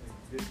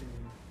like dissing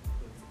me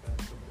for the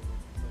past couple of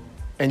weeks, so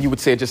And you would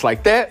say it just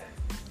like that?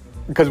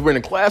 Because we're in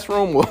a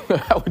classroom? Well,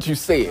 how would you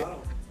say it? I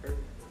don't hurt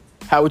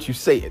it. How would you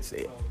say it? Say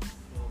it. So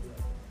I'll be like,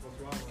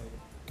 what's wrong?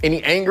 Like,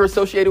 Any anger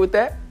associated with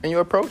that in your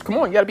approach? Come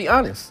on, you got to be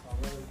honest. I'll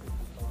rather just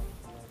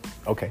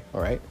respond. Okay,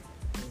 all right.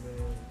 And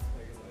then,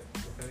 like,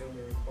 depending on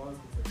the response,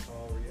 it's like how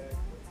I'll react.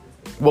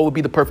 Like, if What would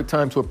be the perfect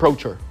time to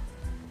approach her?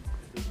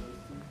 it's just us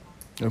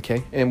two,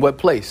 Okay, in what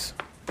place?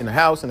 In the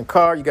house, in the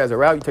car? You guys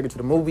are out, you take her to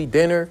the movie,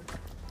 dinner? it's,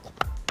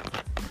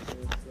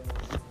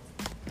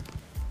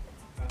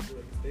 after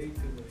like a day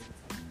to like,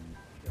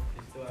 if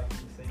she's still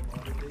acting the same on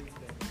the date,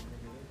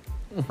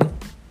 then bring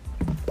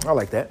it up. I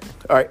like that.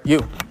 All right, you,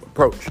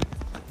 approach.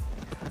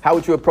 How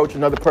would you approach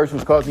another person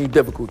who's causing you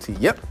difficulty?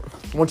 Yep.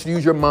 I want you to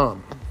use your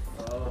mom.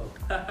 Oh.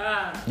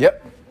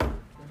 Yep.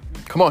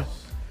 Come on.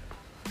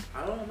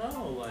 I don't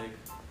know. Like,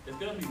 it's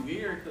gonna be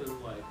weird because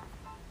like,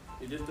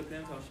 it just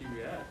depends how she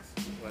reacts.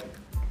 Like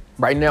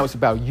Right now, it's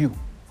about you.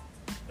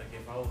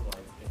 if I was like,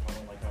 if I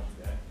don't like how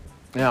she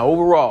acts, Now,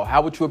 overall,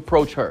 how would you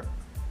approach her?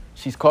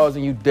 She's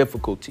causing you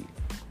difficulty.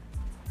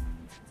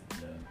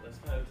 yeah, that's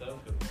kind of tough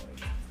because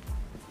like, I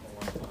don't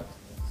want to talk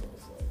to them, so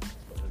it's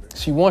like, whatever.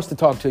 She wants to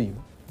talk to you.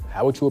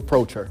 How would you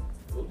approach her?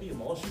 It would be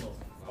emotional.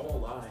 I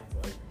won't lie.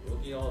 Like, it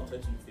would get all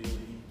touchy-feely,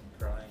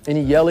 crying.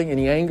 Any yelling,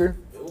 any anger?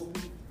 It would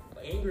be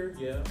anger,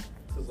 yeah.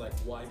 Because, like,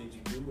 why did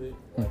you do it?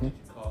 Why did you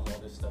cause all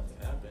this stuff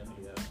to happen?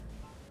 Yeah.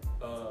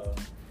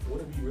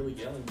 Wouldn't be really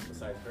yelling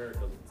besides her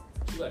because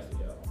she likes to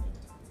yell.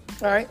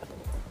 All right.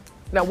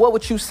 Now, what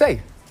would you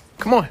say?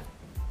 Come on.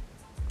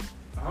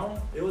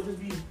 It would just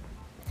be,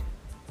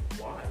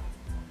 why?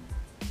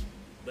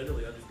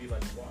 Literally, I'd just be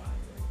like, why?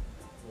 Like,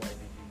 why did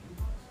you do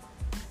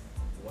this?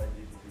 Why did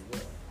you do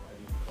what? Why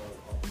did you cause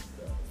all this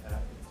stuff to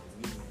happen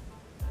to me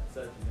at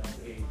such a young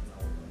age when I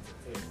was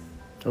unprepared?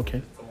 Okay.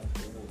 Just going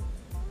forward.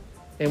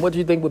 And what do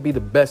you think would be the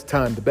best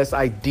time, the best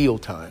ideal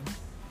time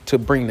to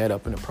bring that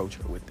up and approach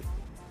her with it?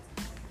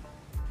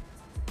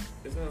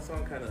 It's gonna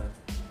sound kind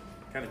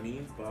of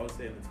mean, but I would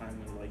say at the time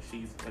when like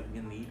she's like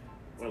in need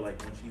or like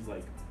when she's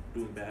like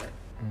doing bad,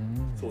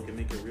 so it can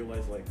make her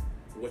realize like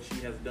what she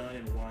has done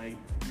and why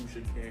you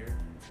should care.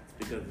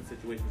 Because in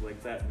situations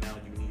like that, now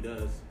you need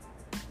us.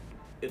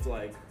 It's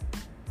like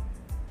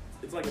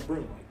a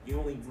broom. Like you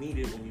only need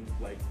it when you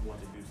like want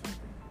to do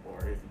something, or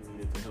if you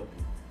need it to help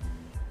you.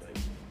 Like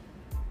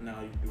now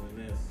you're doing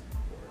this,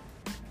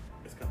 or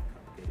it's kind of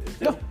complicated. It's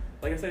just,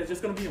 like I said, it's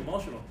just gonna be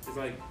emotional. It's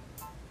like.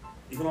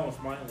 Even though I'm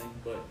smiling,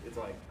 but it's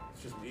like,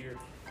 it's just weird.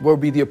 Where would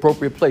be the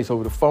appropriate place?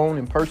 Over the phone,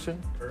 in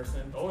person?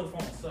 Over the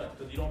phone sucks,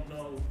 because you don't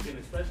know, and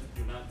especially if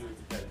you're not doing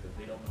it because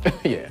they don't know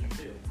Yeah. what you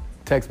feel.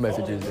 Text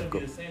messages. It's and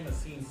going go. to be the same as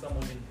seeing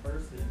someone in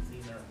person and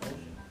seeing their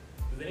emotion.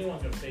 Because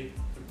anyone's going to fake,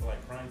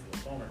 like, crying to the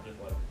phone or just,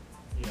 like,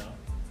 you know,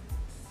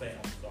 saying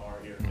I'm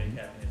sorry or make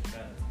having his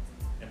better.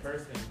 In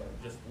person,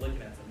 like, just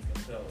looking at them, you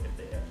can tell if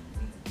they actually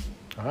mean it.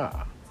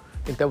 I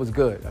think that was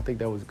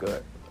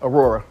good.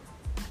 Aurora,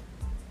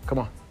 come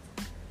on.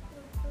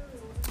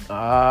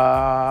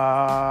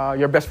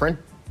 Your best friend.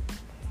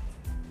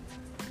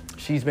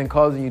 She's been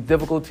causing you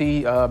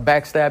difficulty,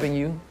 backstabbing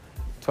you,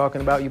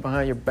 talking about you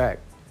behind your back.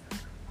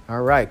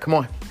 All right, come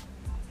on.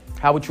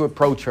 How would you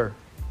approach her?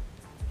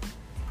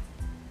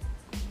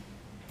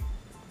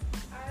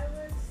 I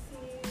would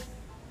see if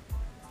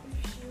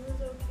she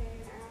was okay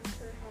and ask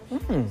her how she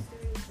was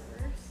doing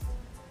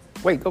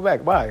first. Wait, go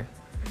back. Why?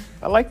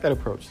 I like that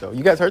approach, though.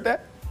 You guys heard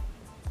that?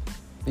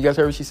 You guys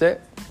heard what she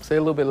said? Say it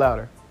a little bit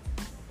louder.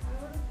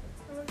 I would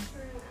approach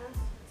her and ask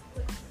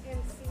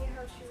and see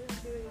how she was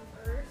doing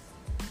first,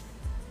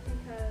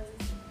 because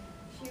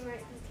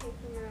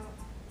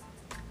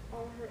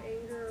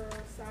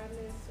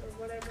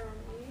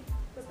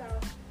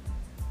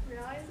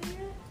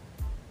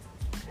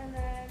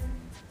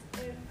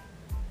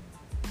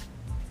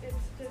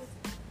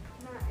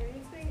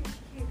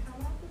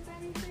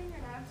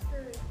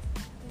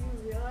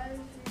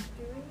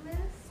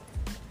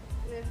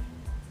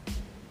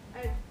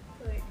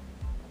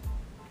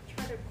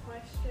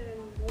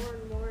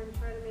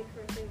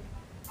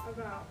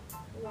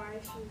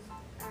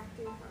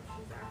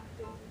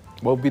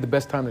What would be the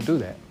best time to do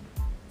that?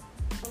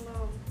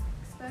 Alone,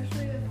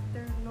 especially if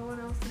there's no one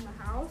else in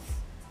the house.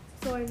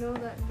 So I know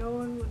that no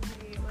one would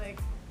be like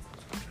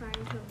trying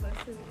to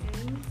listen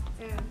in,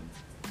 and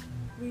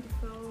we'd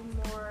feel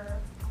more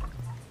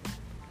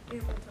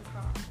able to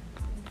talk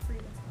and free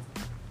to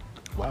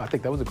talk. Wow, I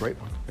think that was a great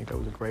one.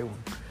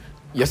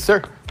 Yes,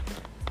 sir.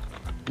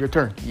 Your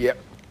turn. Yep.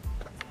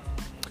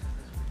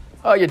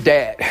 Oh, your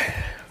dad.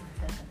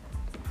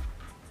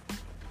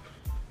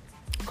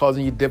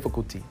 Causing you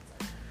difficulty.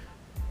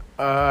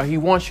 He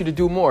wants you to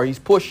do more. He's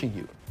pushing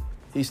you.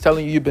 He's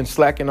telling you you've been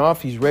slacking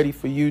off. He's ready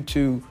for you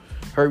to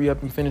hurry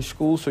up and finish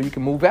school so you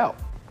can move out.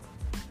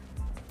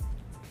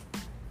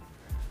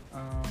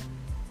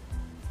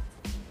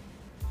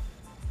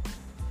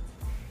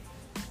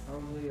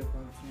 Probably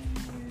approaching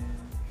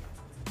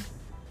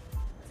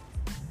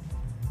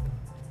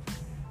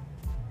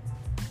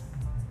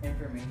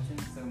information,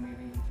 so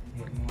maybe you can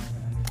get more of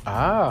an understanding.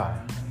 Ah. Where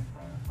I'm coming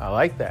from. I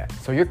like that.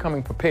 So you're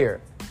coming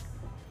prepared.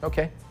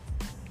 Okay.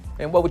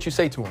 And what would you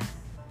say to him?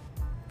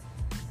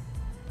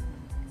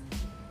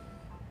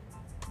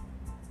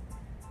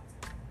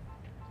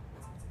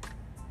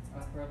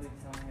 I'll probably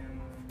tell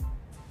him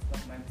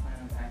like my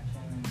plan of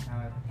action and how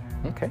I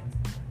plan Okay.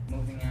 on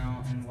moving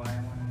out and why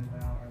I want to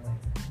move out, or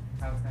like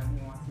how come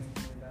he wants me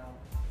to move out,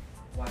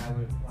 why I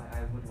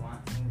would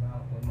want to move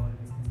out, what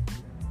motivates me to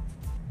move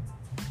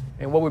out.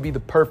 And what would be the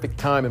perfect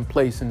time and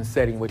place in the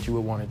setting which you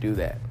would want to do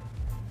that?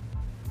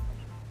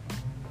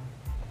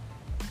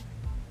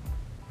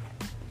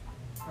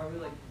 Probably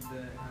like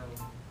how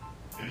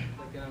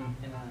like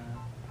in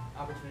a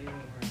opportunity where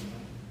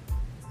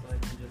so I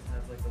can just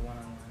have like the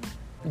one-on-one.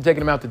 You're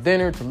taking him out to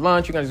dinner, to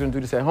lunch. You guys are going to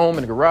do this at home,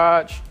 in the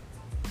garage?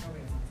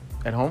 Probably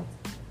At home?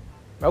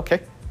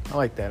 Okay. I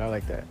like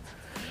that.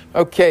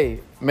 Okay,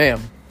 ma'am.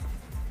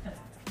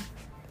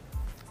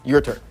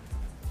 Your turn.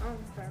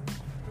 Okay.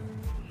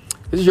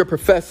 This is your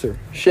professor,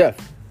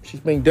 chef. She's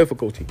being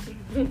difficulty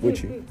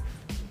with you.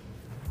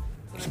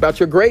 It's about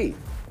your grade.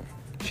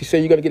 She said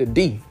you're going to get a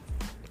D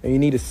and you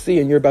need a C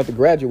and you're about to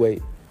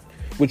graduate,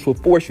 which will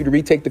force you to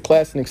retake the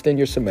class and extend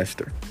your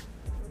semester.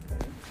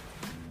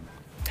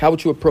 How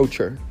would you approach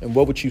her and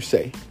what would you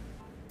say?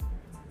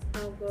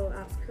 I'll go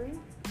ask her.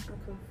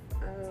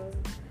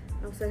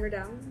 I'll sit her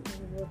down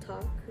and we'll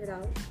talk it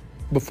out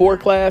Before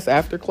class,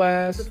 after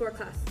class? before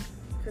class.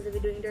 Because if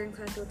you're doing it during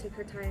class, it'll take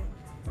her time.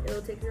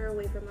 It'll take her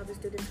away from other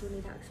students who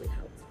need to actually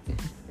help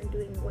in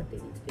doing what they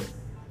need to do.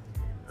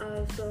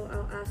 So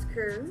I'll ask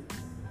her,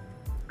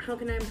 how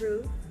can I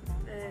improve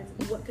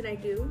and what can I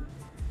do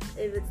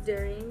if it's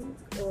during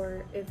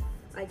or if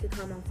I could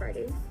come on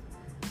Fridays,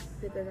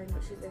 because I know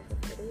she's there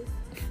for Fridays.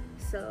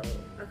 So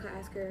I could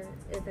ask her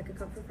if I could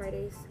come for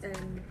Fridays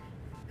and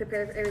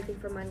prepare everything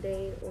for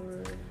Monday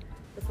or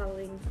the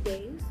following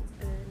days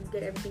and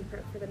get everything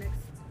prepped for the next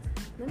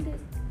Monday.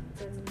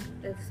 And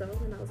if so,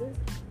 then I'll do it.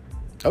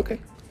 Okay.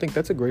 I think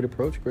that's a great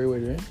approach. Great way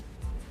to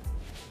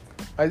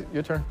end.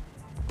 Your turn.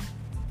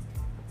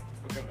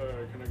 Okay,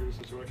 can I give a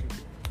situation?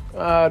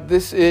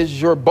 This is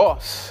your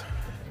boss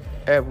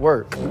at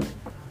work.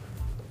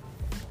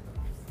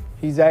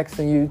 He's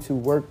asking you to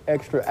work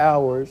extra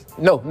hours.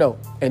 No.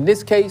 In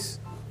this case,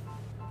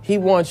 he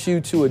wants you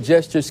to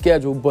adjust your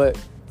schedule, but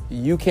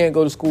you can't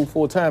go to school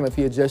full time if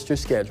he adjusts your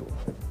schedule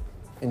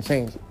and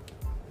change it.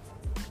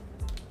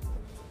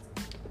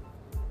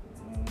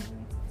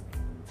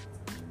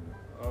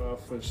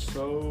 For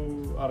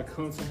sure, I'd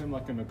come to him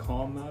like in a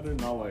calm manner,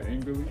 not like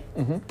angrily.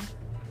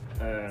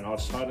 Mm-hmm. And I'll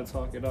try to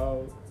talk it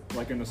out,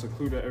 like in a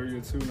secluded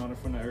area too, not in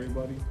front of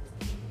everybody.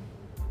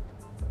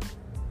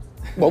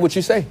 What would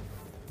you say?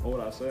 What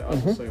would I say?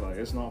 I'd just say like,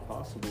 it's not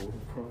possible,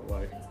 bro.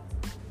 Like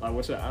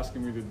what you're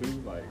asking me to do,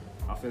 like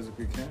I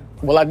physically can't.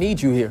 Like, Well, I need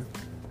you here.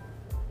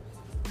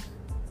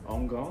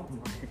 I'm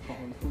gone.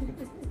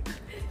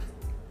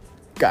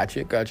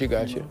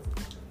 Gotcha.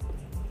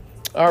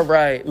 All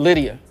right,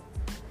 Lydia.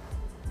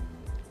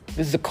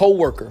 This is a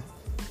coworker.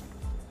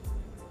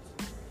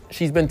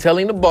 She's been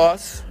telling the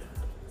boss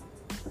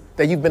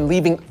that you've been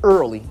leaving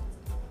early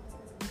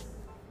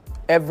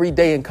every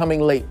day and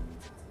coming late.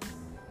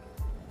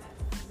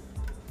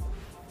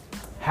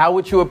 How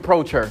would you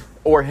approach her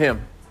or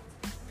him?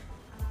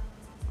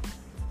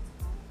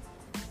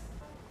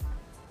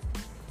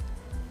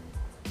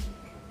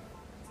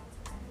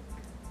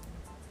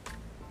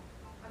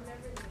 I'm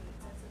never late,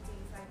 that's the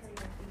thing, so I can't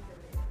even think of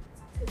it.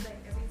 Because like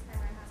every time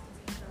I have to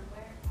be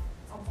somewhere,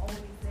 I'm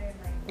always there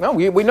like, No,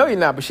 we know you're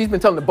not, but she's been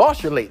telling the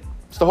boss you're late.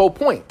 It's the whole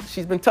point.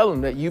 She's been telling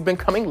him that you've been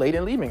coming late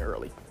and leaving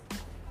early.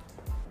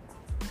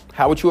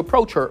 How would you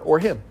approach her or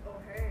him? oh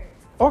her.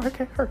 Or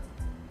okay, her.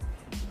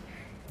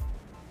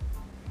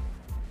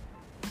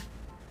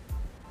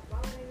 Why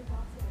would I even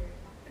talk to her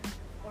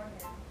or him?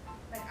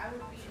 Like I would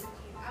be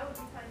telling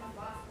the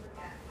boss to look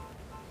at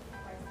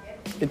my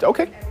schedule. It's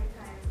okay. Every time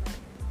like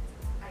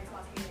I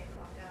clock in and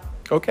clock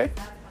out. Okay.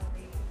 That's how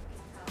they can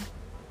tell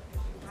if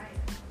she's lying.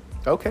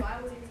 Okay. So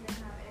I wouldn't even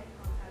have any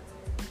contact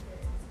with her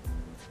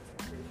because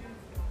the truth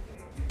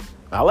is here.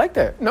 I like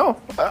that.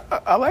 No,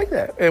 I like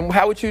that. And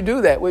how would you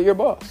do that with your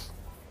boss?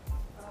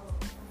 Oh,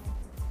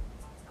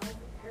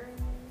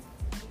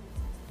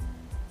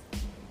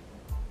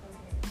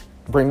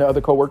 Bring the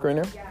other coworker in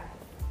there. Yeah.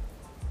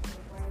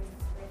 Where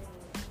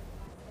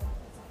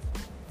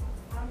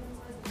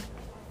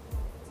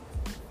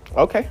he's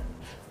Okay.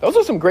 Those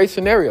are some great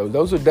scenarios.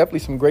 Those are definitely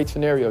some great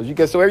scenarios. You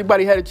guys, so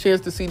everybody had a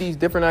chance to see these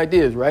different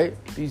ideas, right?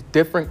 These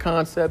different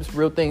concepts,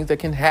 real things that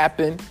can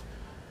happen.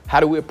 How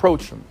do we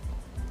approach them?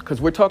 Because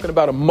we're talking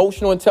about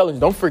emotional intelligence.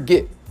 Don't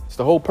forget, it's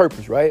the whole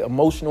purpose, right?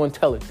 Emotional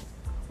intelligence.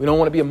 We don't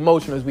want to be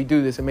emotional as we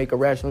do this and make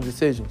irrational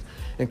decisions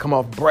and come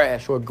off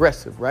brash or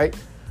aggressive, right?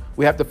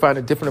 We have to find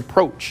a different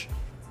approach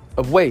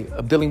of way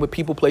of dealing with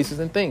people, places,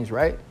 and things,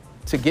 right?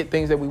 To get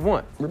things that we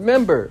want.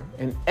 Remember,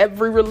 in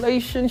every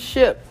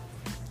relationship,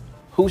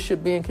 who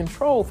should be in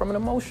control from an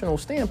emotional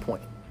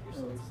standpoint?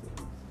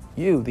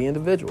 You, the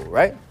individual,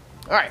 right?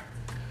 All right.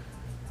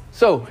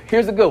 So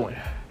here's a good one.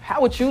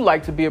 How would you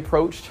like to be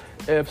approached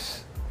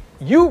if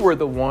you were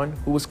the one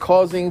who was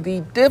causing the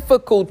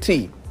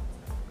difficulty?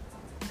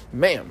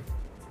 Ma'am,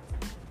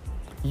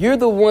 you're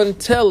the one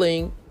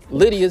telling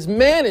Lydia's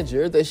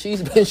manager that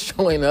she's been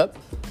showing up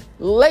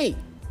late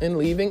and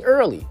leaving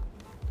early.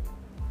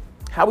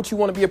 How would you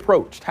want to be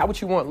approached? How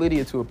would you want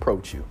Lydia to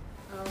approach you?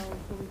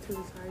 Pull me to the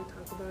side,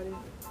 talk about it.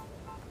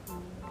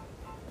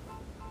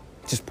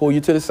 Just pull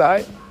you to the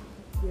side?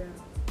 Yeah.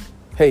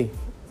 Hey,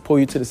 pull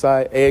you to the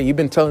side. Hey, you've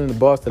been telling the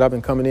boss that I've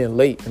been coming in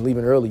late and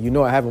leaving early. You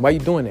know I haven't. Why are you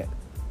doing that?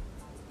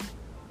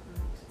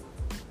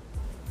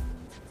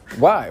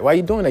 Why? Why are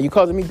you doing that? You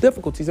causing me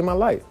difficulties in my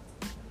life.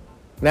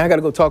 Now I got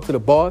to go talk to the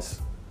boss.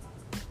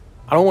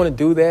 I don't want to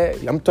do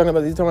that. You're talking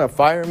about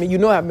firing me. You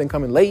know I haven't been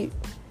coming late.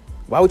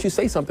 Why would you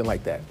say something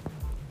like that?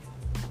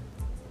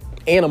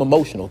 And I'm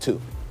emotional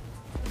too.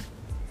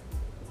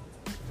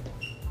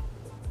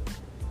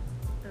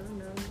 I don't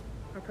know.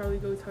 I'll probably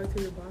go talk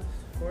to the boss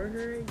for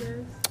her, I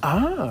guess.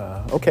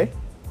 Ah, okay.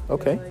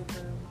 Okay. Feel like I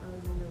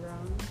was in the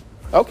wrong.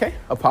 Okay.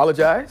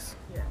 Apologize.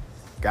 Yes.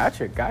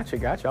 Gotcha.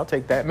 I'll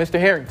take that. Mr.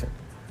 Harrington.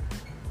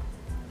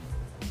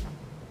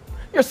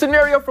 Your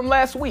scenario from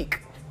last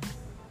week.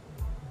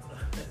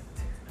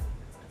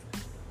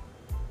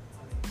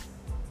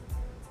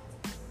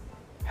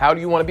 How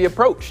do you want to be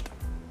approached?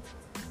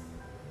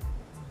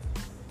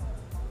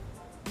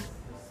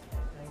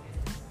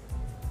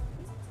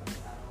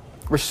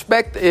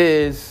 Respect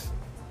is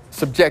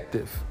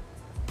subjective.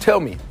 Tell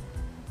me.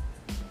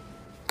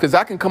 Because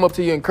I can come up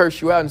to you and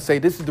curse you out and say,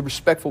 this is the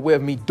respectful way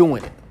of me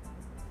doing it.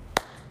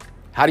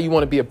 How do you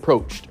want to be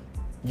approached?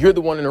 You're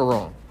the one in the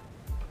wrong.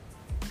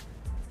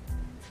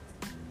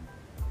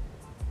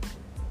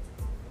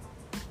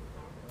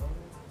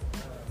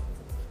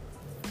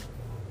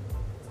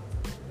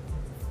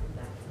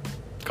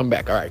 Come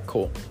back. All right,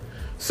 cool.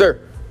 Sir,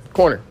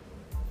 corner.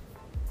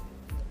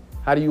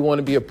 How do you want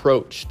to be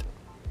approached?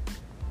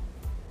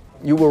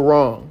 You were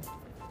wrong.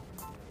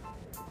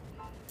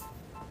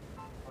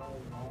 I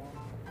was wrong.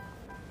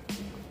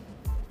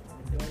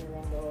 I've been doing it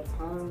wrong the whole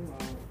time.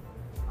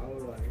 I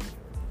was like,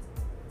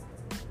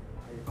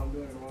 if I'm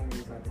doing it wrong, you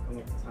just have to come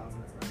up to town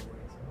the right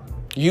way. So I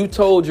don't You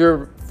told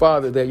your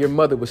father that your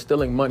mother was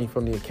stealing money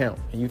from the account,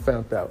 and you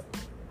found out.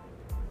 just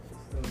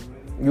steal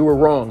money. You were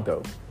wrong,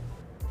 though.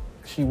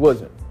 She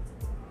wasn't.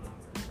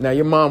 Now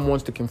your mom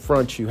wants to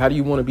confront you. How do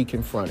you want to be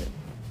confronted?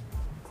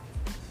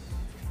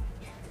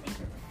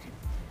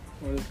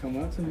 Or just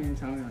come up to me and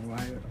tell me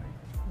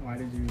why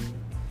did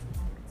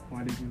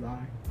you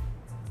lie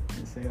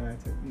and say that I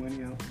took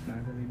money out and I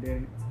really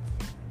didn't.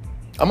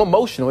 I'm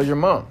emotional as your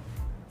mom.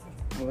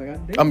 I was like, I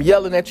did. I'm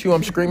yelling at you.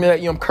 I'm screaming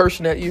at you. I'm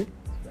cursing at you.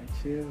 Like,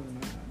 chill, nah,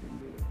 I didn't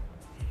do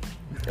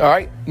it. All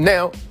right.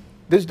 Now,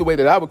 this is the way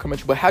that I would come at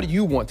you. But how do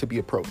you want to be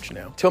approached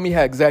now? Tell me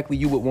how exactly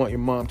you would want your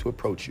mom to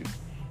approach you.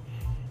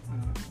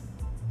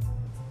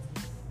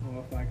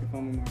 Well, if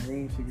I'm in my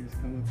room, she could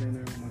just come up in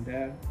there with my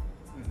dad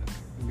and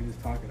we could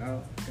just talk it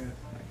out. I guess.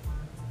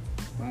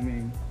 But I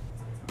mean,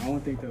 I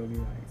don't think they'll be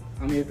like.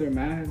 I mean, if they're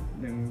mad,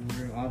 then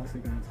we're obviously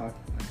gonna talk.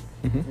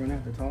 Like, we're gonna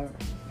have to talk.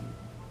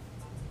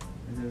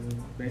 It's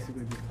just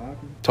basically just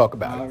talking. Talk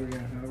about however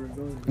it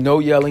goes. No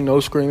yelling,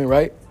 no screaming,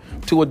 right?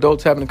 Two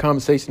adults having a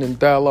conversation and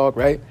dialogue,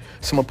 right?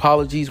 Some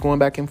apologies going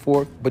back and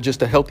forth, but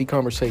just a healthy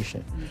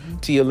conversation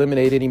to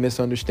eliminate any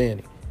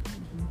misunderstanding.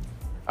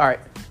 All right,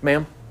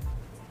 ma'am,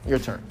 your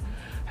turn.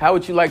 How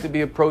would you like to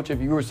be approached if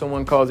you were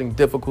someone causing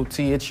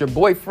difficulty? It's your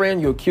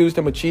boyfriend. You accused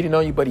him of cheating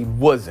on you, but he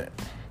wasn't.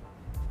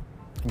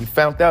 And you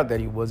found out that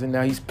he wasn't.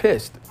 Now he's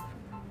pissed.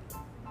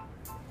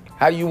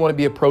 How do you want to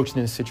be approached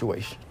in this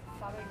situation?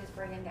 Probably just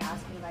bring him to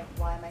ask me, like,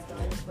 why am I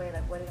feeling this way?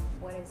 Like, what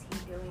is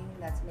he doing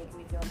that's making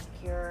me feel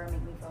insecure,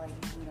 making me feel like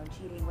he's,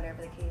 cheating,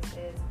 whatever the case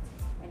is,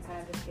 and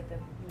kind of just get the,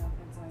 pinpoint,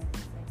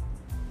 like,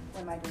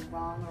 what am I doing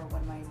wrong, or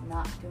what am I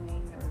not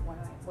doing, or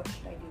what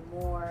should I do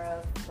more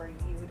of for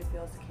you to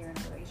feel secure in a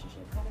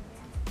relationship, kind of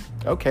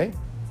thing. Okay,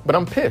 but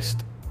I'm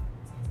pissed.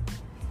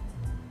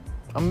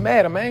 I'm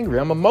mad, I'm angry,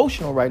 I'm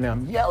emotional right now.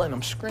 I'm yelling,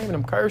 I'm screaming,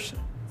 I'm cursing.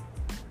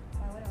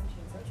 Why don't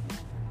you approach me like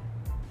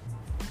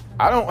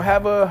that? I don't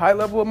have a high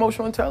level of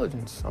emotional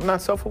intelligence. I'm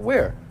not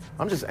self-aware.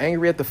 I'm just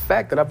angry at the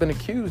fact that I've been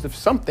accused of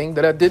something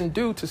that I didn't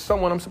do to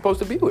someone I'm supposed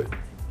to be with.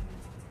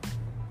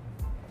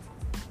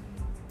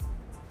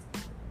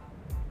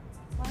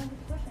 Why don't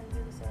you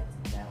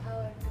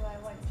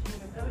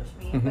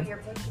but you're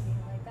approaching me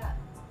like that.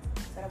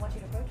 So I don't want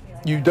you to approach me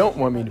like that. You I don't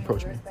you want me to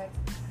approach me. Respect,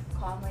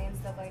 calmly and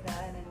stuff like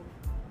that, and then,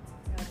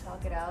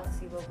 talk it out,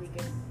 see what we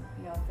can,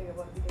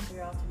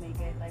 figure out to make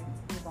it, like,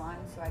 move on,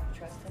 so I can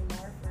trust him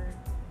more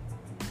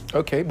for.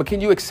 Okay, but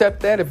can you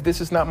accept that if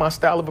this is not my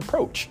style of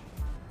approach?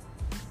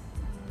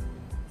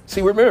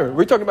 See, remember,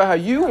 we're talking about how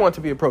you want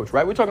to be approached,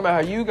 right? We're talking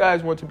about how you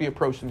guys want to be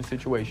approached in the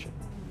situation.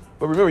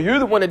 But remember, you're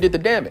the one that did the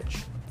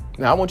damage.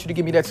 Now, I want you to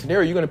give me that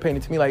scenario. You're going to paint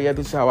it to me like, yeah,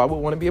 this is how I would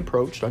want to be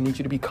approached. I need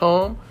you to be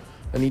calm.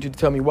 I need you to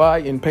tell me why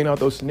and paint out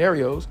those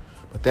scenarios.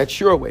 But that's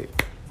your way.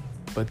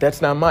 But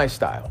that's not my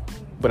style.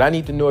 But I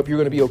need to know if you're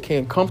going to be okay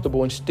and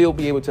comfortable and still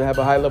be able to have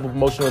a high level of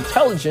emotional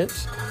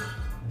intelligence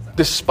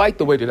despite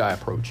the way that I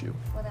approach you.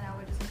 Well, then I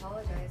would just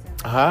apologize.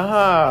 And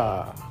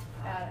I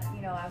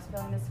was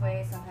feeling this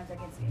way. Sometimes I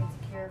get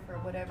insecure for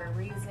whatever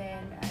reason.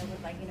 I would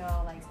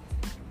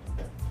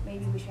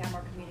maybe we should have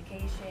more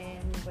communication,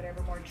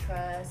 whatever, more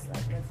trust.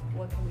 Like,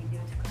 what can we do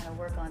to kind of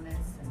work on this?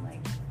 And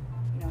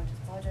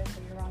just apologize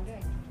for your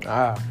wrongdoing.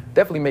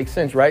 Definitely makes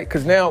sense, right?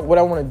 Because now what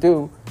I want to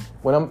do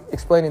when I'm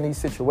explaining these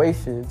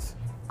situations,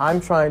 I'm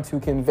trying to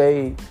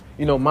convey,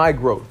 my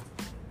growth,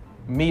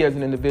 me as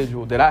an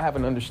individual, that I have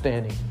an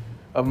understanding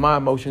of my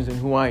emotions and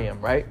who I am,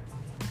 right?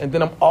 And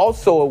then I'm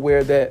also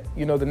aware that,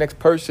 the next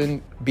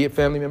person, be it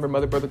family member,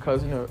 mother, brother,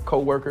 cousin, or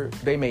coworker,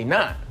 they may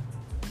not.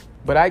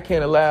 But I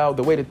can't allow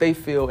the way that they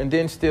feel and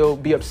then still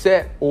be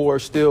upset or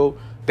still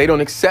they don't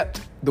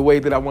accept the way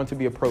that I want to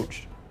be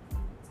approached.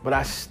 But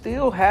I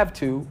still have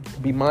to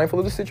be mindful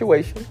of the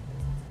situation,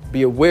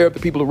 be aware of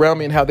the people around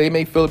me and how they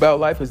may feel about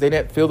life because they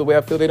don't feel the way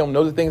I feel. They don't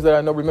know the things that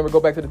I know. Remember,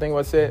 go back to the thing where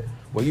I said,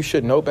 well, you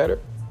should know better.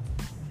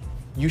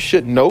 You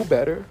should know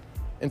better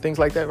and things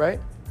like that, right?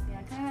 Yeah,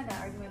 I kind of had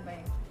that argument with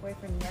my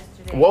boyfriend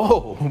yesterday.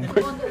 Whoa.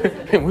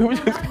 And we were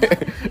just...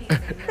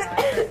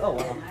 Oh,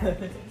 wow. But,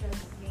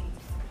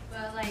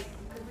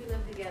 because we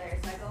live together,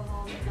 so I go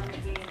home, he's on the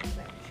game, and he's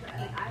like,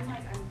 I'm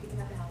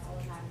picking up the house all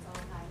the time. I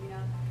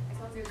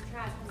told him there's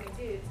trash. I'm like,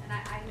 dude, and I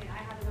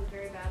have to look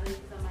very badly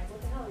because I'm like, what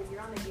the hell?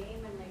 You're on the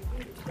game, and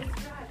dude, take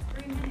trash,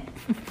 3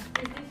 minutes.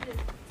 There's dishes,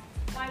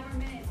 5 more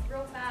minutes,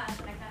 real fast.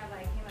 And I kind of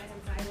came at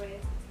him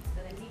sideways. So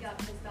then he got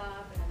pissed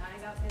off, and then I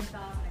got pissed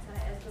off, and I kind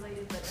of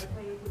escalated. But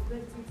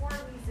because before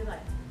we used to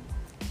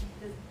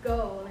just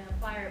go in a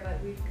fire, but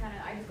I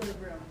just go to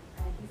the room,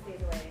 and then he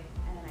stays away,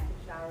 and then I take a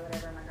shower,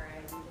 whatever. I'm like, all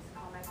right, and just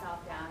calm myself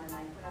down, and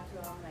I went up to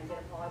him, and I did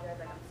apologize.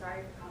 I'm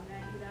sorry for coming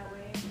at you that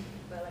way,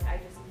 but I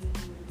just need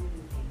you to do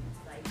these things.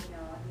 And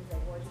he's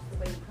like, well, it's just the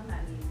way you come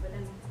at me. But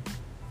then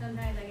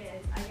sometimes I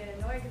get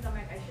annoyed because I'm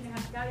like, I shouldn't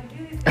have to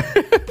do these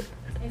things.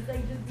 It's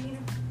like just being a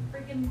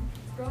freaking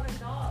grown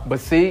adult. But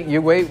see,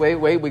 you wait.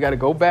 We got to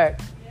go back.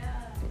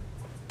 Yeah.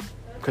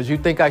 Because you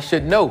think I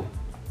should know.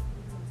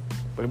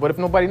 But what if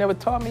nobody never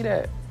taught me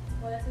that?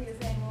 Well, that's what you're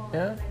saying. Well,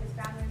 Yeah. His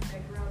family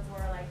that grew up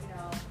where,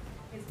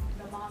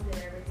 the mom did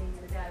everything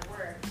and the dad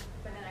worked.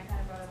 But then I kind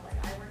of brought up,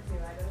 I work too.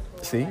 I go to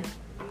school. See?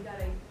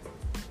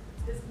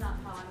 This is not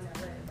how I'm going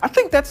to live. I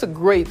think that's a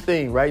great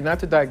thing, right? Not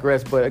to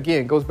digress, but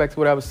again, it goes back to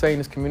what I was saying,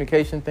 this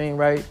communication thing,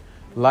 right?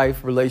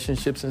 Life,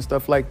 relationships, and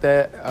stuff like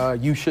that.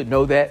 You should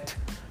know that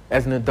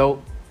as an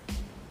adult.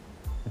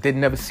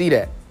 Didn't never see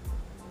that.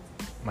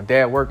 My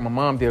dad worked, my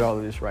mom did all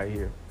of this right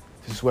here.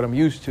 This is what I'm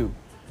used to.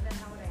 Then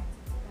how would I kind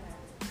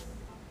of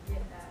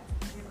get that?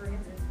 For him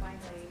to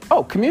finally...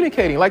 Oh,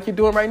 communicating like you're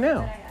doing right But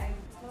now. I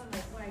told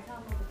him, when I tell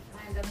him all the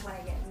time, that's why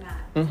I get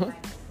mad. Mhm. I told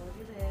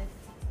you this.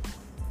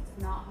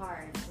 It's not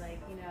hard. So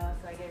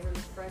I get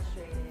really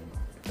frustrated.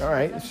 All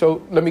right,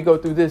 so let me go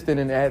through this then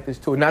and add this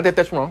to it. Not that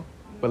that's wrong,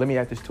 but let me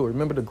add this to it.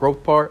 Remember the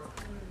growth part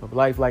of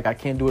life, I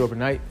can't do it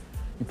overnight.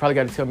 You probably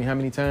got to tell me how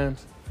many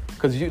times.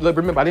 Because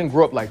remember, I didn't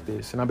grow up like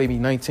this, and I may be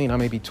 19, I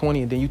may be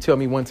 20, and then you tell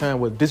me one time,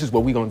 well, this is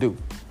what we're going to do.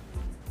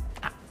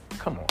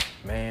 Come on,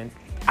 man.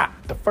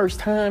 The first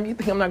time, you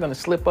think I'm not going to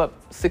slip up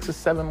 6 or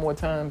 7 more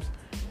times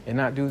and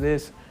not do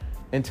this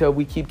until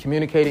we keep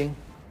communicating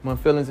my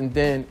feelings, and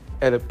then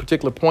at a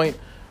particular point,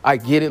 I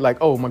get it,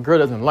 oh, my girl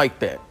doesn't like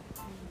that.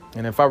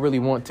 And if I really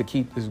want to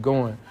keep this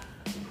going,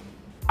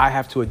 I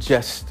have to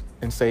adjust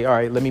and say, all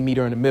right, let me meet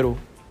her in the middle.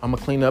 I'm going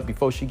to clean up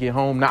before she get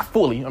home. Not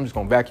fully. I'm just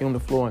going to vacuum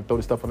the floor and throw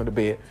the stuff under the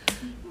bed.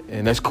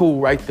 And that's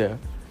cool right there.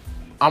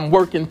 I'm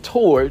working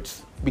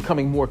towards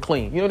becoming more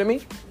clean. You know what I mean?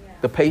 Yeah.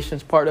 The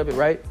patience part of it,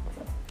 right?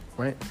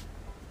 Right?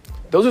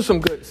 Those are some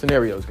good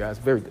scenarios, guys.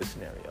 Very good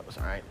scenarios,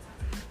 all right?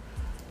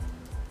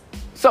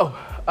 So,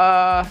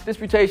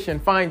 disputation.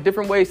 Find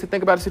different ways to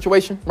think about a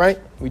situation, right?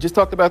 We just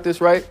talked about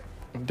this, right?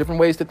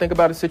 Different ways to think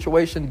about a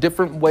situation.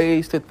 Different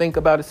ways to think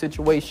about a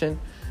situation.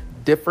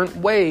 Different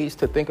ways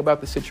to think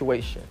about the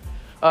situation.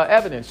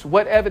 Evidence.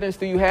 What evidence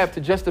do you have to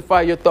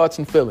justify your thoughts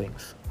and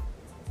feelings?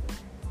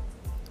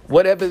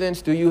 What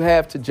evidence do you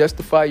have to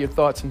justify your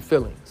thoughts and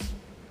feelings?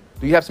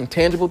 Do you have some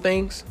tangible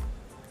things?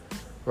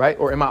 Right?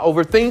 Or am I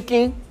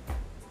overthinking?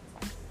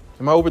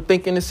 Am I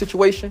overthinking this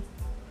situation?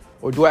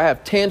 Or do I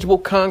have tangible,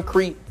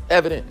 concrete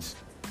evidence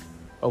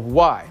of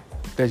why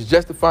that's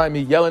justifying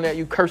me yelling at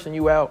you, cursing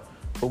you out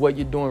for what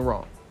you're doing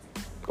wrong?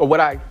 Or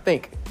what I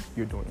think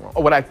you're doing wrong?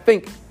 Or what I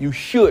think you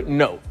should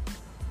know?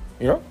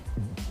 You know?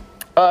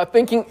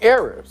 Thinking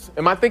errors.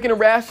 Am I thinking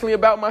irrationally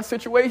about my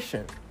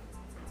situation?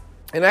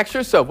 And ask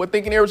yourself, what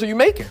thinking errors are you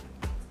making?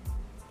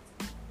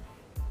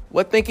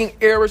 What thinking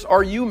errors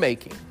are you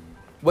making?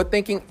 What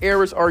thinking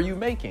errors are you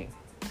making?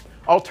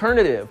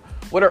 Alternative.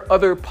 What are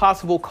other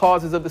possible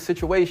causes of the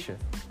situation?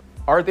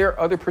 Are there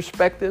other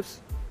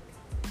perspectives?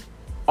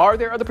 Are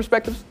there other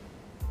perspectives?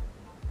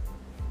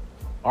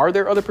 Are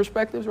there other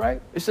perspectives, right?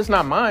 It's just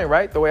not mine,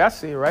 right? The way I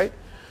see it, right?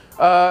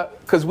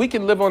 Because we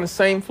can live on the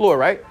same floor,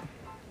 right?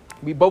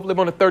 We both live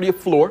on the 30th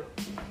floor.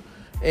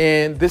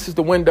 And this is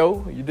the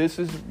window. This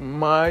is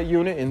my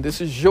unit and this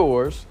is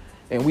yours.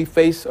 And we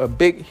face a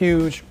big,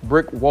 huge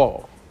brick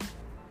wall.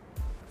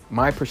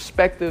 My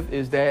perspective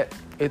is that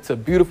it's a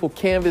beautiful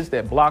canvas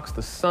that blocks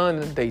the sun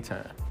in the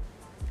daytime.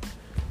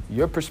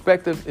 Your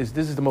perspective is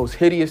this is the most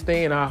hideous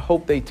thing and I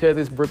hope they tear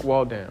this brick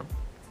wall down.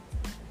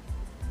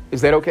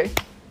 Is that okay?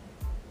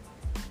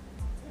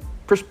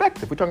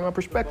 Perspective. We're talking about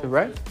perspective,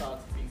 right?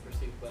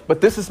 But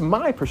this is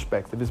my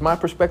perspective. Is my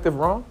perspective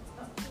wrong?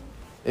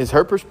 Is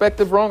her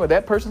perspective wrong or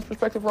that person's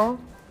perspective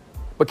wrong?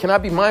 But can I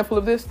be mindful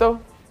of this,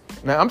 though?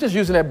 Now, I'm just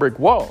using that brick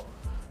wall.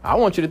 I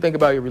want you to think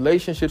about your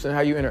relationships and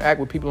how you interact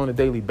with people on a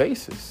daily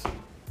basis.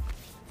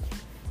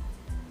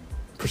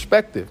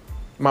 Perspective.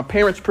 My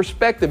parents'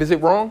 perspective, is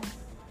it wrong?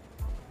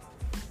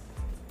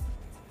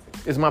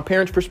 Is my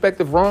parents'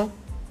 perspective wrong?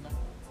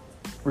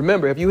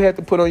 Remember, if you had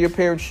to put on your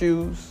parents'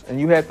 shoes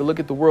and you had to look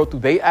at the world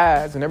through their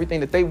eyes and everything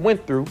that they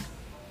went through,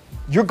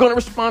 you're going to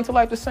respond to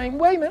life the same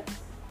way, man.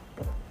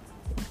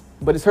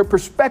 But is her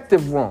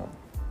perspective wrong?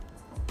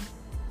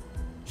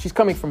 She's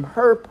coming from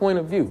her point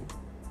of view.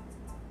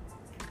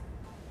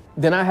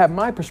 Then I have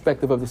my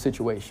perspective of the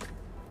situation.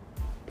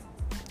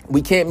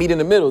 We can't meet in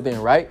the middle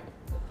then, right?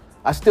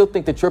 I still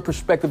think that your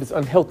perspective is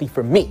unhealthy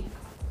for me,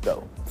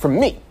 though. For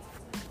me.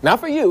 Not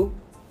for you,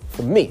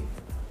 for me.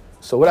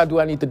 So what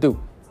do I need to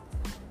do?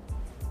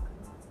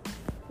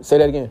 Say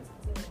that again.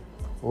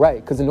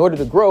 Right, because in order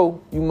to grow,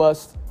 you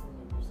must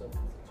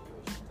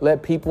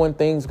let people and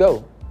things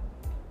go.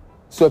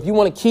 So if you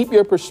want to keep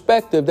your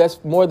perspective,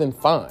 that's more than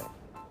fine.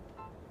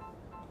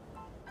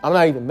 I'm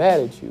not even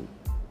mad at you.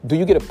 Do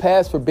you get a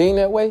pass for being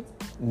that way?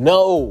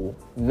 No.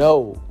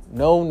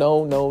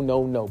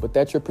 But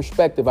that's your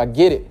perspective. I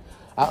get it.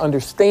 I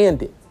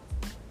understand it.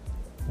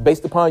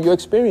 Based upon your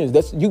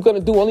experience, you're going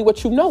to do only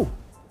what you know.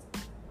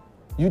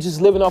 You're just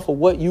living off of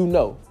what you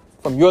know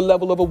from your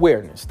level of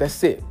awareness.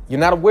 That's it. You're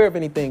not aware of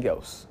anything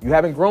else. You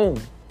haven't grown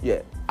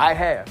yet. I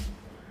have.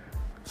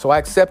 So I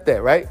accept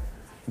that, right?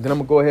 Then I'm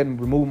going to go ahead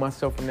and remove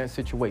myself from that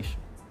situation,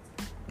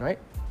 right?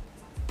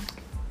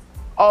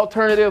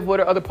 Alternative, what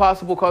are other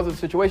possible causes of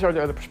the situation? Are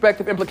there other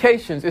perspective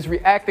implications? Is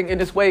reacting in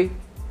this way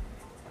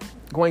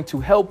going to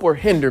help or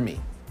hinder me?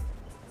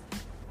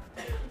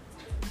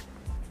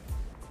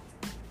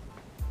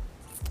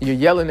 You're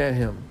yelling at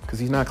him because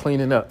he's not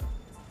cleaning up.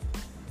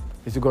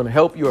 Is it going to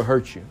help you or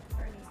hurt you?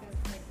 When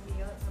you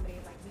yell at somebody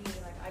like me,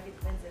 I get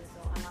defensive, so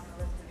I'm not going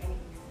to listen to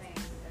anything you're saying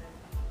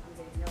because I'm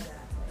going to know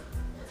that.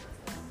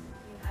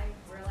 I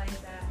realize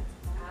that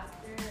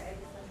after, I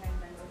just sometimes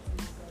my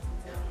emotions go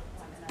to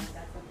and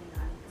that's something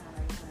I'm kind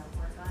of going to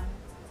work on.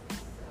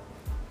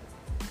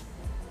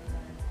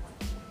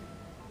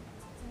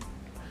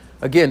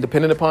 Again,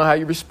 depending upon how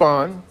you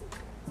respond,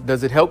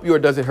 does it help you or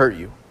does it hurt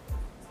you?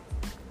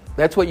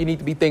 That's what you need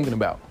to be thinking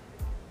about.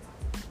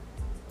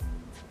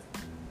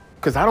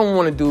 Because I don't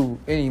want to do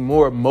any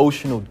more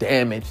emotional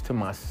damage to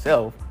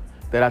myself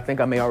that I think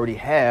I may already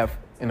have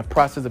in the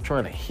process of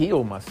trying to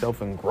heal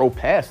myself and grow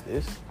past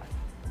this.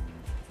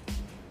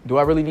 Do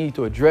I really need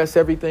to address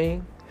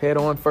everything head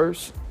on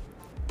first?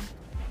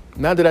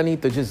 Not that I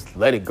need to just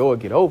let it go or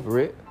get over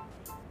it,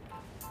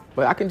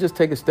 but I can just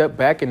take a step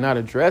back and not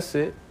address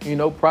it,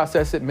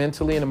 process it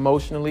mentally and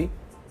emotionally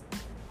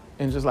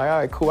and just like, all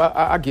right, cool,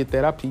 I get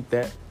that, I peep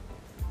that,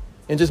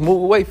 and just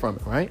move away from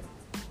it, right?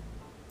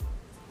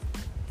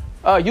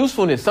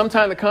 Usefulness.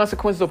 Sometimes the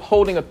consequences of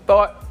holding a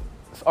thought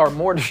are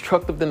more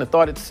destructive than the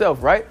thought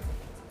itself, right?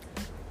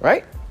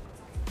 Right?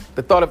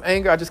 The thought of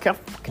anger, I just can't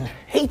fucking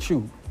hate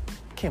you.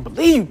 I can't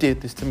believe you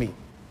did this to me.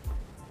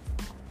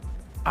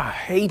 I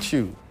hate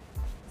you.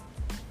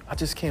 I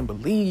just can't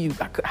believe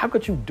you. How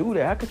could you do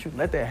that? How could you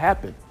let that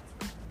happen?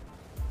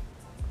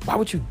 Why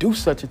would you do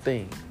such a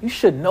thing? You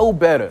should know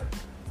better.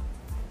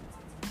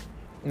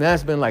 Now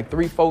it's been like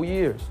 3-4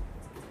 years.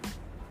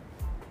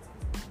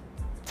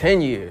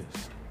 10 years.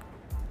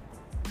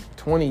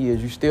 20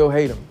 years, you still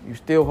hate them. You're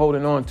still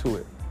holding on to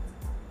it.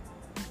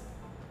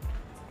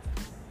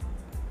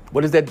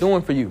 What is that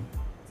doing for you?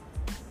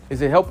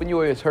 Is it helping you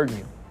or is it hurting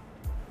you?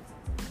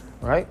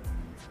 Right?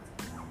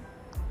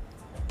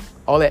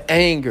 All that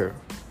anger.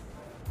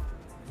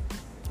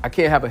 I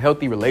can't have a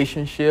healthy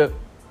relationship.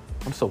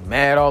 I'm so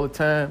mad all the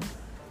time.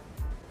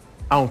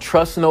 I don't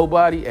trust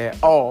nobody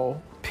at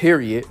all,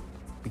 period,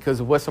 because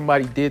of what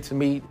somebody did to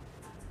me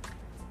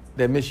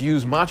that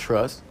misused my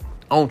trust.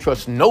 I don't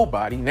trust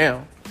nobody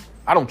now.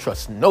 I don't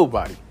trust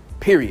nobody,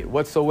 period,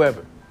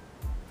 whatsoever.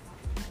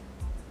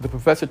 The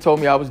professor told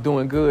me I was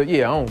doing good.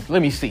 Yeah,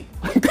 let me see.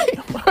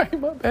 Damn, all right,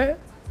 my bad.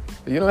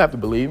 You don't have to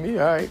believe me.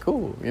 All right,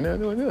 cool. You know,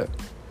 doing good.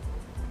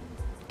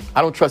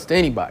 I don't trust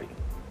anybody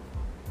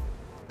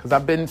because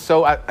I've been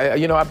so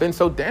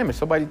damaged.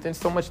 Somebody did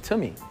so much to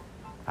me.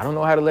 I don't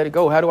know how to let it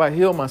go. How do I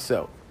heal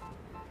myself?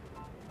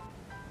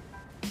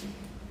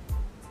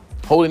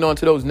 Holding on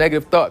to those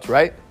negative thoughts,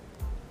 right?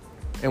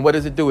 And what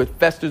does it do? It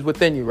festers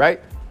within you,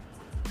 right?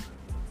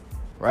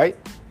 Right?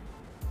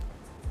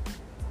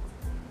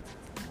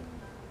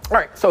 All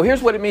right, so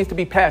here's what it means to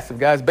be passive,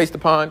 guys, based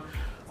upon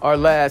our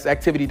last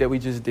activity that we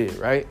just did,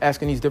 right?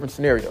 Asking these different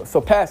scenarios.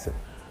 So passive.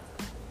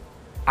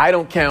 I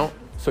don't count,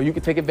 so you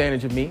can take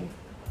advantage of me.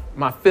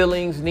 My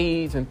feelings,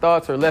 needs, and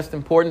thoughts are less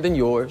important than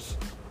yours.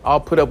 I'll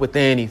put up with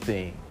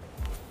anything.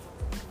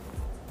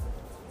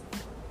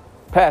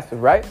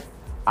 Passive, right?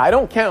 I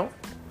don't count,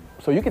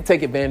 so you can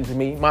take advantage of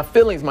me. My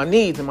feelings, my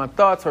needs, and my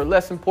thoughts are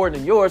less important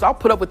than yours. I'll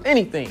put up with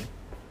anything.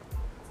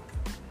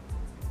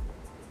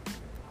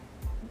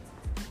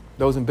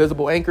 Those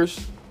invisible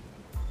anchors,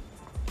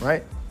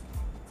 right?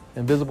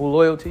 Invisible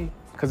loyalty,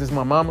 because it's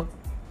my mama,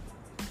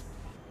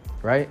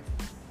 right?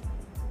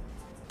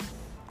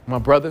 My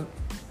brother,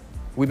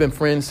 we've been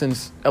friends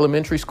since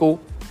elementary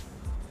school.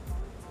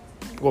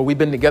 Well, we've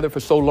been together for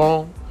so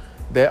long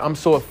that I'm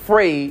so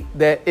afraid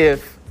that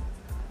if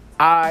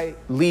I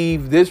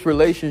leave this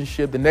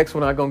relationship, the next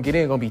one I'm going to get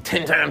in is going to be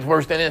 10 times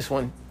worse than this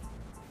one.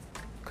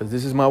 Because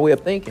this is my way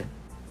of thinking.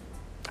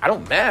 I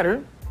don't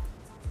matter.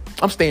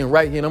 I'm staying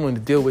right here and I'm going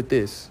to deal with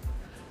this.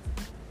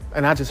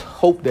 And I just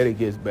hope that it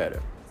gets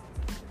better.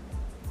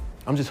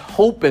 I'm just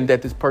hoping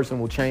that this person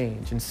will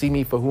change and see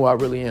me for who I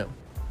really am.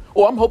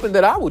 Or I'm hoping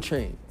that I will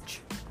change.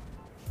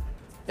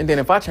 And then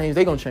if I change,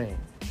 they're going to change.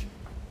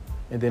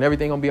 And then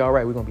everything going to be all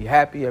right. We're going to be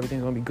happy.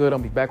 Everything's going to be good. I'm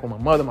going to be back with my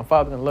mother. My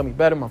father's going to love me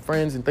better, my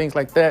friends and things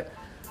like that.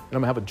 And I'm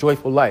going to have a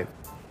joyful life.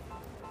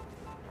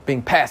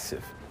 Being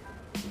passive.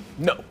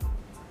 No,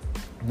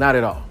 not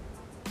at all.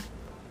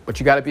 But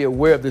you got to be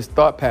aware of this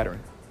thought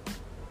pattern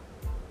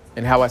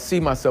and how I see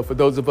myself for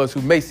those of us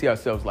who may see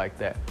ourselves like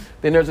that.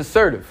 Then there's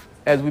assertive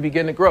as we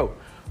begin to grow.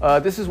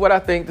 This is what I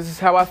think. This is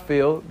how I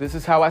feel. This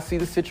is how I see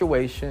the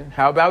situation.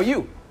 How about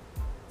you?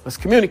 Let's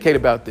communicate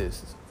about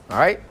this. All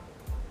right?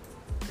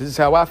 This is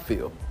how I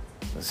feel.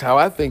 This is how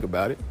I think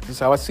about it. This is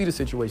how I see the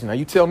situation. Now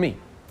you tell me.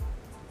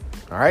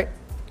 All right?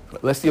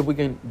 Let's see if we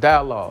can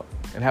dialogue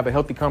and have a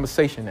healthy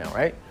conversation now,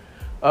 right?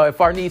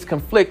 If our needs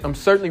conflict, I'm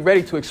certainly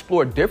ready to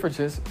explore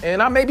differences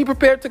and I may be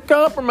prepared to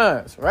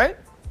compromise, right?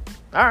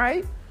 All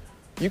right.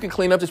 You can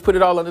clean up, just put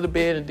it all under the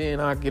bed and then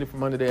I'll get it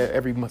from under there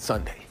every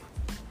Sunday.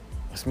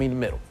 That's me in the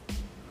middle.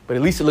 But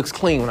at least it looks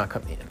clean when I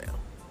come in now.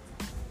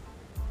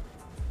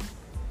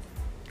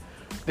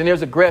 Then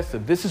there's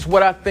aggressive. This is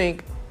what I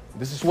think.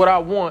 This is what I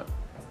want.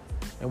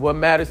 And what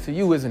matters to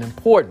you isn't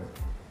important.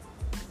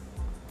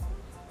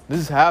 This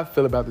is how I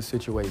feel about the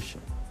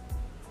situation.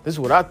 This is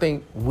what I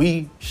think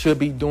we should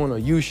be doing or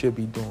you should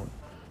be doing.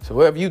 So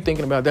whatever you're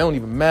thinking about, that don't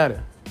even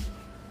matter.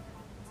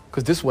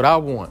 Because this is what I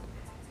want.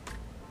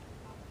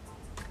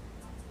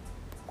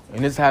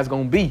 And this is how it's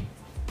going to be.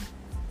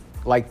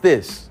 Like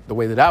this, the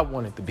way that I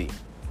want it to be.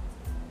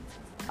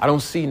 I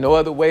don't see no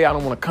other way. I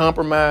don't want to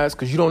compromise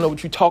because you don't know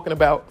what you're talking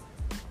about.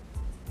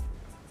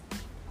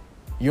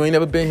 You ain't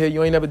never been here.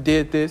 You ain't never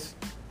did this.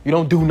 You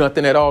don't do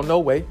nothing at all. No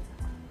way.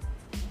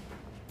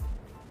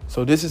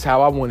 So this is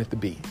how I want it to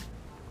be.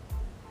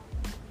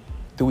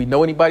 Do we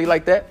know anybody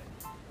like that?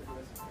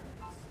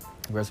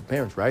 Aggressive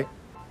parents, right?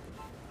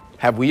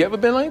 Have we ever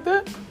been like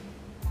that?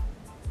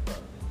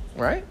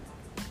 Right?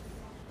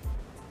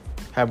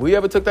 Have we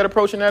ever took that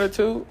approach and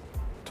attitude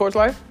towards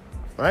life?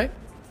 Right?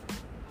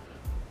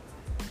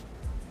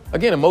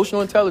 Again,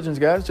 emotional intelligence,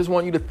 guys. Just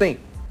want you to think,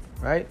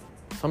 right?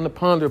 Something to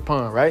ponder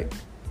upon, right?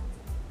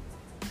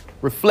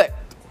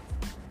 Reflect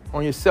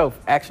on yourself,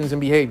 actions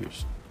and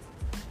behaviors.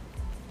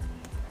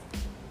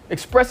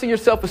 Expressing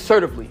yourself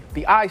assertively,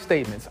 the I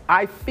statements.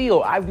 I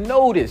feel, I've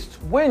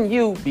noticed, when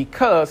you,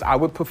 because, I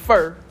would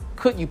prefer,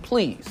 could you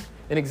please?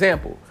 An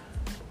example,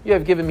 you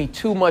have given me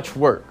too much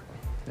work.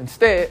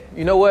 Instead,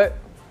 you know what?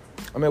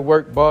 I'm at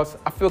work, boss.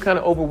 I feel kind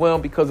of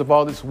overwhelmed because of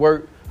all this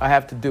work I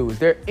have to do. Is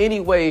there any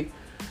way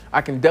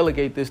I can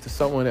delegate this to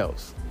someone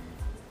else?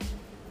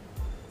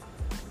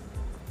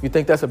 You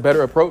think that's a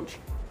better approach,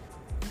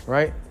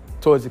 right?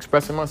 Towards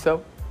expressing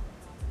myself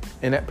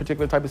in that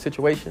particular type of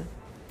situation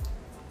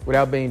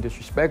without being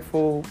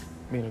disrespectful,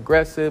 being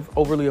aggressive,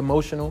 overly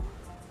emotional.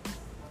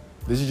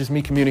 This is just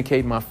me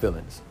communicating my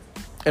feelings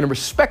in a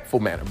respectful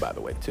manner, by the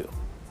way, too.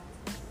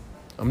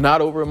 I'm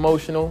not over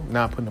emotional,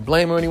 not putting the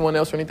blame on anyone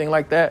else or anything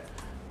like that.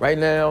 Right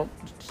now,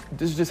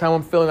 this is just how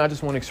I'm feeling. I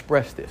just want to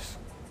express this.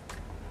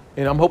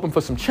 And I'm hoping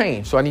for some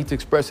change. So I need to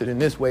express it in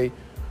this way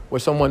where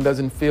someone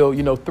doesn't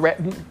feel,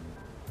 threatened,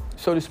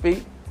 so to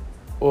speak,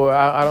 or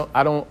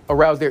I don't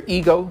arouse their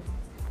ego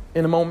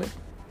in a moment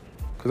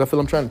because I feel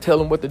I'm trying to tell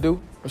them what to do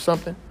or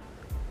something.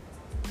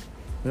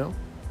 All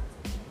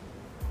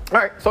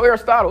right, so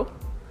Aristotle,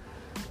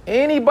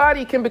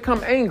 anybody can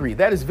become angry.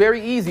 That is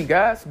very easy,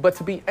 guys. But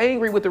to be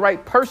angry with the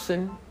right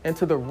person and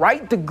to the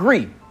right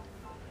degree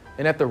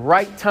and at the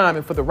right time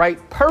and for the right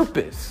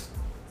purpose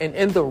and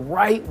in the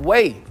right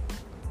way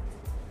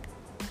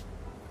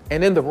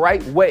and in the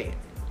right way.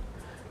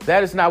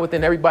 That is not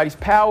within everybody's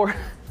power.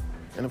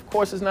 And of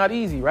course, it's not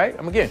easy, right?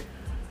 Again,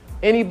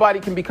 anybody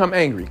can become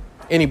angry.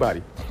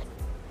 Anybody.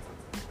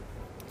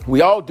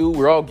 We all do.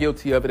 We're all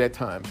guilty of it at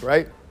times,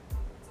 right?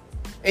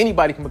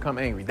 Anybody can become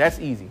angry. That's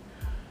easy.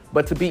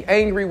 But to be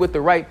angry with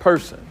the right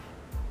person.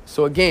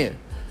 So again,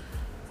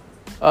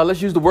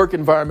 let's use the work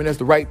environment as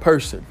the right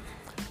person.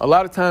 A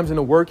lot of times in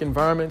the work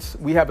environments,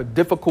 we have a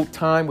difficult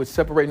time with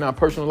separating our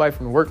personal life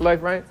from the work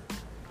life, right?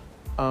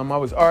 I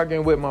was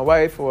arguing with my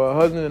wife or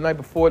husband the night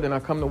before, then I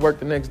come to work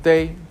the next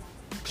day,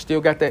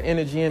 still got that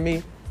energy in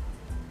me.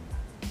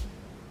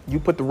 You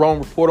put the wrong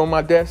report on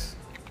my desk.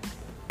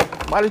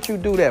 Why did you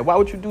do that? Why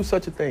would you do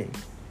such a thing?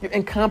 You're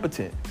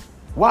incompetent.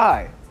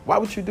 Why? Why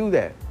would you do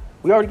that?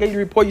 We already gave you a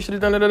report. You should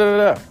have done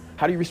da.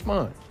 How do you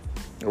respond?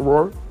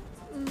 Aurora?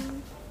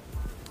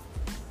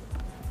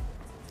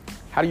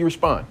 How do you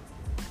respond?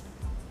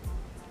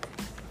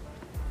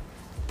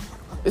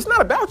 It's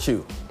not about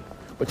you,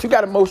 but you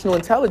got emotional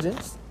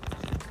intelligence.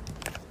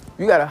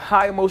 You got a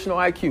high emotional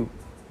IQ.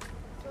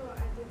 So I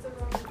did the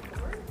wrong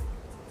report.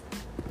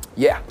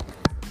 Yeah.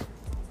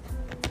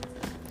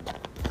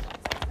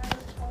 I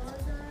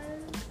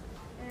apologize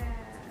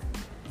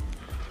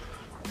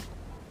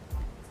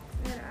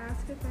and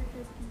ask if I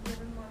could be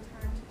given more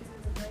time to do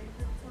the right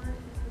report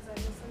because I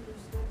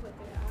misunderstood what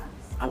they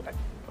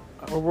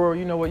asked. Aurora,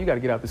 you know what? You got to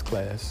get out this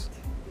class.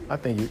 I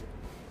think you.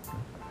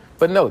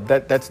 But no,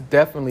 that's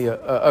definitely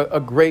a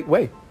great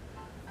way.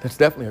 That's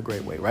definitely a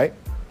great way, right?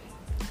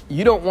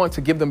 You don't want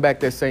to give them back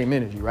that same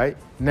energy, right?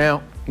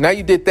 Now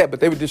you did that, but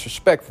they were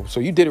disrespectful. So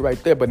you did it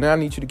right there. But now I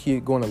need you to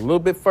keep going a little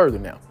bit further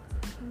now.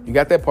 You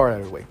got that part out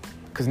of the way.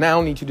 Because now I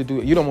don't need you to do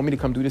it. You don't want me to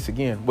come do this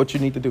again. What you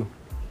need to do?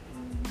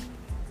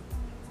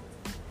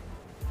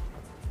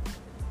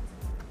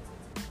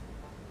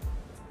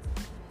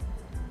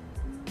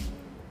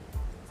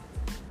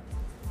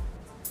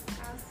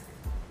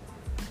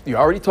 You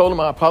already told him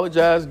I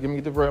apologize. I'm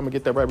gonna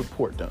get that right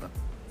report done.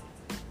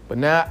 But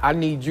now I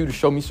need you to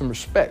show me some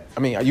respect. I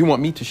mean, you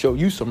want me to show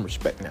you some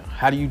respect now.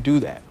 How do you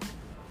do that?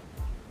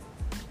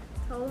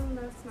 Tell them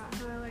that's not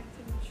how I like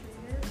to be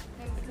treated.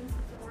 And since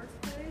it's a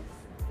workplace,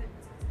 that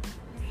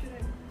you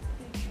shouldn't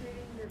be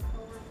treating your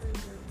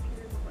coworkers or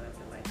peers or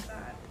whatever like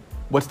that.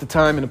 What's the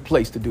time and the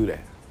place to do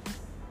that?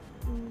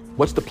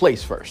 What's the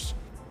place first?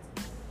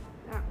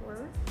 At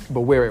work.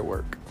 But where at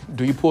work?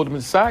 Do you pull them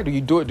aside? Do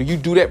you do it? Do you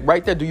do that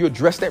right there? Do you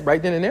address that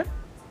right then and there?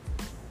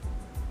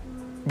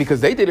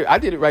 Because they did it. I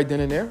did it right then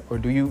and there. Or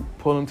do you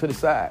pull them to the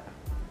side?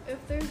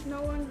 If there's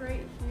no one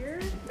right here.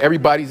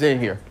 Everybody's in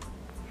here.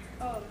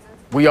 Oh,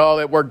 We all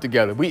at work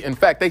together. In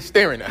fact, they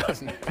staring at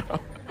us now.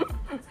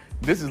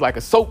 This is like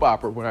a soap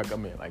opera when I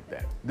come in like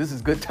that. This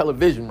is good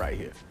television right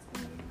here.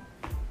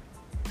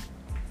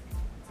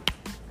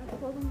 I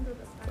pulled them to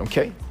the side.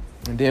 Okay.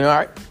 And then, all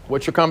right,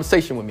 what's your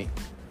conversation with me?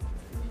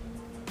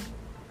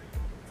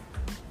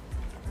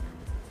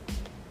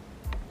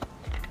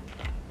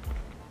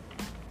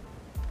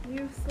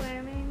 You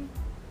slamming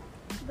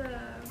the,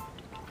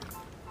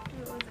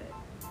 what was it?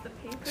 The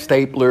paper?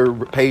 Stapler,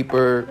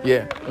 paper,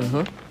 yeah.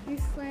 You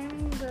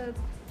slamming the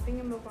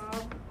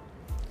thingamabob.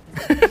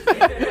 It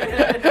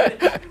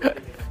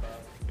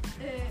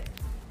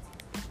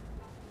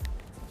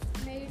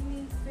made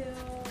me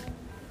feel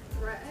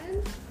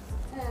threatened,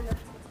 and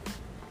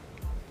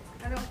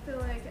I don't feel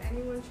like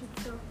anyone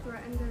should feel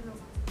threatened in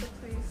the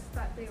place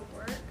that they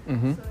work. So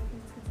if you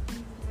could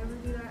please never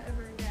do that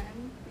ever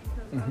again,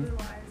 because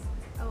otherwise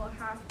I will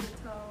have to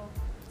tell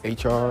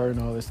HR and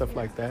all this stuff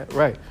like that.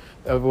 Right.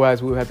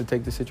 Otherwise, we'll have to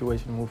take the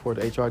situation and move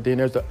forward to HR. Then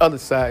there's the other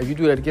side. If you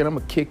do that again, I'm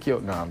going to kick you.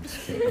 No, I'm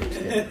just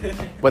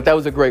kidding. But that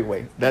was a great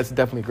way. That's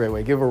definitely a great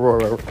way. Give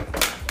Aurora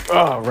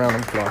a round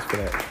of applause for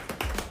that.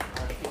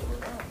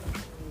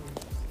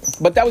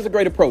 But that was a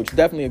great approach.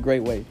 Definitely a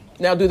great way.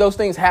 Now, do those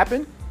things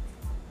happen?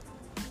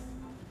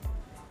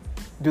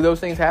 Do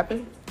those things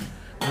happen?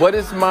 What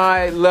is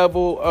my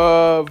level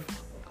of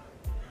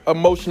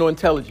emotional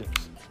intelligence?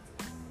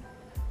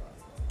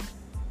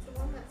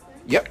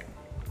 Yep.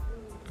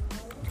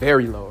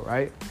 Very low,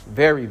 right?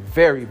 Very,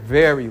 very,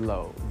 very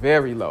low.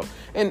 Very low.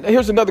 And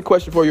here's another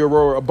question for you,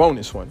 Aurora, a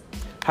bonus one.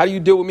 How do you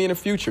deal with me in the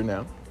future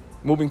now?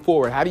 Moving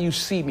forward, how do you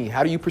see me?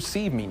 How do you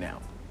perceive me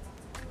now?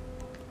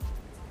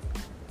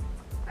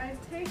 I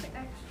take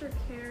extra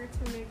care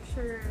to make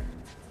sure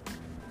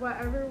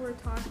whatever we're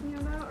talking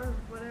about or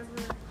whatever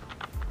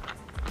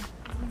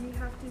we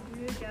have to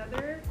do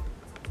together,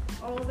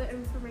 all the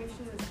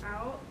information is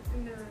out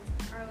and there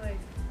are like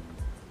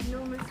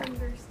no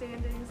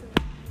misunderstandings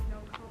and no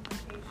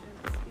complications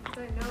because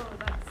I know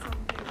that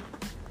something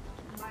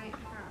might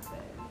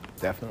happen.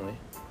 Definitely.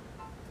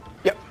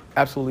 Yep,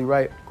 absolutely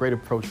right. Great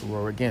approach,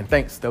 Aurora. Again,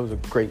 thanks. That was a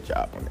great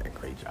job on that.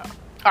 Great job.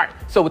 All right.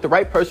 So with the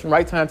right person,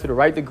 right time, to the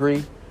right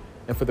degree,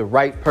 and for the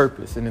right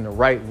purpose and in the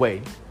right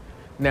way.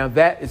 Now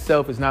that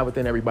itself is not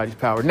within everybody's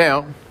power.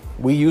 Now,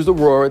 we used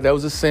Aurora. That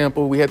was a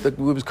sample. We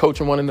was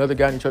coaching one another,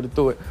 got each other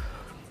through it.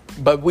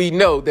 But we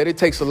know that it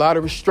takes a lot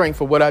of restraint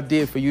for what I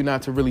did for you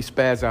not to really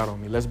spaz out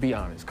on me. Let's be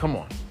honest. Come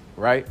on,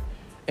 right?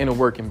 in a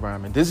work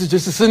environment. This is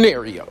just a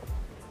scenario.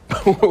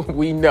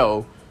 We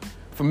know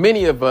for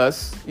many of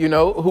us, you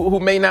know, who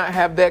may not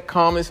have that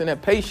calmness and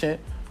that patience,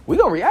 we're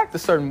going to react a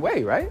certain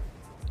way, right?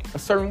 A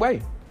certain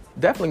way.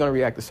 Definitely going to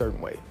react a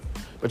certain way.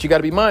 But you got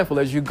to be mindful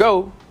as you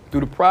go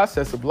through the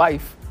process of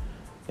life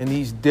and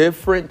these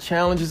different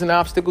challenges and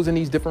obstacles and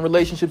these different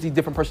relationships, these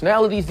different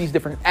personalities, these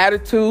different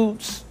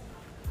attitudes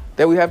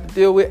that we have to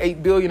deal with.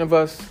 8 billion of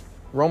us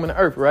roaming the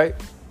earth, right?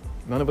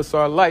 None of us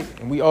are alike,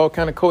 and we all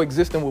kind of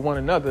coexisting with one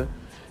another.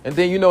 And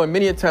then, you know, and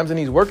many times in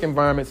these work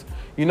environments,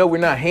 you know, we're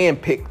not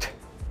handpicked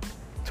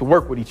to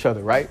work with each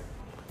other, right?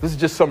 This is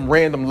just some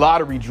random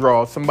lottery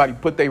draw. Somebody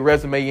put their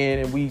resume in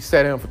and we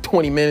sat down for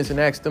 20 minutes and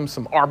asked them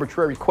some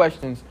arbitrary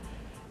questions,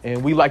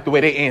 and we liked the way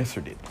they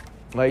answered it.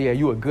 Like, yeah,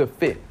 you a good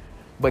fit.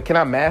 But can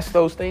I mask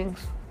those things,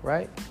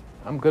 right?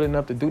 I'm good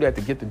enough to do that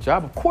to get the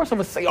job. Of course, I'm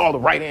going to say all the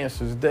right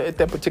answers at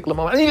that particular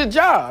moment. I need a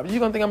job. You're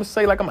going to think I'm going to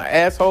say like I'm an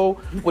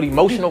asshole with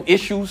emotional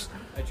issues?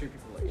 I treat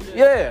people like shit.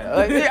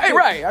 Yeah, hey,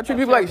 right. I treat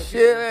people like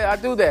shit. I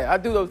do that. I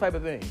do those type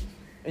of things.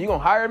 And you going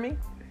to hire me?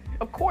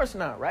 Of course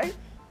not, right?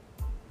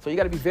 So you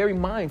got to be very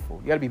mindful.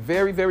 You got to be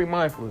very, very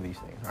mindful of these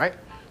things, right?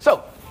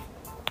 So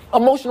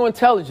emotional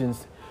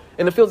intelligence,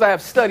 in the fields I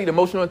have studied,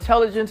 emotional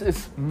intelligence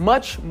is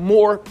much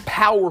more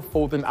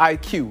powerful than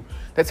IQ.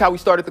 That's how we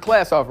started the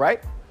class off,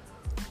 right?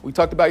 We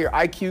talked about your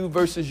IQ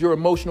versus your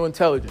emotional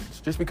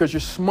intelligence. Just because you're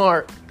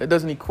smart, that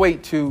doesn't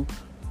equate to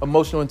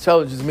emotional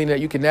intelligence, meaning that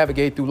you can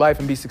navigate through life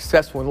and be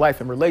successful in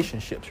life and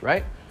relationships,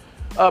 right?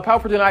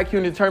 Powerful than IQ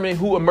in determining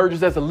who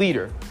emerges as a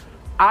leader.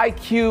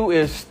 IQ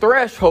is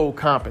threshold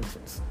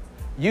competence.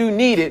 You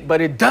need it,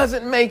 but it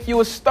doesn't make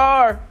you a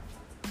star.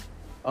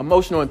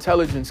 Emotional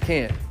intelligence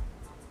can.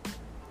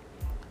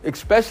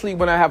 Especially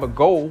when I have a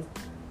goal,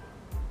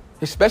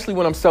 especially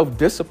when I'm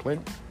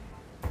self-disciplined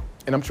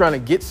and I'm trying to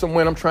get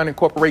somewhere and I'm trying to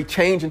incorporate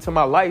change into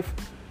my life,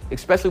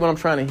 especially when I'm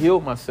trying to heal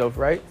myself,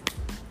 right?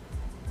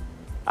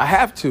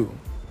 I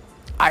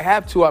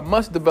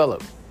must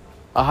develop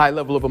a high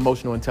level of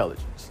emotional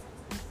intelligence.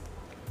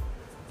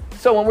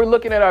 So when we're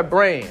looking at our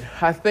brain,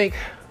 I think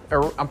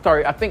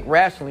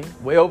rationally,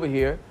 way over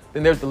here.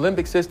 Then there's the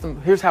limbic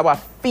system. Here's how I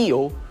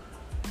feel.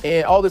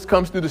 And all this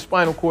comes through the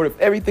spinal cord. If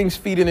everything's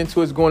feeding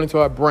into us, going into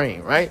our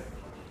brain, right?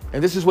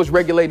 And this is what's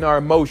regulating our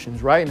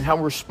emotions, right? And how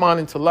we're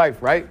responding to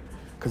life, right?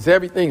 Because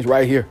everything's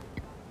right here.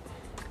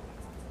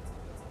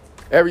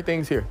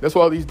 Everything's here. That's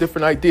where all these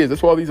different ideas,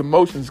 that's where all these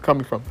emotions are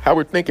coming from. How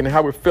we're thinking and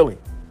how we're feeling.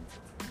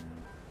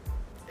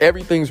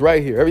 Everything's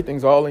right here.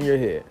 Everything's all in your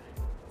head.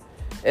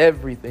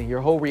 Everything,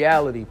 your whole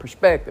reality,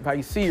 perspective, how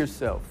you see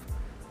yourself.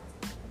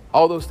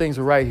 All those things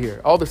are right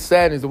here. All the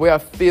sadness, the way I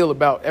feel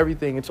about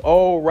everything, it's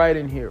all right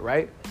in here,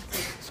 right?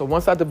 So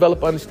once I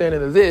develop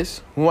understanding of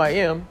this, who I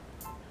am,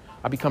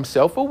 I become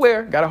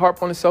self-aware. Got to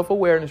harp on the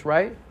self-awareness,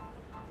 right?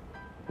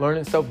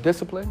 Learning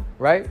self-discipline,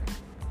 right?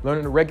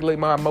 Learning to regulate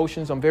my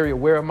emotions. I'm very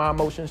aware of my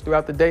emotions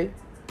throughout the day.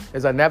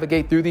 As I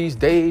navigate through these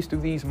days,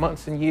 through these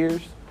months and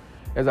years,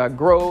 as I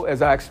grow,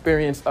 as I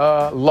experience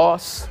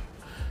loss,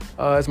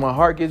 as my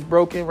heart gets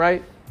broken,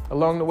 right?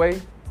 Along the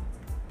way.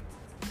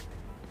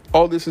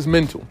 All this is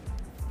mental.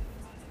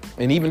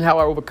 And even how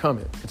I overcome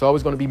it, it's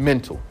always going to be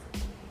mental.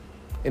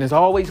 And it's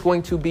always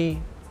going to be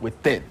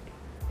within,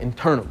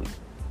 internally.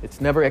 It's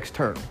never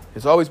external.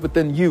 It's always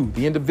within you,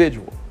 the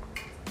individual.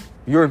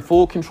 You're in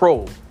full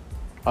control,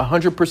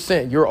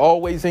 100%. You're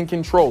always in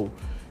control.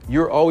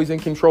 You're always in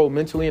control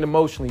mentally and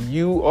emotionally.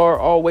 You are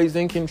always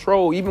in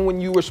control, even when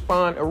you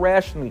respond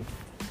irrationally.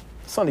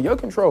 It's under your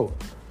control.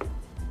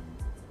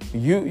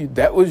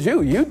 That was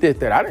you. You did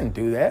that. I didn't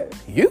do that.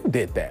 You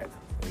did that.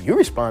 You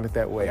responded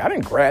that way. I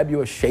didn't grab you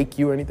or shake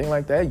you or anything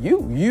like that.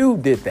 You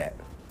did that.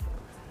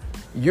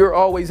 You're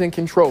always in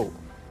control.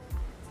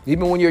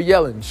 Even when you're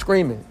yelling,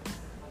 screaming,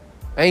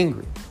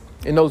 angry,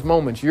 in those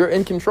moments, you're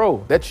in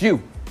control. That's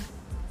you.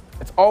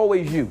 It's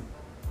always you.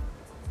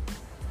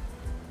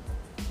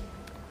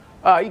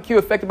 EQ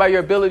affected by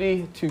your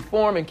ability to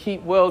form and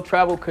keep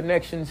well-traveled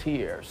connections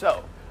here.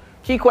 So,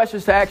 key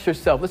questions to ask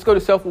yourself. Let's go to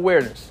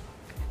self-awareness.